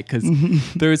really like, because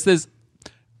there is this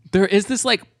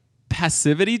like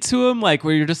passivity to him, like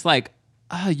where you're just like,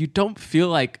 you don't feel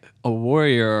like a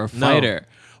warrior or a fighter,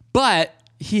 but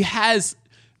he has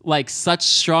like such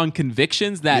strong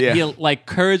convictions that he'll like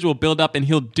courage will build up and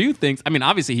he'll do things. I mean,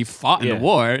 obviously he fought in the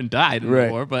war and died in the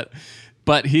war, but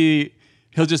he'll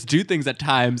just do things at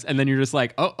times, and then you're just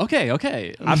like, oh, okay. I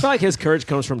feel like his courage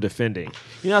comes from defending.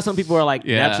 You know how some people are like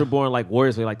natural born like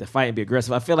warriors, they like to fight and be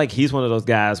aggressive. I feel like he's one of those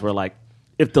guys where like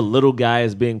if the little guy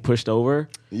is being pushed over,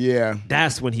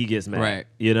 that's when he gets mad. Right.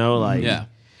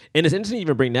 And it's interesting you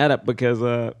even bring that up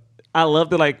because I love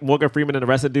that like Morgan Freeman and the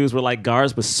rest of the dudes were like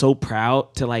guards, but so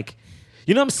proud to like,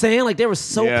 you know what I'm saying? Like they were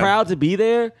so proud to be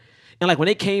there, and like when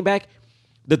they came back,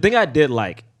 the thing I did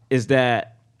like is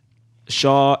that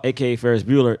Shaw, aka Ferris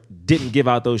Bueller, didn't give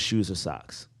out those shoes or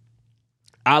socks.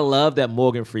 I love that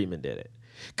Morgan Freeman did it.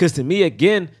 Because to me,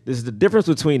 again, this is the difference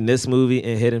between this movie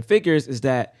and Hidden Figures is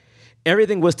that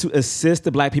everything was to assist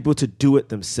the black people to do it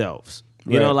themselves.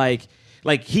 You know, like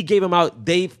he gave them out,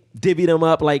 they divvied them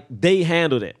up, like they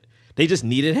handled it. They just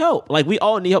needed help. Like we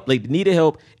all need help. Like needed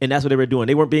help, and that's what they were doing.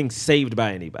 They weren't being saved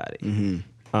by anybody.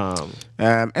 And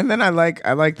then I like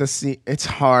the scene. It's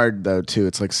hard though too.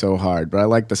 It's like so hard, but I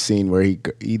like the scene where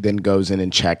he then goes in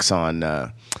and checks on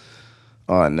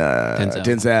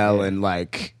Denzel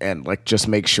and just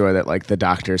make sure that like the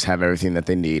doctors have everything that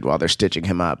they need while they're stitching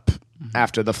him up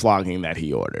after the flogging that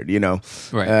he ordered. You know,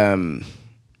 Right.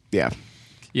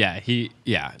 Yeah, he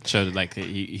showed like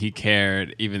he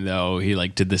cared, even though he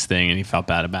like did this thing and he felt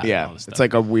bad about it. And all this it's stuff.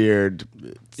 like a weird.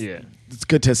 It's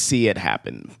good to see it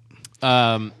happen.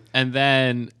 And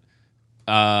then,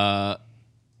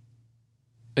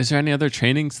 is there any other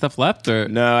training stuff left? Or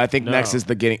No, I think next is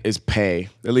pay.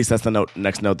 At least that's the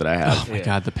next note that I have. oh my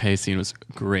god, the pay scene was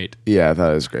great. Yeah, I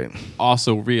thought it was great.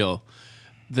 Also real.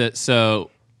 When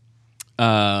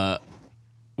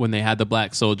they had the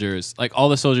black soldiers, like all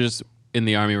the soldiers in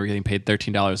the army were getting paid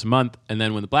 $13 a month, and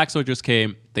then when the black soldiers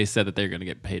came, they said that they were going to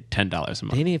get paid $10 a month.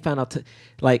 They didn't even find out.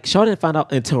 Shaw didn't find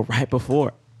out until right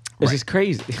before. It's just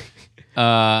crazy.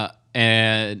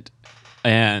 And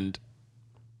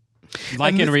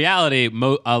like in reality,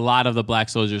 a lot of the black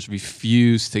soldiers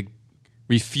refused to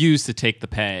take the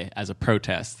pay as a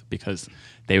protest because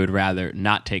they would rather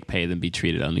not take pay than be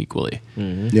treated unequally.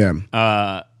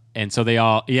 Yeah. And so they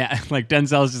all, like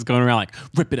Denzel's just going around like,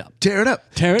 rip it up, Tear it up.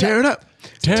 tear it up,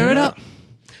 tear it up.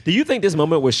 Do you think this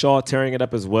moment was Shaw tearing it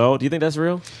up as well? Do you think that's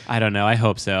real? I don't know. I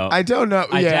hope so. I don't know.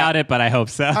 I doubt it, but I hope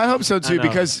so. I hope so too,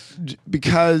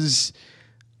 because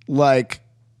like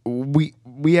we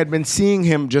had been seeing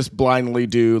him just blindly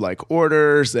do like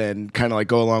orders and kind of like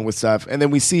go along with stuff, and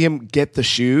then we see him get the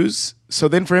shoes. So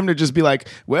then for him to just be like,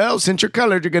 well, since you're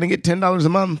colored, you're gonna get $10 a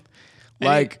month.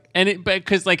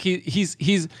 Because like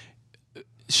he's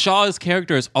Shaw's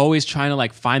character is always trying to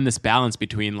like find this balance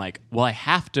between like, well, I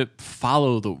have to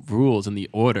follow the rules and the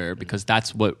order because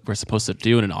that's what we're supposed to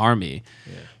do in an army.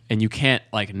 And you can't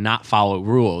like not follow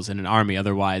rules in an army,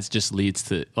 otherwise just leads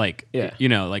to like,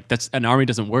 like that's an army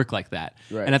doesn't work like that.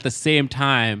 Right. And at the same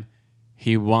time,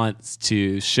 he wants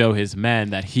to show his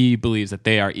men that he believes that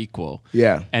they are equal.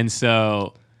 Yeah. And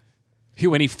so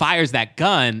when he fires that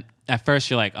gun, at first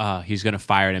you're like, oh, he's going to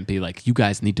fire it and be like, you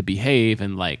guys need to behave.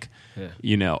 And like,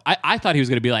 I thought he was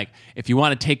going to be like, if you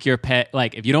want to take your pay,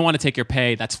 like if you don't want to take your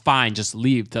pay, that's fine. Just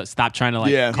leave. Stop trying to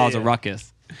like cause a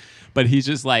ruckus. But he's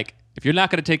just like, if you're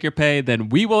not going to take your pay, then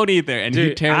we won't either. And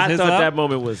he tears his up. I thought that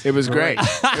moment was... It was great. I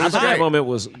thought that moment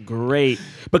was great.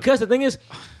 Because the thing is,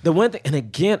 the one thing... And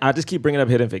again, I just keep bringing up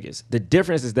Hidden Figures. The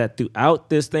difference is that throughout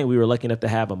this thing, we were lucky enough to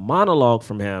have a monologue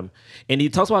from him. And he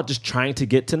talks about just trying to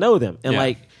get to know them. And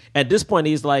like, at this point,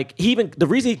 he's like... the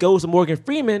reason he goes to Morgan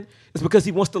Freeman is because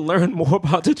he wants to learn more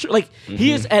about the... Like,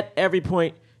 he is at every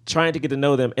point trying to get to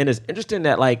know them. And it's interesting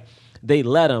that, like, they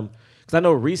let him... I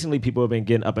know recently people have been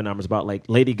getting up in arms about like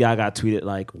Lady Gaga tweeted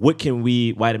like, what can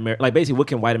what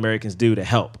can white Americans do to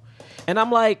help? And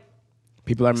I'm like,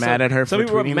 people are mad at her for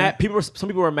tweeting that? Some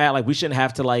people were mad like we shouldn't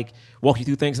have to like walk you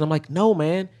through things. And I'm like, no,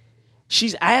 man,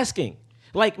 she's asking.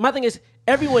 Like my thing is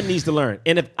everyone needs to learn.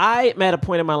 And if I'm at a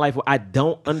point in my life where I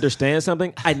don't understand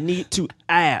something, I need to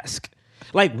ask.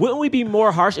 Like, wouldn't we be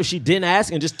more harsh if she didn't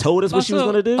ask and just told us what she was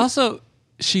going to do? Also,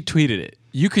 she tweeted it.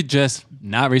 You could just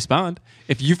not respond.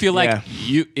 If you feel like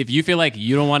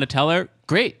you don't want to tell her,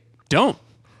 great, don't.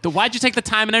 Why'd you take the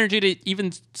time and energy to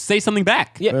even say something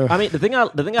back? Yeah, I mean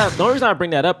the only reason I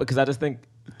bring that up because I just think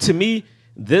to me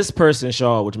this person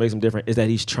Shaw, which makes him different, is that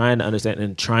he's trying to understand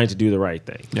and trying to do the right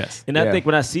thing. Yes, and I think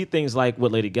when I see things like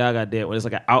what Lady Gaga did, when it's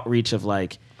like an outreach of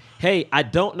like, hey, I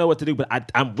don't know what to do, but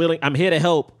I'm willing, I'm here to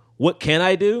help. What can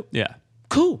I do? Yeah,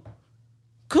 cool.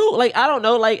 Like, I don't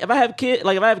know. Like, if I have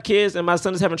kids and my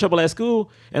son is having trouble at school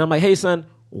and I'm like, hey, son,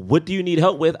 what do you need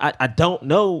help with? I don't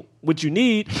know what you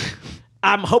need.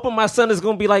 I'm hoping my son is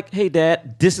going to be like, hey,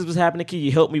 Dad, this is what's happening. Can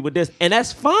you help me with this? And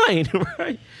that's fine,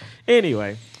 right?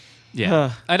 Anyway.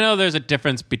 Yeah. I know there's a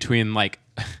difference between, like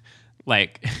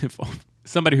if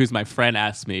somebody who's my friend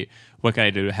asks me, what can I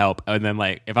do to help? And then,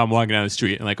 like, if I'm walking down the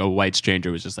street and, like, a white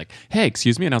stranger was just like, hey,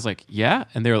 excuse me? And I was like, yeah?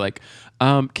 And they were like,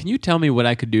 can you tell me what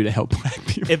I could do to help black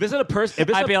people? If it's a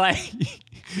person... I'd be like,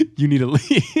 you need to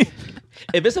leave.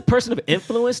 If it's a person of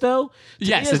influence, though, to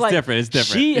Yes, me, it's different. It's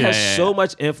different. She Yeah, has yeah, so yeah.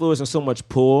 much influence and so much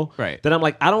pull Right. that I'm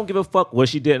like, I don't give a fuck what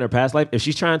she did in her past life. If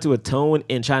she's trying to atone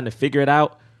and trying to figure it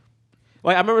out.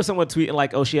 Like, I remember someone tweeting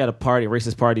like, oh, she had a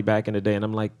racist party back in the day. And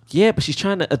I'm like, yeah, but she's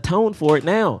trying to atone for it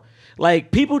now.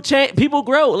 Like, people change, people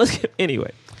grow.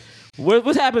 Anyway.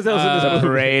 What happens else in this movie?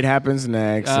 Parade happens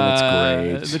next, and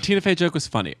it's The great. Tina Fey joke was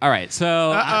funny. All right, so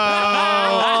We're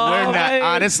not.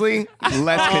 Honestly,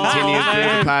 let's continue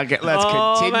through the podcast. Let's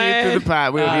continue man. through the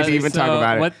pod. We don't need to even talk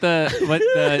about it.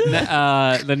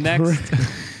 The next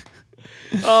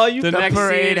Oh, you the The next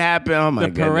parade scene, happened. Oh my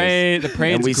the parade's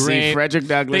And we great. see Frederick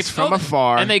Douglass from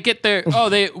afar. and they get their.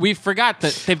 We forgot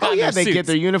that they've got. Oh yeah, their they get suits.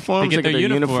 their uniforms. They get their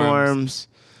uniforms.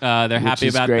 They're happy which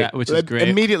is about great. that, which is great.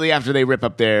 Immediately after they rip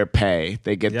up their pay,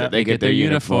 they get Yeah. they get their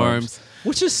uniforms.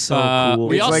 Which is so cool.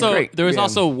 We It's like also great. there was Yeah.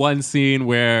 also one scene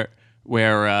where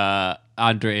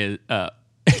Andre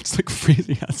it's like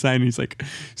freezing outside and he's like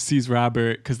sees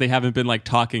Robert because they haven't been like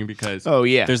talking because Oh,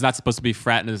 yeah. there's not supposed to be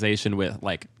fraternization with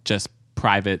like just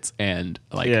privates and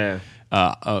like Yeah.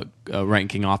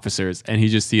 ranking officers, and he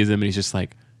just sees him and he's just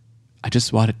like, I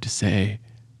just wanted to say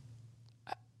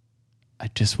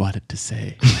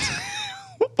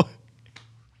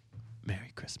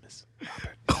Merry Christmas.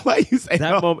 Why you say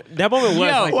that moment was Yo,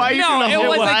 like why that. you no, do the it whole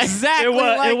was line? exactly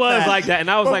It was like that.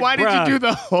 And I was But like, why bruh. did you do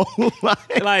the whole line?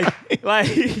 like that it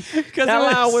was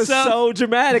line was so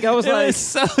dramatic. I was It like, was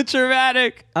so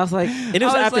dramatic. and it was I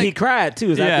was after he like- cried too. It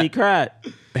was Yeah. after he cried.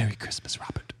 Merry Christmas,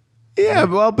 Robert. Yeah,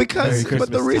 well, because Merry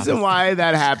but the Christmas, reason Thomas. why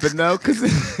that happened though, because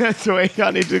that's the way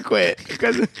y'all need to quit.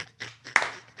 Because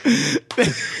Hey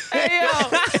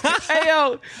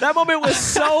yo, that moment was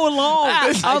so long. I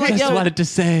was like, yo, I just wanted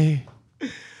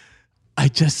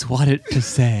to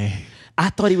say. I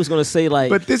thought he was gonna say like,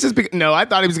 but this is no. I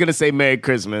thought he was gonna say Merry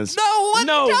Christmas. no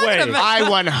way. I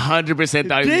 100%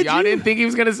 thought Did y'all you? didn't think he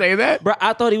was gonna say that. Bro,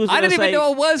 I thought he was gonna I didn't say even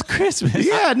know it was Christmas.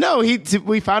 Yeah, no.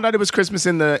 We found out it was Christmas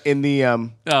in the in the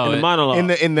monologue, in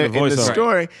the voiceover.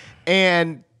 story,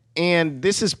 and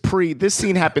this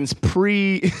scene happens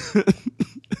pre.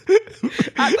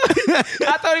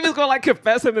 I thought he was gonna like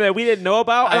confess something that we didn't know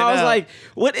about, and I was know. like,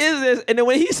 "What is this?" And then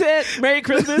when he said "Merry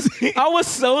Christmas," I was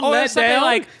so let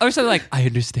down. or something like, I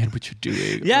understand what you're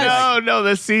doing. Yes. No,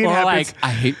 the scene Or happens. like,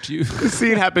 I hate you. The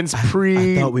scene happens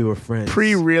pre. I thought we were friends.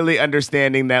 Pre really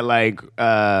understanding that like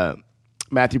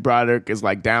Matthew Broderick is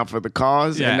like down for the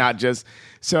cause Yeah. and not just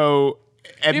so.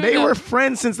 And Even they though- were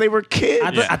friends since they were kids.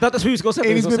 I thought that's what he was gonna say. and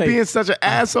He he's was been gonna say, being such an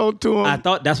asshole to him. I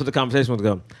thought that's what the conversation was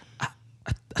going.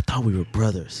 I thought we were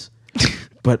brothers,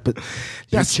 but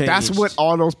that's you changed. what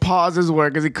all those pauses were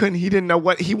because he didn't know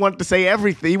what he wanted to say.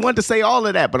 Everything he wanted to say, all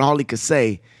of that, but all he could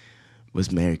say was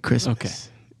 "Merry Christmas."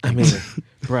 Okay. I mean,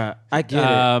 bruh, I get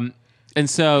it. And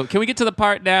so, can we get to the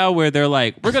part now where they're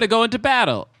like, we're going to go into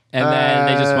battle? And then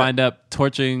they just wind up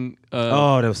torching.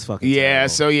 Oh, that was fucking Yeah,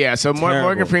 terrible. so Terrible.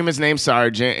 Morgan Freeman's named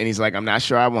Sergeant, and he's like, "I'm not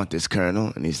sure I want this,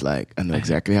 Colonel." And he's like, "I know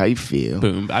exactly how you feel."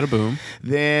 boom, bada boom.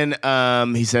 Then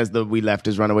he says the "we left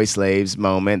as runaway slaves"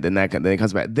 moment. Then then it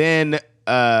comes back. Then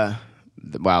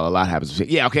wow, a lot happens.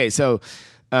 Yeah, okay. So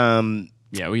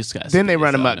Yeah, we just got. then they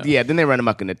run amok. Yeah, then they run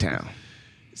amok into town.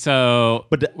 So,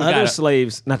 But the we other gotta-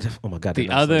 slaves, not the, oh my god, The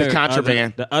they're not slaves. other- The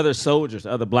contraband. the other soldiers,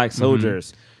 the other black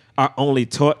soldiers, are only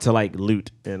taught to like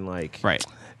loot and like right.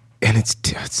 And it's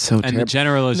so terrible. And the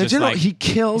general is And the just general, like he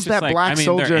kills he's just that like, black I mean,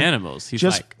 soldier. They're animals. He's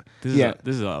just- like, this yeah.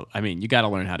 is a. I mean, you got to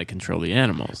learn how to control the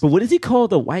animals. But what does he call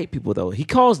the white people though? He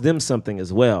calls them something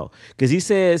as well because he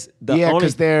says the Yeah, only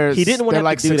because they're he didn't want they're to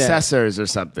like do that. successors or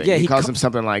something. Yeah, he he calls ca- them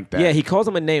something like that. Yeah, he calls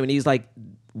them a name and he's like,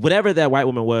 whatever that white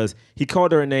woman was, he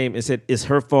called her a name and said it's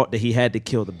her fault that he had to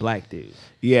kill the black dude.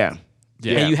 yeah.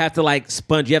 Yeah. And you have to like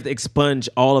you have to expunge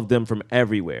all of them from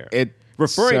everywhere.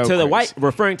 Referring so to the crazy.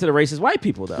 racist white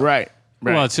people though. Right.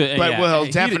 Right. Well, but yeah, well,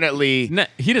 he- definitely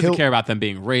he doesn't he'll- care about them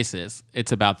being racist.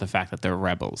 It's about the fact that they're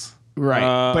rebels,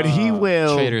 right. But he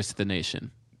will traitors to the nation.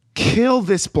 kill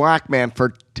this black man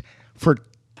for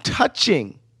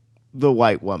touching the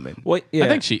white woman. Well, yeah,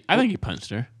 I think he punched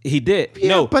her. he did. Yeah,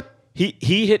 no, but- he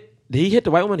hit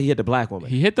the white woman. He hit the black woman.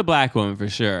 He hit the black woman for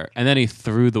sure, and then he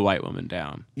threw the white woman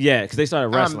down. Yeah, because they started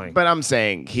wrestling. But I'm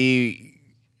saying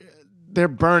they're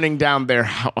burning down their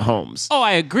homes. Oh,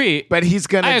 I agree. But he's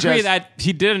gonna. I agree just, that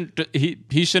he didn't.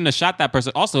 He shouldn't have shot that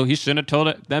person. Also, he shouldn't have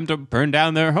told them to burn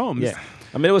down their homes. Yeah.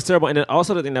 I mean, it was terrible. And then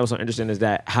also the thing that was so interesting is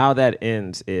that how that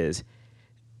ends is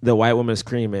the white woman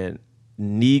screaming,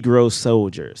 "Negro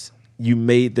soldiers. You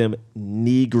made them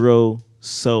Negro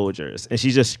soldiers." And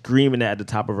she's just screaming that at the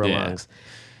top of her Yeah. lungs.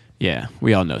 Yeah,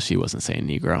 we all know she wasn't saying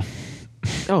Negro.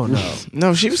 Oh, no.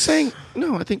 No, she was saying.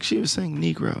 No, I think she was saying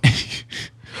Negro.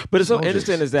 But it's so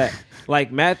interesting is that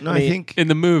like Matt. No, I think in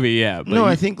the movie, yeah. But no,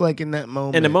 I think like in that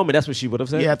moment. in the moment that's what she would have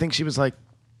said. Yeah, I think she was like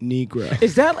Negro.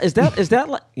 Is that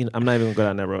like? You know, I'm not even gonna go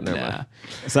down that road. Never mind.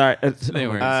 Sorry. They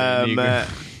weren't saying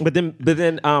Negro. But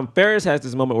then Ferris has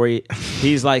this moment where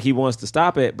he's like he wants to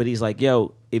stop it, but he's like,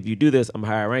 "Yo, if you do this, I'm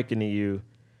higher ranking than you."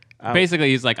 Basically,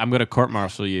 he's like, I'm going to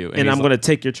court-martial you. And I'm going to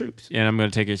take your troops. And I'm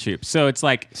going to take your troops. So it's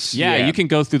like, yeah, you can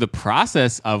go through the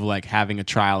process of like having a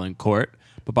trial in court,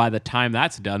 but by the time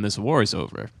that's done, this war is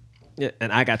over. Yeah,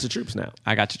 and I got your troops now.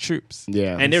 I got your troops.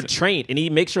 Yeah. And they're trained. And he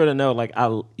makes sure to know, like,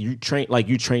 you trained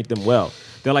them well.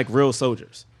 They're like real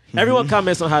soldiers. Everyone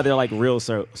comments on how they're like real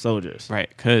soldiers. Right,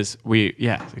 because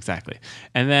exactly.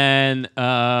 And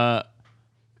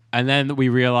then we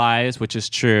realize, which is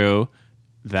true,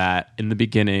 that in the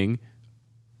beginning,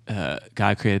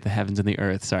 God created the heavens and the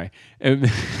earth. Sorry.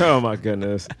 Oh my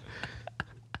goodness.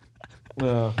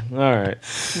 Well, all right.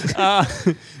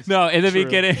 No, in the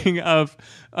beginning of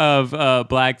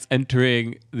blacks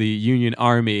entering the Union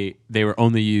Army, they were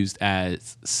only used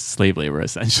as slave labor,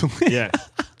 essentially. Yeah.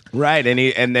 Right,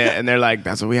 and they're like,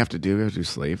 that's what we have to do. We have to do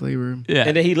slave labor. Yeah.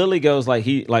 And then he literally goes like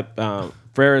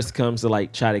Ferris comes to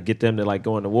like try to get them to like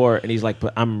go into war, and he's like,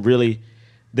 but I'm really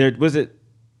there. Was it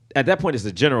at that point? It's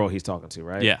the general he's talking to,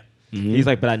 right? Yeah. Mm-hmm. He's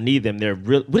like, but I need them. They're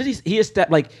real. What did he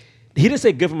like? He didn't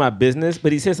say good for my business,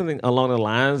 but he said something along the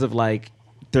lines of like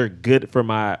they're good for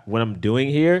what I'm doing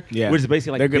here. Yeah, which is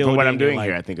basically like they're good for what I'm doing like,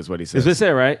 here. I think is what he said. Is what he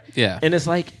said, right? Yeah. And it's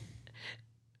like,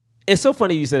 it's so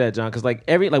funny you said that, John, because like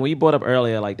when you brought up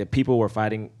earlier, like that people were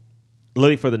fighting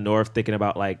literally for the North, thinking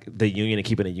about like the Union and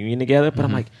keeping the Union together. But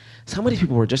I'm like, some of these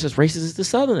people were just as racist as the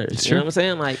Southerners. You know what I'm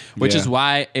saying? Like, which is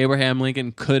why Abraham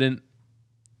Lincoln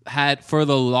had for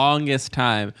the longest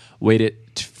time waited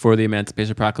for the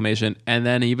Emancipation Proclamation, and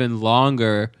then even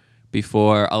longer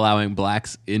before allowing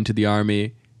blacks into the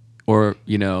army or,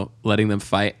 letting them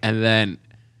fight, and then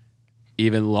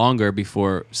even longer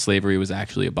before slavery was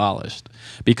actually abolished.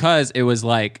 Because it was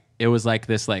like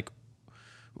this, like,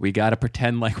 we got to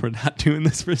pretend like we're not doing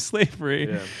this for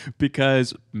slavery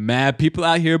because mad people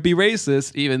out here be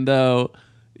racist, even though,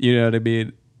 you know what I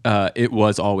mean? It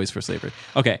was always for slavery.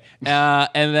 Okay.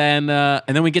 And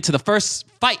then we get to the first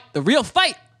fight, the real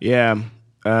fight. Yeah.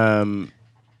 And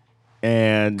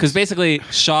because basically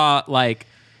Shaw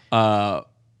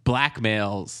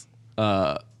blackmails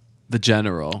the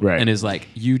general, right, and is like,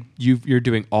 you're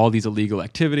doing all these illegal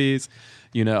activities,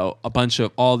 a bunch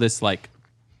of all this like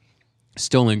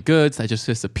stolen goods that just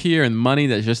disappear and money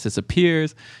that just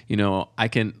disappears. I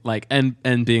can like and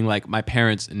being like, my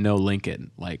parents know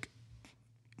Lincoln, like,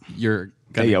 you're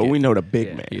gonna we know the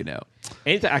big man.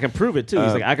 Anything I can prove it too.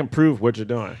 He's like, I can prove what you're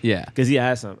doing. Yeah, because he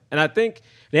has some. And I think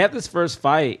they have this first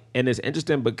fight, and it's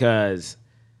interesting because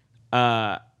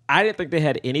I didn't think they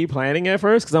had any planning at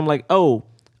first. Because I'm like, oh,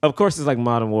 of course it's like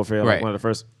Modern Warfare, like one of the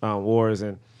first wars,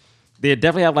 and they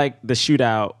definitely have like the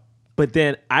shootout. But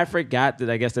then I forgot that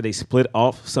I guess that they split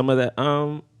off some of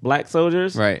the black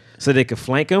soldiers, right, so they could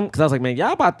flank them. Because I was like, man,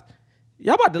 y'all about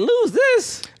to lose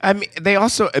this. I mean, they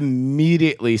also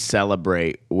immediately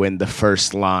celebrate when the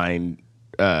first line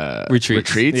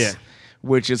retreats. Yeah.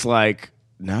 Which is like,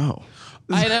 no.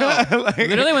 I know.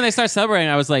 Literally, when they start celebrating,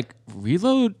 I was like,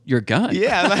 reload your gun.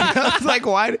 Yeah, I was like,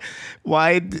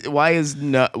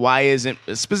 why isn't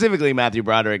specifically Matthew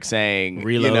Broderick saying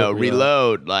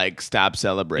reload, like, stop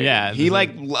celebrating? Yeah, he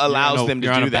like allows them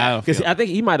to do that because I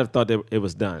think he might have thought that it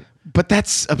was done. But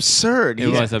that's absurd. It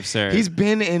was absurd. He's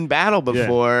been in battle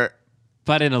before,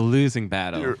 but in a losing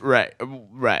battle. Right.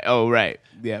 Oh, right.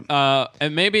 Yeah.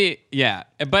 And maybe, yeah.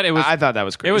 But it was. I thought that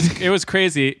was crazy. It was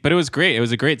crazy, but it was great. It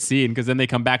was a great scene because then they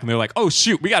come back and they're like, "Oh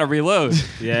shoot, we got to reload."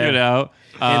 Yeah.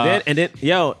 And then,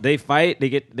 they fight. They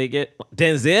get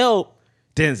Denzel.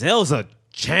 Denzel's a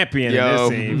champion in this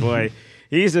scene, boy.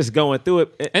 He's just going through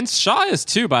it. And Shaw is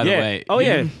too, by the way. Oh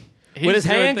yeah. With his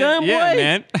handgun, boy. Yeah,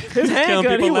 man. His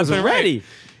handgun, he was ready.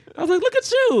 I was like, look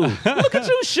at you. Look at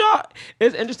you, Shaw.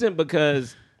 It's interesting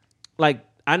because, like,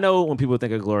 I know when people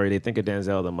think of Glory, they think of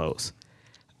Denzel the most.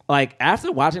 Like,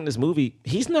 after watching this movie,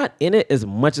 he's not in it as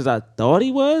much as I thought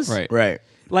he was. Right.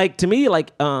 Like, to me,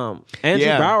 like, Andrew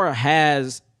Bauer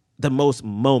has the most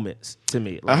moments to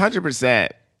me. 100%.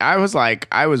 I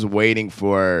was waiting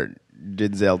for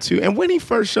Denzel too. And when he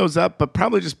first shows up, but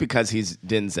probably just because he's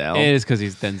Denzel. It is because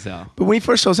he's Denzel. But when he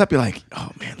first shows up, you're like,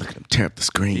 oh man, look at him tear up the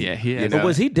screen. Yeah, he is. But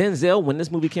was he Denzel when this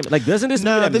movie came? Like, doesn't this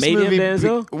movie that made him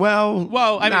Denzel? Well,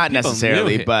 I mean, not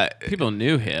necessarily, but people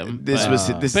knew him.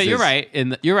 But you're right.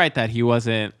 You're right that he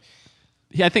wasn't.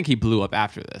 I think he blew up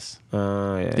after this.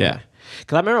 Yeah.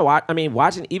 Because I remember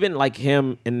watching even like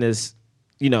him in this.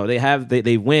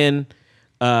 They win.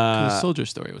 The Soldier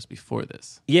Story was before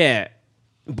this. Yeah.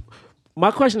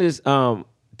 My question is,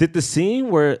 did the scene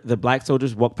where the black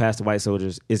soldiers walk past the white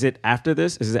soldiers, is it after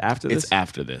this? Is it after this? It's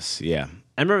after this, yeah.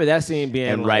 I remember that scene being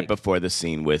And like, right before the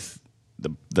scene with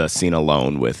the scene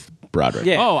alone with Broderick.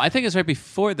 Yeah. Oh, I think it's right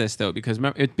before this though, because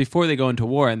remember, before they go into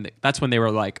war, and that's when they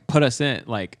were like, "Put us in."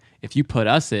 Like, if you put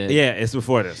us in, Yeah, it's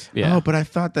before this. yeah. Oh, but I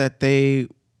thought that they.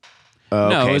 Oh,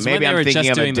 No, it okay, was when maybe they were I'm thinking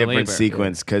just of a doing the different labor.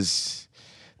 sequence because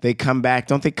they come back.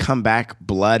 Don't they come back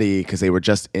bloody because they were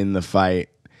just in the fight,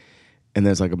 and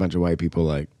there's like a bunch of white people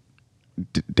like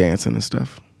dancing and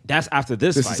stuff. That's after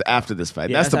this This fight. is after this fight.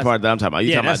 Yeah, that's the that's part that I'm talking about.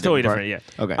 You Yeah, talking that's about a totally different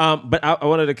different. part? Yeah. But I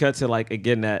wanted to cut to like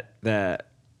again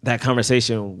that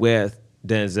conversation with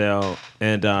Denzel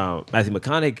and Matthew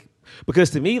McConaughey, because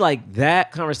to me like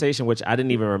that conversation, which I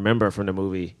didn't even remember from the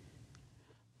movie,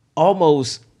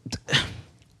 almost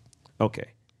okay.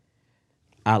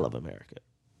 I love America.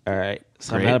 All right,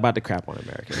 so I'm Great. not about to crap on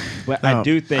America, but No,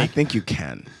 I I think you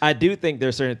can. I do think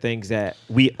there's certain things that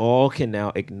we all can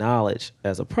now acknowledge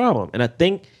as a problem. And I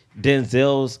think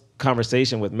Denzel's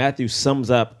conversation with Matthew sums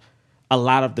up a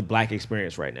lot of the black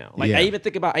experience right now. Like Yeah. I even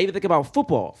think about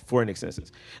football, for an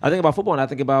instance. I think about football and I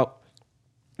think about,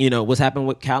 what's happened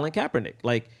with Colin Kaepernick.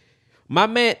 Like my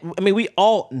man, I mean, we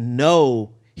all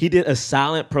know he did a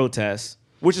silent protest,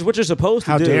 which is what you're supposed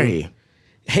to How do. dare he?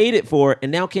 Hated for it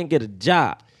and now can't get a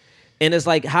job. And it's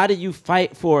like, how do you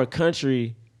fight for a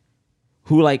country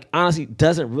who, like, honestly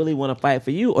doesn't really want to fight for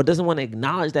you or doesn't want to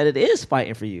acknowledge that it is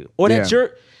fighting for you or that Yeah.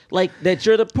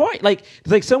 you're the point? Like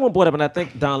someone brought up, and I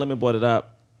think Don Lemon brought it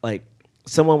up. Like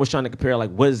someone was trying to compare,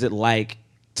 like, what is it like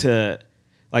to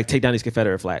like take down these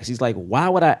Confederate flags? He's like, why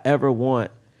would I ever want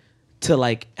to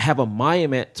like have a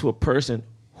monument to a person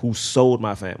who sold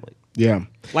my family? Yeah.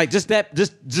 Like just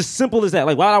simple as that.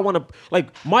 Like why would I want to like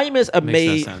monuments are Makes no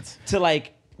made sense. to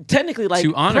like technically like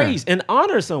To honor. praise and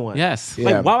honor someone. Yes.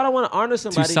 Like Yeah. why would I want to honor to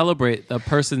somebody? celebrate a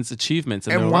person's achievements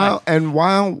in their And life.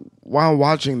 while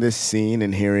watching this scene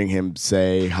and hearing him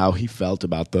say how he felt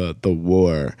about the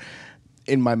war,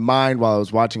 in my mind while I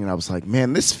was watching it, I was like,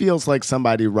 man, this feels like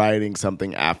somebody writing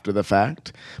something after the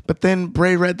fact. But then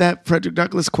Bray read that Frederick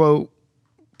Douglass quote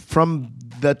from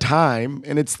the time,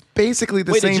 and it's basically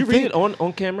the Wait, same did you thing. read it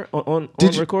on camera on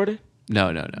Did you- recording?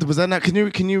 No. Was that not? Can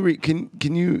you?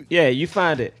 Yeah, you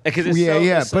find it because it's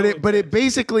Yeah. so, it's so But it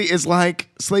basically is like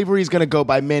slavery is going to go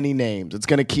by many names. It's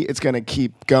going to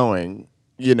keep going.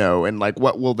 And like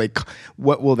what will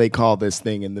they call this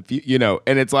thing in the future?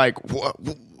 And it's like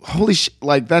holy shit,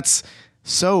 like that's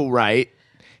so right.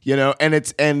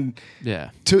 And Yeah.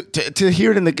 to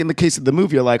hear it in the case of the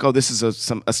movie, you're like, oh, this is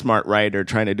a smart writer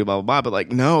trying to do blah blah blah. But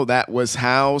like, no, that was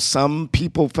how some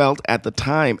people felt at the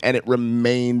time, and it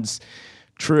remains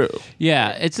true. Yeah,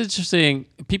 it's interesting.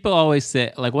 People always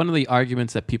say, like, one of the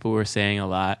arguments that people were saying a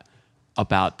lot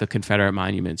about the Confederate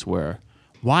monuments were,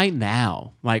 why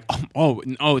now? Like, now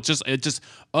it's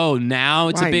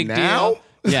Why a big now? deal.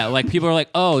 Yeah, like people are like,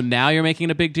 oh, now you're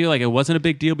making a big deal. Like it wasn't a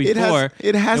big deal before.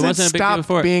 It hasn't wasn't a big deal stopped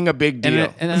before. being a big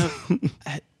deal.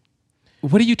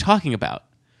 What are you talking about?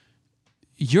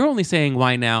 You're only saying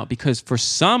why now because for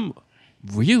some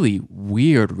really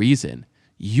weird reason,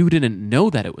 you didn't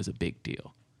know that it was a big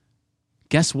deal.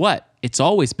 Guess what? It's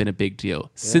always been a big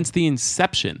deal since the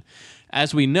inception.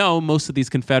 As we know, most of these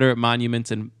Confederate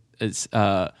monuments and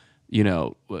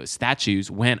statues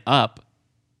went up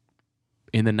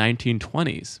in the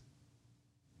 1920s.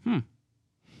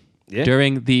 Yeah.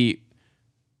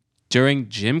 During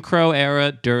Jim Crow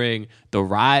era, during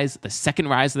the second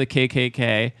rise of the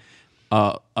KKK,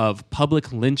 of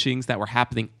public lynchings that were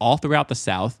happening all throughout the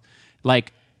South,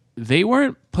 like they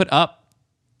weren't put up.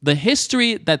 The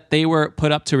history that they were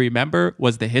put up to remember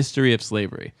was the history of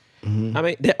slavery. I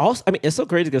mean, it's so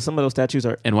crazy because some of those statues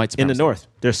are And white in the supremacy. North.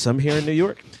 There's some here in New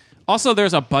York. Also,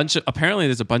 there's a bunch of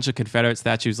Confederate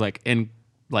statues like in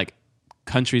like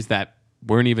countries that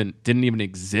didn't even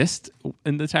exist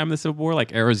in the time of the Civil War,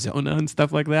 like Arizona and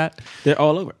stuff like that. They're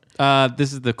all over.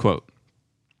 This is the quote.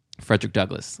 Frederick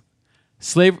Douglass.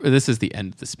 This is the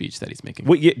end of the speech that he's making.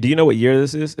 What year, do you know what year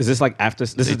this is? Is this like after?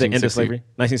 This is the end of 1860. slavery.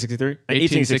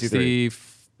 1963. 1860,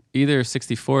 either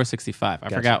 64 or 65. I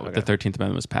forgot what the okay. 13th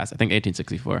Amendment was passed. I think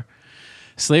 1864.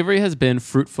 Slavery has been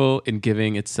fruitful in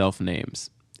giving itself names.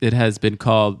 It has been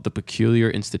called the peculiar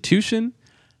institution,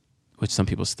 which some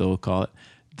people still call it,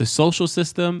 the social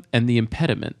system, and the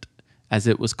impediment, as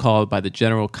it was called by the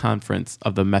General Conference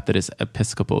of the Methodist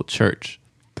Episcopal Church.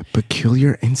 The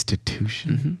peculiar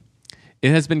institution. Mm-hmm. It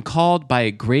has been called by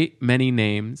a great many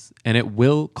names, and it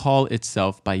will call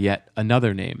itself by yet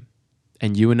another name.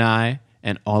 And you and I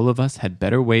and all of us had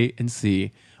better wait and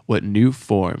see what new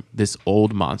form this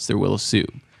old monster will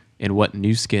assume, and what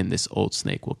new skin this old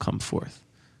snake will come forth.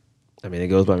 I mean, it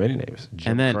goes by many names.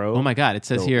 Jim And then, Crow, oh my God, it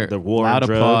says here, the war loud on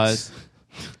applause,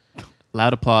 drugs.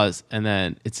 loud applause, and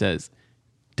then it says,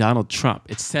 Donald Trump.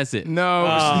 It says it. No.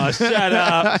 Oh, shut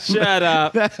up! Shut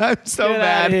up! I'm so Get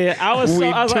mad. outta here. I was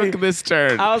took like, this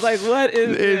turn. I was like, what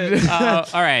is this?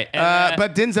 All right. And,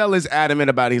 But Denzel is adamant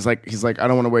about it. He's like, I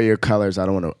don't want to wear your colors. I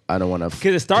don't want to.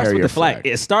 Because it starts with the flag.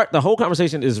 The whole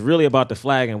conversation is really about the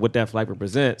flag and what that flag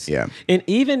represents. Yeah. And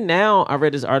even now, I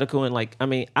read this article and like, I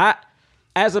mean,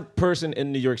 as a person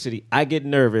in New York City, I get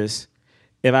nervous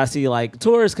if I see like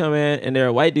tourists come in and there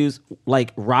are white dudes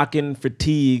like rocking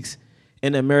fatigues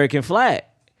in the American flag.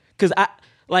 Because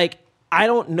I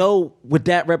don't know what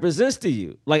that represents to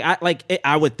you.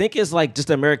 I would think it's like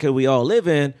just America we all live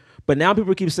in. But now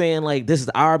people keep saying like this is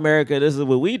our America, this is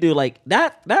what we do. Like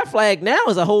that flag now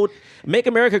is a whole make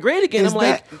America great again. Is I'm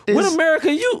like, that- what is- America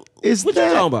what you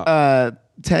talking about?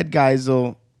 Ted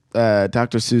Geisel,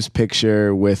 Dr. Seuss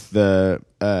picture with the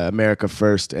America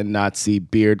First and Nazi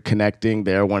beard connecting.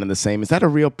 They're one and the same. Is that a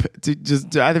real? Do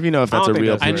either of you know if that's a don't think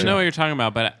real? that's I picture? know what you're talking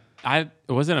about, but it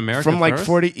wasn't America From like First?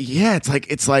 40. Yeah, it's from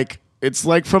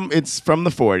the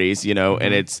 40s, you know,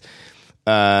 and it's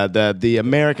the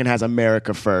American has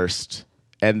America First,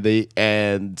 and then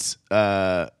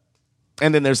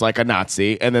there's like a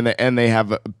Nazi, and then they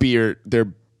have a beard. Their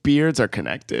beards are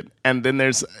connected, and then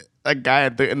there's a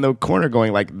guy in the corner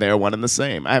going like they're one and the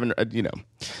same. I haven't,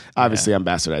 obviously I'm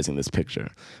bastardizing this picture,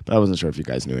 but I wasn't sure if you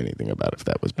guys knew anything about if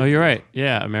that was. Oh, you're right.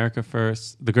 Yeah, America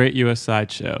First, the Great U.S.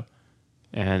 Sideshow.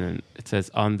 And it says,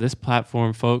 on this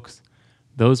platform, folks,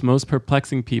 those most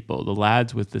perplexing people, the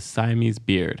lads with the Siamese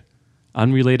beard,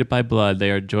 unrelated by blood,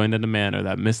 they are joined in a manner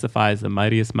that mystifies the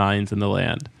mightiest minds in the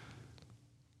land.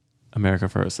 America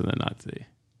First and the Nazi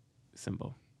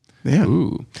symbol. Yeah.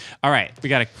 Ooh. All right. We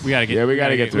gotta get. Yeah, we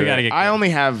gotta get through. We gotta get. I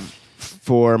only have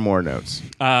 4 more notes.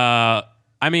 I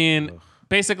mean,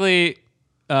 basically,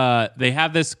 they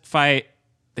have this fight.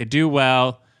 They do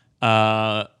well,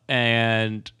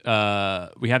 and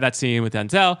we have that scene with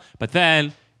Denzel. But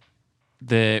then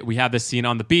we have this scene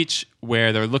on the beach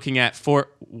where they're looking at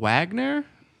Fort Wagner.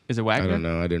 Is it Wagner? I don't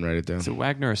know. I didn't write it down. Is it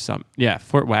Wagner or something? Yeah,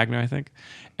 Fort Wagner, I think.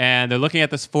 And they're looking at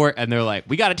this fort, and they're like,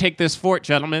 "We got to take this fort,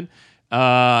 gentlemen."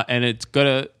 And it's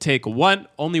gonna take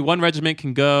only one regiment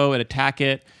can go and attack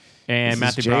it. And This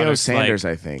Matthew is J.O. Broderick's Sanders,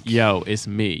 like, I think. Yo, it's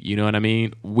me. You know what I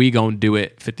mean? We gonna do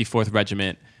it. 54th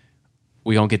Regiment.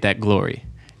 We gonna get that glory.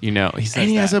 You know. He says And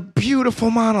he that. has a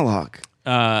beautiful monologue.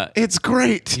 It's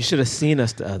great. You should have seen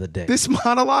us the other day. This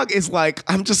monologue is like,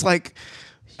 I'm just like,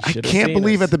 I should've can't seen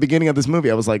believe us. at the beginning of this movie,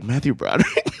 I was like, Matthew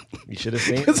Broderick. You should have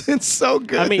seen us. Because it's so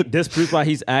good. I mean, this proves why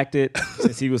he's acted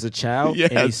since he was a child,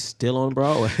 and Yes. he's still on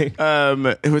Broadway.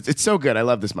 it's so good. I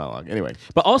love this monologue. Anyway.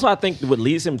 But also, I think what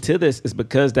leads him to this is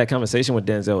because that conversation with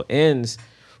Denzel ends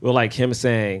with like him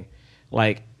saying,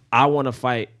 like, I want to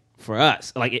fight for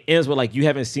us. Like it ends with like, you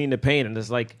haven't seen the pain, and it's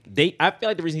like I feel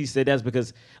like the reason he said that is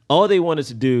because all they wanted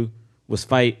to do was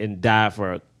fight and die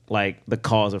for like the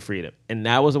cause of freedom, and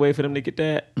that was a way for them to get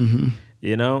that. Mm-hmm.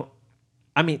 You know,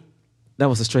 I mean, that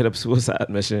was a straight up suicide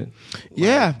mission.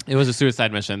 Yeah. It was a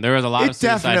suicide mission. There was a lot It of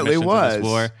suicide definitely missions in was. this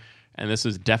war, and this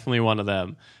was definitely one of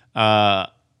them.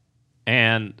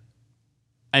 And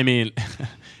I mean,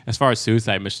 as far as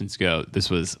suicide missions go, this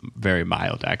was very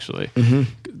mild, actually.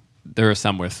 Mm-hmm. There were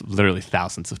some where literally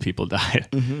thousands of people died.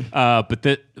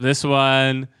 But this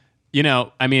one, you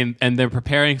know, I mean, and they're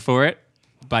preparing for it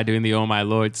by doing the "Oh My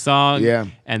Lord" song. Yeah.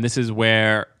 And this is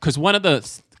where, because one of the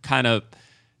kind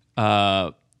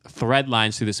of thread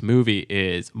lines through this movie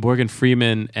is Morgan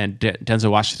Freeman and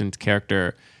Denzel Washington's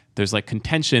character. There's like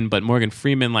contention, but Morgan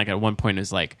Freeman, like at one point,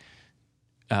 is like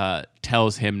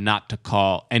tells him not to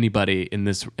call anybody in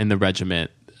the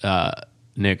regiment nigger.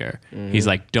 Mm-hmm. He's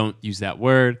like, don't use that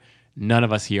word. None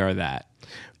of us here are that.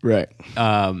 Right.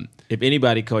 If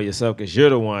anybody call yourself, because you're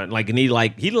the one, like, and he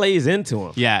lays into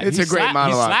him. Yeah, It's he a great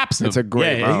monologue. He slaps him. It's a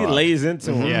great Yeah, monologue. he lays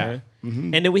into him. Yeah.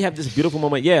 Man. And then we have this beautiful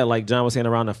moment. Yeah, like John was saying,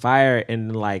 around the fire,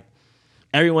 and like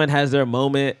everyone has their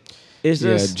moment. It's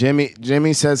Yeah, just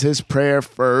Jimmy says his prayer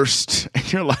first,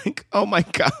 and you're like, "Oh my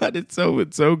God, it's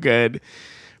so good."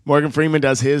 Morgan Freeman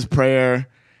does his prayer,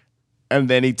 and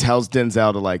then he tells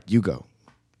Denzel to like, "You go."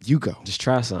 just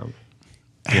try something.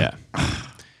 Yeah.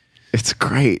 It's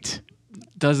great.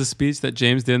 Does the speech that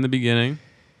James did in the beginning.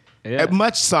 Yeah.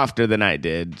 Much softer than I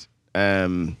did,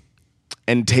 and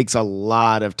takes a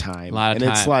lot of time. Lot of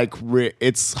It's time. like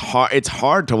it's hard. It's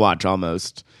hard to watch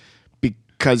almost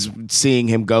because seeing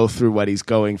him go through what he's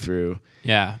going through.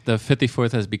 Yeah, the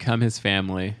 54th has become his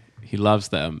family. He loves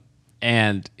them,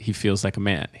 and he feels like a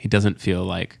man. He doesn't feel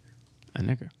like a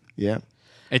nigger. Yeah.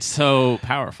 It's so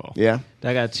powerful. Yeah.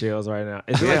 I got chills right now.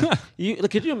 It's like,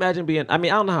 could you imagine being? I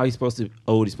mean, I don't know how he's supposed to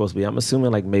be. I'm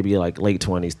assuming like maybe like late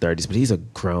 20s, 30s, but he's a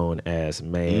grown ass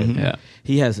man. Yeah.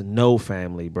 He has no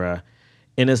family, bruh.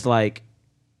 And it's like,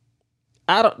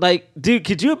 I don't like, dude.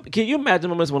 Can you imagine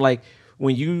moments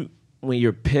when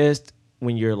you're pissed,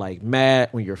 when you're like mad,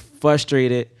 when you're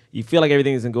frustrated, you feel like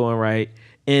everything isn't going right,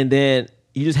 and then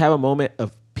you just have a moment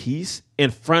of peace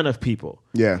in front of people.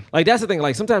 Yeah. Like that's the thing.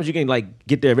 Like sometimes you can like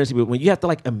get there eventually, but when you have to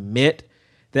like admit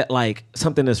that like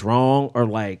something is wrong or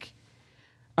like,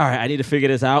 all right, I need to figure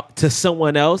this out to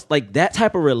someone else, like that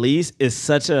type of release is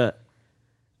such a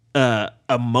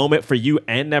moment for you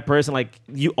and that person. Like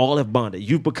you all have bonded.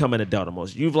 You've become an adult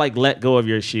almost. You've like let go of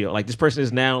your shield. Like this person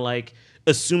is now like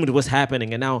assumed what's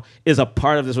happening and now is a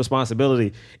part of this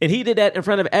responsibility. And he did that in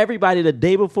front of everybody the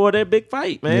day before their big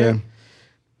fight, man.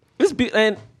 Yeah.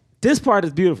 And this part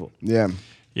is beautiful. Yeah.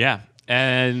 Yeah.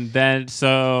 And then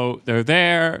so they're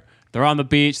there, they're on the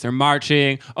beach, they're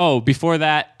marching. Oh, before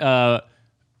that,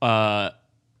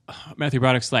 Matthew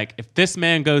Broderick's like, if this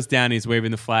man goes down, he's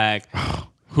waving the flag,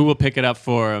 who will pick it up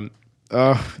for him?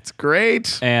 Oh, it's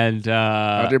great. And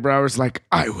Andre Brower's like,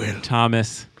 I will.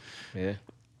 Thomas. Yeah.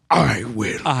 I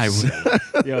will. I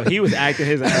will. Yo, he was acting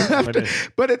his ass off for this.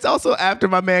 But it's also after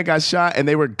my man got shot and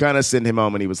they were gonna send him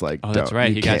home and he was like, Oh, that's "Don't, right.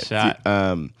 you He got can't."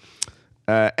 shot.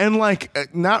 And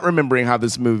like not remembering how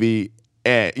this movie,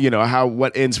 how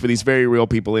what ends for these very real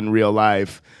people in real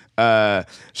life.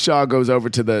 Shaw goes over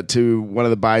to one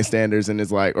of the bystanders and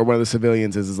is like, or one of the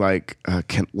civilians is like,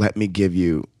 let me give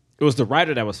you. It was the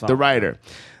writer that was found. The writer,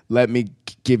 let me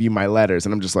give you my letters,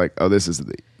 and I'm just like, oh,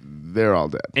 they're all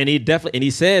dead. And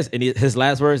he says, his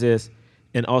last words is,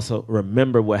 and also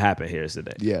remember what happened here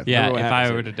today. Yeah. Yeah, Remember what if I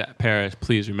happened were today. to perish,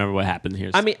 please remember what happened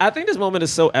here. I mean, I think this moment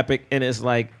is so epic, and it's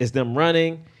like it's them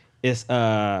running, it's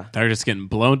they're just getting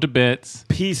blown to bits.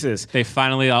 pieces. They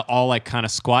finally all like kind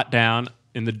of squat down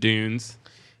in the dunes.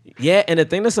 Yeah, and the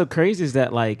thing that's so crazy is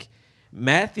that like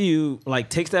Matthew like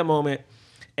takes that moment,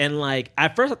 and like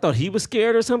at first I thought he was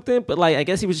scared or something, but like I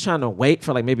guess he was just trying to wait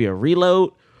for like maybe a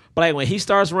reload. But like when he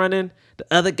starts running, the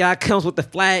other guy comes with the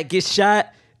flag, gets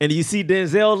shot, and you see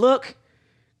Denzel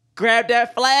grab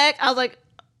that flag. I was like,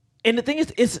 and the thing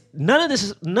is, it's none of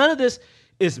this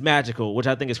is magical, which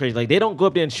I think is crazy. Like they don't go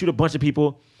up there and shoot a bunch of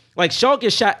people. Like Shaw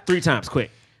gets shot 3 times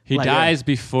quick. He Like, dies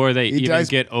before they even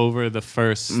get over the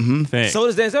first thing. So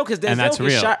does Denzel, because And Denzel that's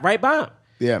gets real. shot right by him.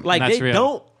 Yeah. Like And that's they real.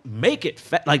 don't make it.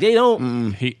 Like they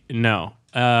don't. No.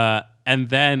 And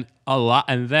then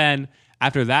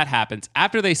after that happens,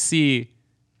 after they see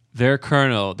their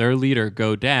colonel, their leader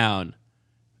go down,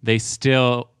 they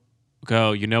still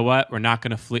go, you know what? We're not going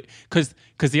to flee. Because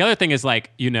the other thing is like,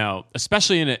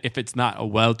 especially if it's not a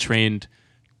well-trained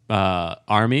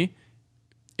army,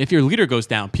 if your leader goes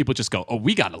down, people just go, oh,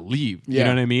 we got to leave. You Yeah.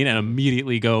 know what I mean? And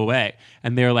immediately go away.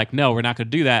 And they're like, no, we're not going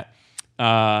to do that.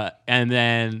 And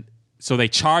then, so they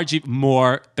charge even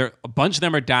more. A bunch of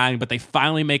them are dying, but they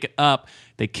finally make it up.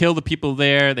 They kill the people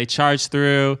there. They charge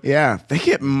through. Yeah, they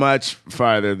get much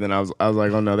farther than I was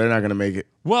like, oh no, they're not gonna make it.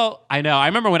 Well, I know. I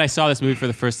remember when I saw this movie for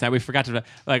the first time. We forgot to,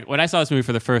 like, when I saw this movie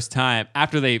for the first time,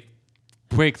 after they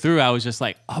break through, I was just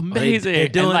like, amazing. they're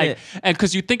doing and like, it. and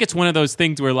because you think it's one of those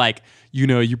things where like,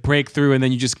 you break through and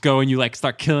then you just go and you like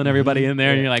start killing everybody in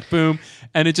there and you're like, boom.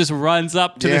 And it just runs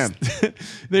up to Yeah. this.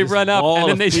 They run up wall and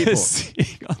then of they people. just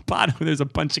see on the bottom, there's a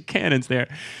bunch of cannons there.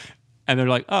 And they're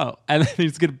like, oh, and then they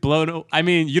just get blown. I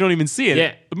mean, you don't even see it.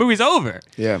 Yeah. The movie's over.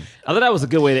 Yeah, I thought that was a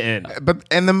good way to end. but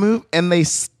and the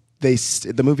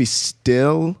the movie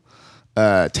still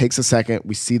takes a second.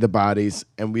 We see the bodies,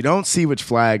 and we don't see which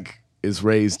flag is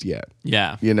raised yet.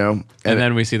 Yeah. And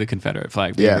then we see the Confederate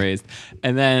flag being Yeah. raised.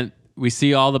 And then we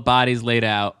see all the bodies laid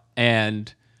out,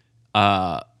 and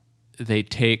they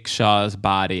take Shaw's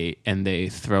body and they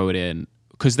throw it in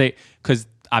because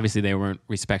obviously they weren't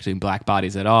respecting black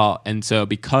bodies at all. And so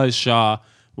because Shaw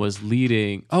was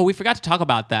leading, we forgot to talk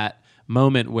about that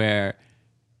moment where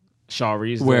Shaw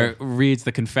reads Reed's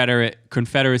the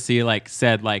Confederacy like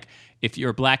said like, if you're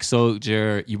a black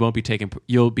soldier, you won't be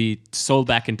you'll be sold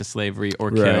back into slavery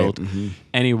or killed. Mm-hmm.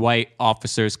 Any white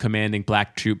officers commanding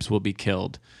black troops will be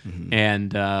killed. Mm-hmm.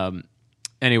 And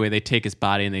anyway, they take his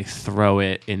body and they throw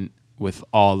it in with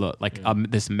all the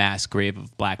this mass grave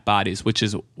of black bodies, which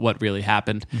is what really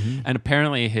happened. Mm-hmm. And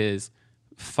apparently his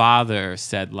father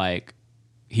said like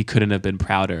he couldn't have been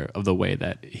prouder of the way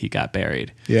that he got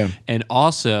buried. Yeah. And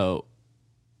also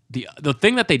the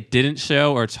thing that they didn't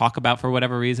show or talk about for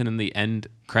whatever reason in the end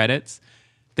credits,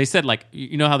 they said like,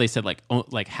 how they said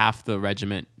like half the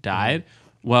regiment died.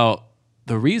 Well,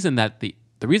 the reason that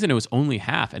the reason it was only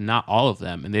half and not all of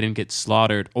them, and they didn't get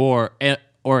slaughtered or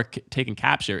taken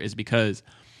capture, is because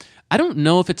I don't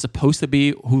know if it's supposed to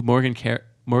be who Morgan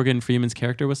Freeman's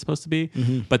character was supposed to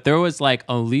be, but there was like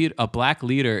a black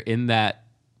leader in that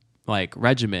like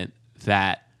regiment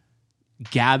that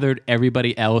gathered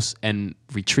everybody else and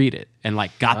retreated and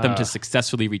like got them to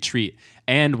successfully retreat.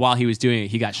 And while he was doing it,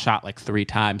 he got shot like 3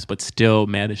 times, but still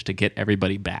managed to get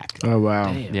everybody back. Oh,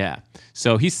 wow. Damn. Yeah.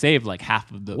 So he saved like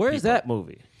half of the Where is people. that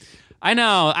movie? I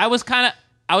know. I was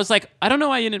like, I don't know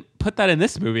why you didn't put that in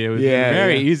this movie. It was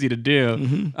very easy to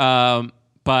do.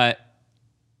 But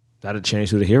That'd change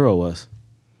who the hero was.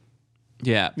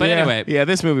 yeah. But anyway. Yeah,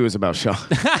 this movie was about Shaw.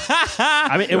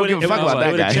 I mean, it would give a fuck about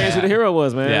that guy. changed who the hero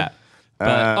was, man. Yeah.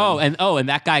 But and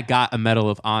that guy got a Medal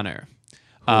of Honor.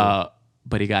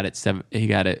 But he got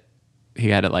it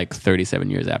like 37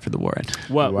 years after the war ended.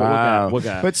 What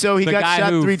guy? But so he The got guy shot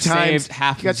who 3 times. saved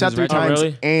half He got of shot his 3 regiment. times Oh,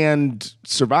 really? and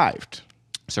survived.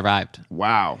 Survived.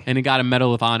 Wow. And he got a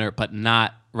Medal of Honor, but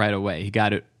not right away. He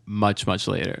got it much, much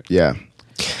later. Yeah.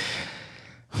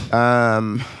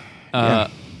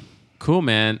 Cool,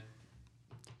 man.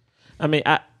 I mean,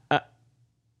 I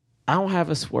don't have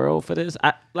a swirl for this.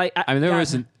 I mean,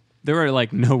 there were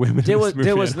like no women. There in was this movie.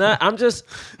 there was not. I'm just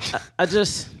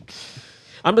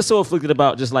so afflicted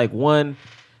about just like one,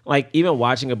 like even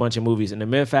watching a bunch of movies and the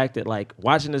mere fact that like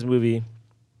watching this movie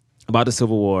about the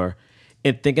Civil War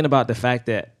and thinking about the fact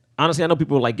that honestly I know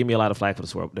people like give me a lot of flack for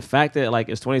this world. But the fact that like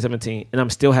it's 2017 and I'm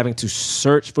still having to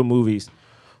search for movies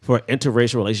for an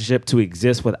interracial relationship to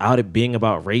exist without it being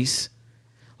about race.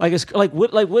 Like it's like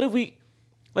what if we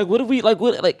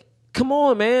come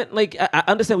on, man. Like, I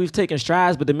understand we've taken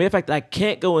strides, but the mere fact that I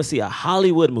can't go and see a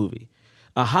Hollywood movie,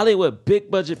 a Hollywood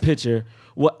big budget picture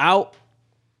without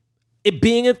it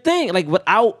being a thing, like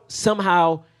without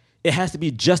somehow it has to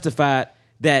be justified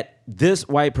that this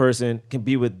white person can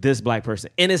be with this black person.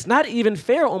 And it's not even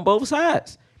fair on both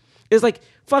sides. It's like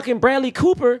fucking Bradley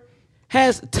Cooper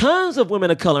has tons of women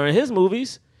of color in his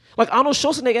movies. Like Arnold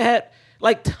Schwarzenegger had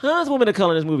like tons of women of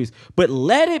color in his movies. But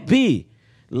let it be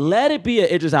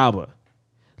a Idris Elba.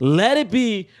 Let it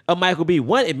be a Michael B.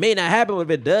 One, it may not happen, but if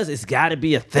it does, it's got to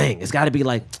be a thing. It's got to be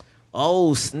like,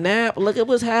 oh, snap, look at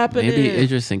what's happening. Maybe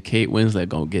Idris and Kate Winslet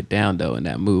gonna get down, though, in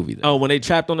that movie. Though. Oh, when they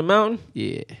trapped on the mountain?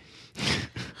 Yeah.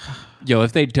 Yo,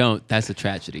 if they don't, that's a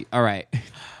tragedy. All right.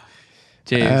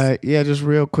 James. Yeah, just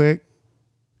real quick.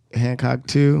 Hancock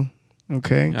 2.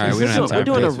 Okay. All right, we don't have time We're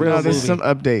doing for a this. real There's movie. some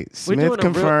updates. We're doing Smith a real-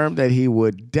 confirmed that he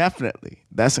would definitely,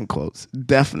 that's in quotes,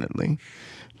 definitely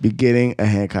be getting a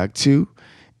Hancock 2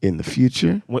 in the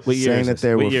future. What year saying is that this?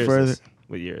 there What were year is further. this?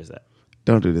 What year is that?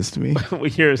 Don't do this to me.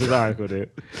 What year is this article, dude?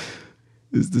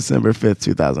 It's December 5th,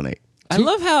 2008. I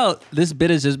love how this bit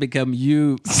has just become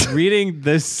you reading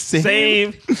the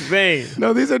same. Same.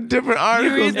 No, these are different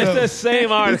articles. It's the same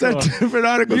These article. are different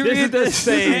articles. This is the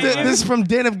same. This is from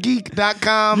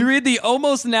denofgeek.com. You read the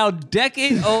almost now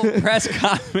decade-old press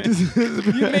conference.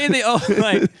 You made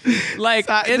the like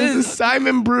it This is is.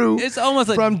 Simon Brew. It's almost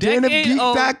a from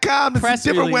decade-old denofgeek.com. It's press a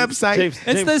different release. website. James,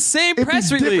 It's the same It'd be press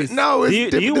different- release. No, it's Do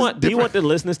different. you This is want the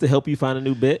listeners to help you find a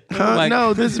new bit? Like-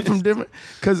 no, this is from different.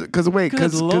 Because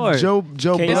Good Lord.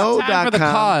 JoeBlow.com. It's time for the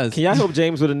cause. Can y'all help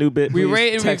James with a new bit? We please?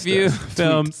 rate and Text review us.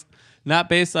 films not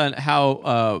based on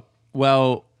how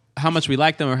how much we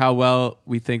like them or how well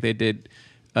we think they did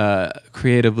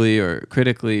creatively or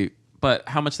critically, but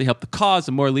how much they helped the cause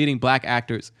of more leading black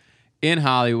actors in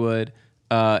Hollywood.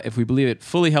 If we believe it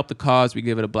fully helped the cause, we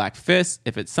give it a black fist.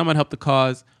 If it somewhat helped the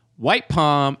cause, white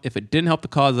palm. If it didn't help the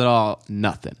cause at all,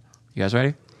 nothing. You guys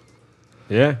ready?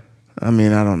 Yeah. I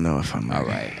mean, I don't know if I'm All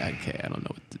ready. right. Okay. I don't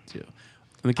know what to do.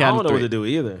 On the I count don't of know three. what to do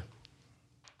either.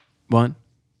 1,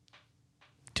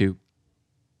 2,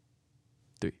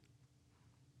 3.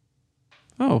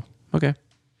 Oh, okay.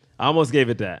 I almost gave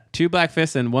it that. 2 black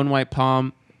fists and 1 white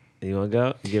palm. You want to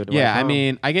go? You give it a Yeah, white I palm?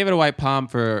 mean, I gave it a white palm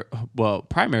for,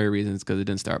 primary reasons because it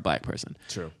didn't star a black person.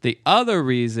 True. The other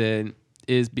reason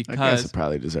is I guess because it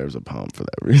probably deserves a palm for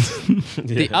that reason.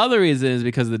 the other reason is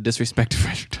because of the disrespect to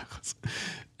Frederick Douglass.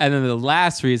 And then the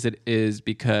last reason is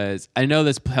because I know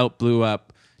this helped blew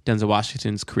up Denzel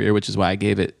Washington's career, which is why I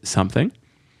gave it something.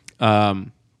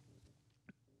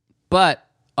 But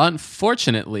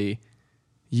unfortunately,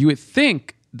 you would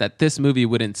think that this movie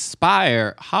would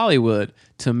inspire Hollywood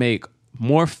to make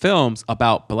more films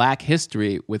about black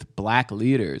history with black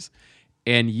leaders.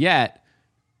 And yet,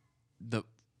 the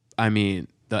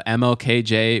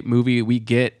MLKJ movie we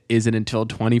get isn't until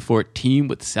 2014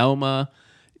 with Selma.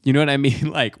 You know what I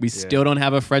mean? Like, we still don't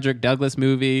have a Frederick Douglass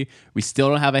movie. We still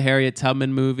don't have a Harriet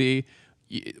Tubman movie.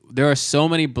 There are so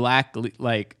many black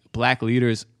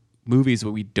leaders movies,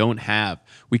 but we don't have.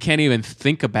 We can't even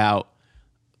think about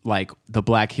like the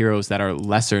black heroes that are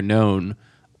lesser known.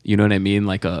 You know what I mean?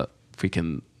 Like a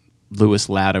freaking Lewis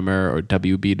Latimer or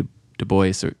W.B. Du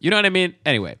Bois, or you know what I mean?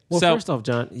 Anyway, well, so first off,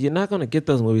 John, you're not going to get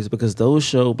those movies because those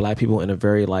show black people in a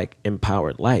very like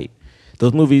empowered light.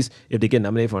 Those movies, if they get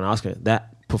nominated for an Oscar,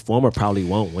 that performer probably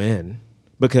won't win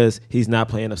because he's not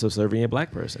playing a subservient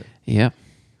black person. yeah.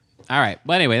 All right.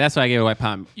 Well, anyway, that's why I gave it White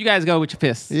Palm. You guys go with your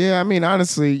fists. Yeah, I mean,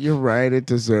 honestly, you're right. It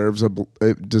deserves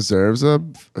a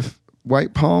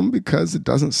White Palm because it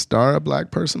doesn't star a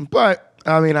black person. But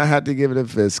I mean, I had to give it a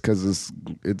fist because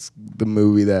it's the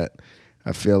movie that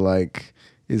I feel like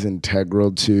is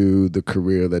integral to the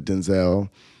career that Denzel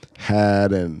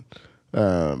had, and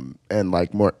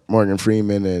like Morgan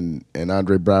Freeman and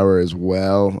Andre Braugher as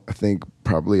well. I think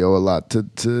probably owe a lot to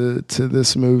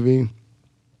this movie.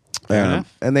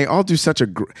 And they all do such a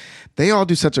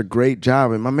great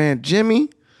job. And my man Jimmy,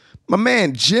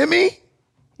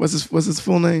 what's his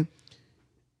full name?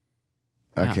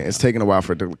 Okay, it's taking a while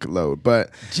for it to load,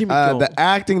 but the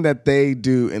acting that they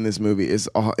do in this movie is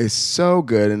so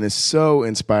good and is so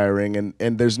inspiring,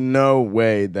 and there's no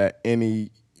way that any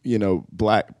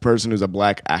black person who's a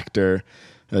black actor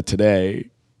today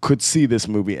could see this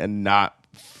movie and not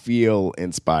feel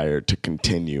inspired to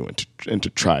continue and to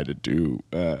try to do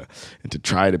and to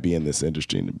try to be in this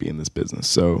industry and to be in this business.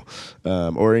 So,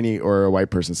 or a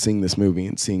white person seeing this movie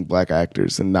and seeing black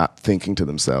actors and not thinking to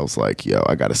themselves like, "Yo,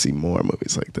 I got to see more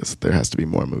movies like this. There has to be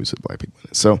more movies with black people in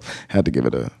it." So, had to give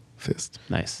it a fist.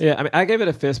 Nice. Yeah, I mean, I gave it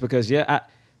a fist because I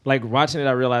like watching it.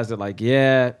 I realized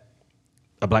that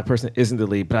a black person isn't the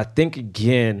lead, but I think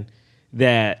again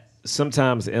that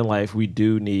sometimes in life we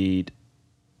do need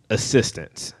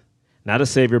assistance, not a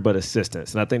savior, but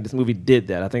assistance. And I think this movie did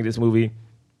that. I think this movie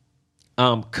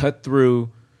cut through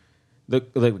the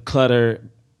clutter.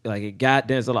 Like, it got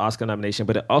Denzel an Oscar nomination,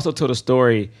 but it also told a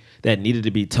story that needed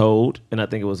to be told. And I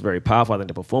think it was very powerful. I think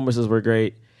the performances were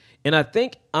great. And I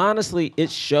think, honestly,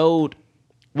 it showed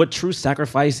what true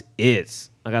sacrifice is.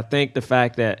 Like, I think the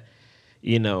fact that,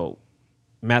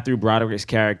 Matthew Broderick's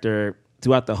character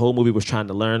throughout the whole movie was trying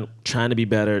to learn, trying to be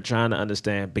better, trying to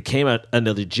understand, became a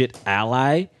legit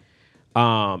ally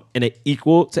and an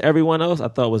equal to everyone else, I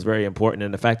thought was very important.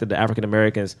 And the fact that the African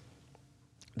Americans,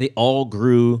 they all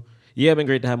grew. Yeah, it'd been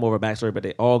great to have more of a backstory, but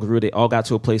they all grew. They all got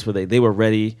to a place where they were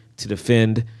ready to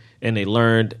defend, and they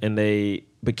learned, and they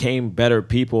became better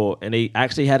people, and they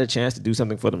actually had a chance to do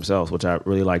something for themselves, which I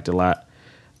really liked a lot.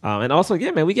 And also,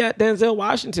 yeah, man, we got Denzel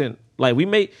Washington.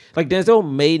 Denzel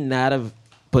may not have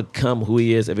become who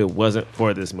he is if it wasn't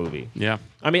for this movie. Yeah.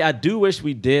 I mean, I do wish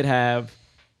we did have,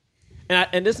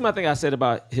 and this is my thing I said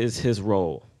about his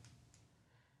role.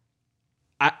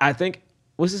 I think,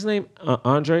 what's his name?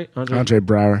 Andre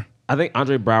Braugher. I think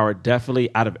Andre Braugher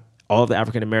definitely, out of all the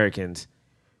African Americans,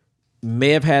 may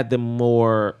have had the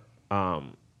more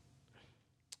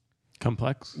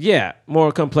complex. Yeah,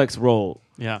 more complex role.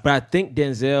 Yeah. But I think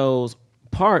Denzel's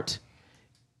part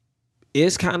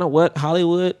is kind of what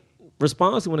Hollywood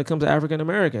responds to when it comes to African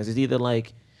Americans. It's either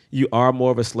like you are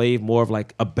more of a slave, more of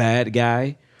like a bad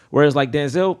guy, whereas like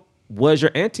Denzel was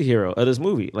your anti-hero of this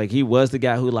movie. Like, he was the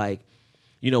guy who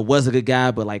was a good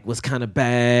guy, but like was kind of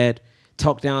bad,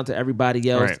 talked down to everybody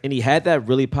else. Right. And he had that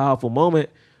really powerful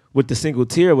moment with the single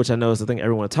tear, which I know is the thing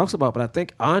everyone talks about. But I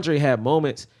think Andre had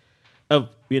moments of,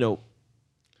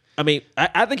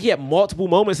 I think he had multiple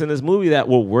moments in this movie that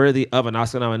were worthy of an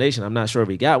Oscar nomination. I'm not sure if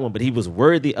he got one, but he was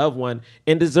worthy of one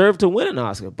and deserved to win an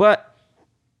Oscar. But,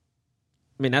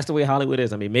 that's the way Hollywood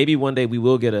is. Maybe one day we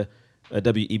will get a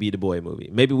W.E.B. Du Bois movie.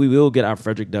 Maybe we will get our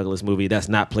Frederick Douglass movie that's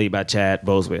not played by Chad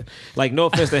Bosworth. Like, no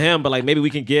offense to him, but like maybe we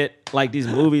can get like these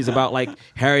movies about like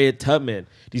Harriet Tubman,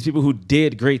 these people who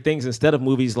did great things, instead of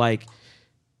movies like,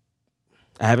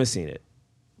 I haven't seen it,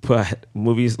 but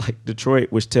movies like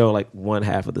Detroit, which tell like one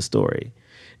half of the story.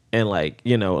 And like,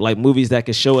 like movies that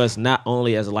can show us not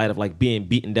only as a light of like being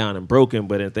beaten down and broken,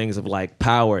 but in things of like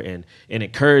power and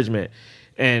encouragement.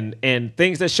 And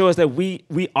things that show us that we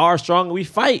are strong and we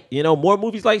fight. More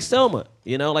movies like Selma.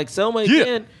 Like Selma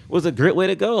again was a great way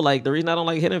to go. Like, the reason I don't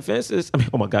like Hidden Fences.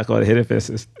 Oh my God, I call it Hidden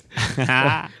Fences.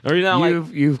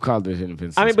 You've called it Hidden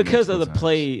Fences. Because of the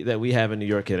play that we have in New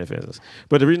York, Hidden Fences.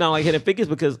 But the reason I don't like Hidden Figures is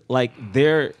because like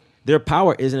their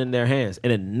power isn't in their hands,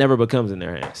 and it never becomes in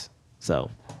their hands.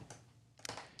 So.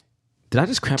 Did I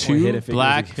just crap on Hidden Figures? 2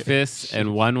 black fists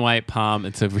and 1 white palm.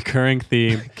 It's a recurring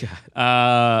theme.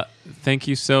 Thank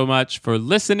you so much for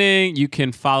listening. You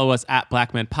can follow us at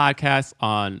Black Men Podcast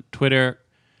on Twitter,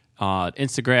 on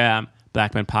Instagram.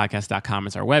 BlackmenPodcast.com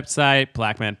is our website.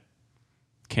 Black Men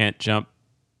Can't Jump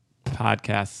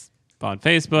Podcast on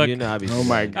Facebook. You know I be. Oh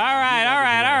my God. All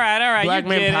right. Black You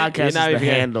Man get it. Podcast is the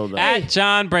handle, though. At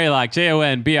John Braylock,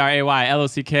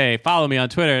 JONBRAYLOCK. Follow me on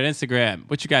Twitter and Instagram.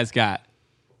 What you guys got?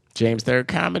 James Third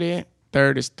Comedy.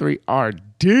 Third is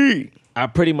 3RD. I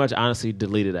pretty much honestly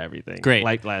deleted everything. Great.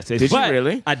 Like last day. Did you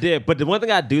really? I did. But the one thing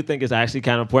I do think is actually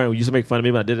kind of important, we used to make fun of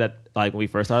me, but I did that like when we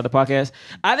first started the podcast.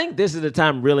 I think this is the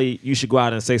time really you should go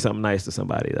out and say something nice to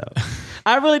somebody though.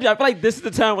 I really do. I feel like this is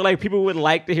the time where like people would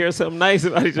like to hear something nice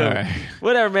about each other. All right.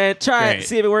 Whatever, man. Try Great. it.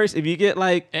 See if it works. If you get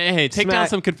like Hey, take down smacked-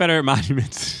 some Confederate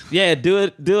monuments. Yeah, do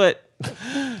it.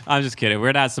 I'm just kidding.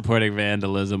 We're not supporting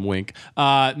vandalism. Wink.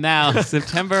 Now,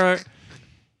 September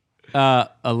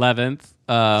 11th.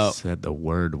 Said the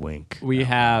word wink. We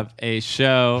have a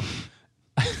show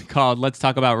called Let's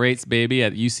Talk About Rates, Baby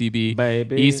at UCB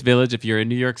Baby. East Village. If you're in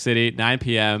New York City, 9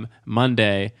 p.m.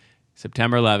 Monday,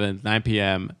 September 11th, 9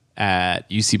 p.m. at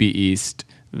UCB East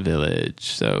Village.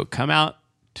 So come out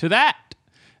to that.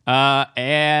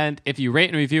 And if you rate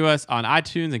and review us on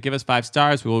iTunes and give us 5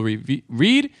 stars, we will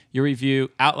read your review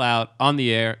out loud on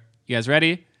the air. You guys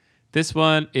ready? This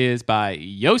one is by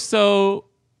Yoso.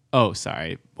 Oh,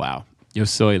 sorry. Wow. Yo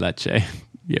soy leche.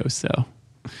 Yoso.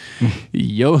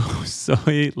 Yo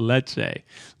soy leche.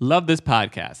 Love this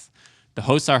podcast. The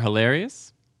hosts are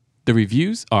hilarious. The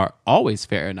reviews are always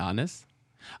fair and honest.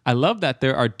 I love that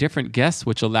there are different guests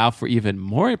which allow for even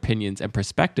more opinions and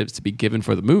perspectives to be given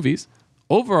for the movies.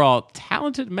 Overall,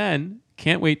 talented men.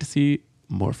 Can't wait to see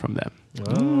more from them.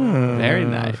 Very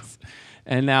nice.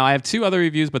 And now I have 2 other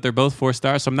reviews, but they're both 4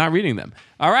 stars, so I'm not reading them.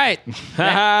 All right.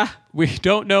 We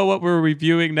don't know what we're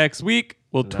reviewing next week.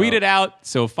 We'll tweet it out,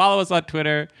 so follow us on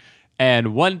Twitter,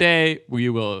 and one day we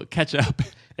will catch up.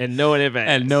 And know in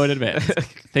advance.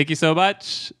 Thank you so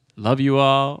much. Love you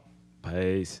all.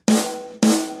 Peace.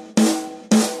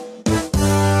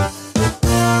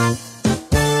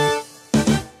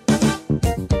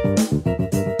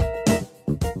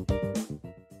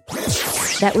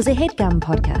 That was a HeadGum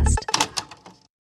podcast.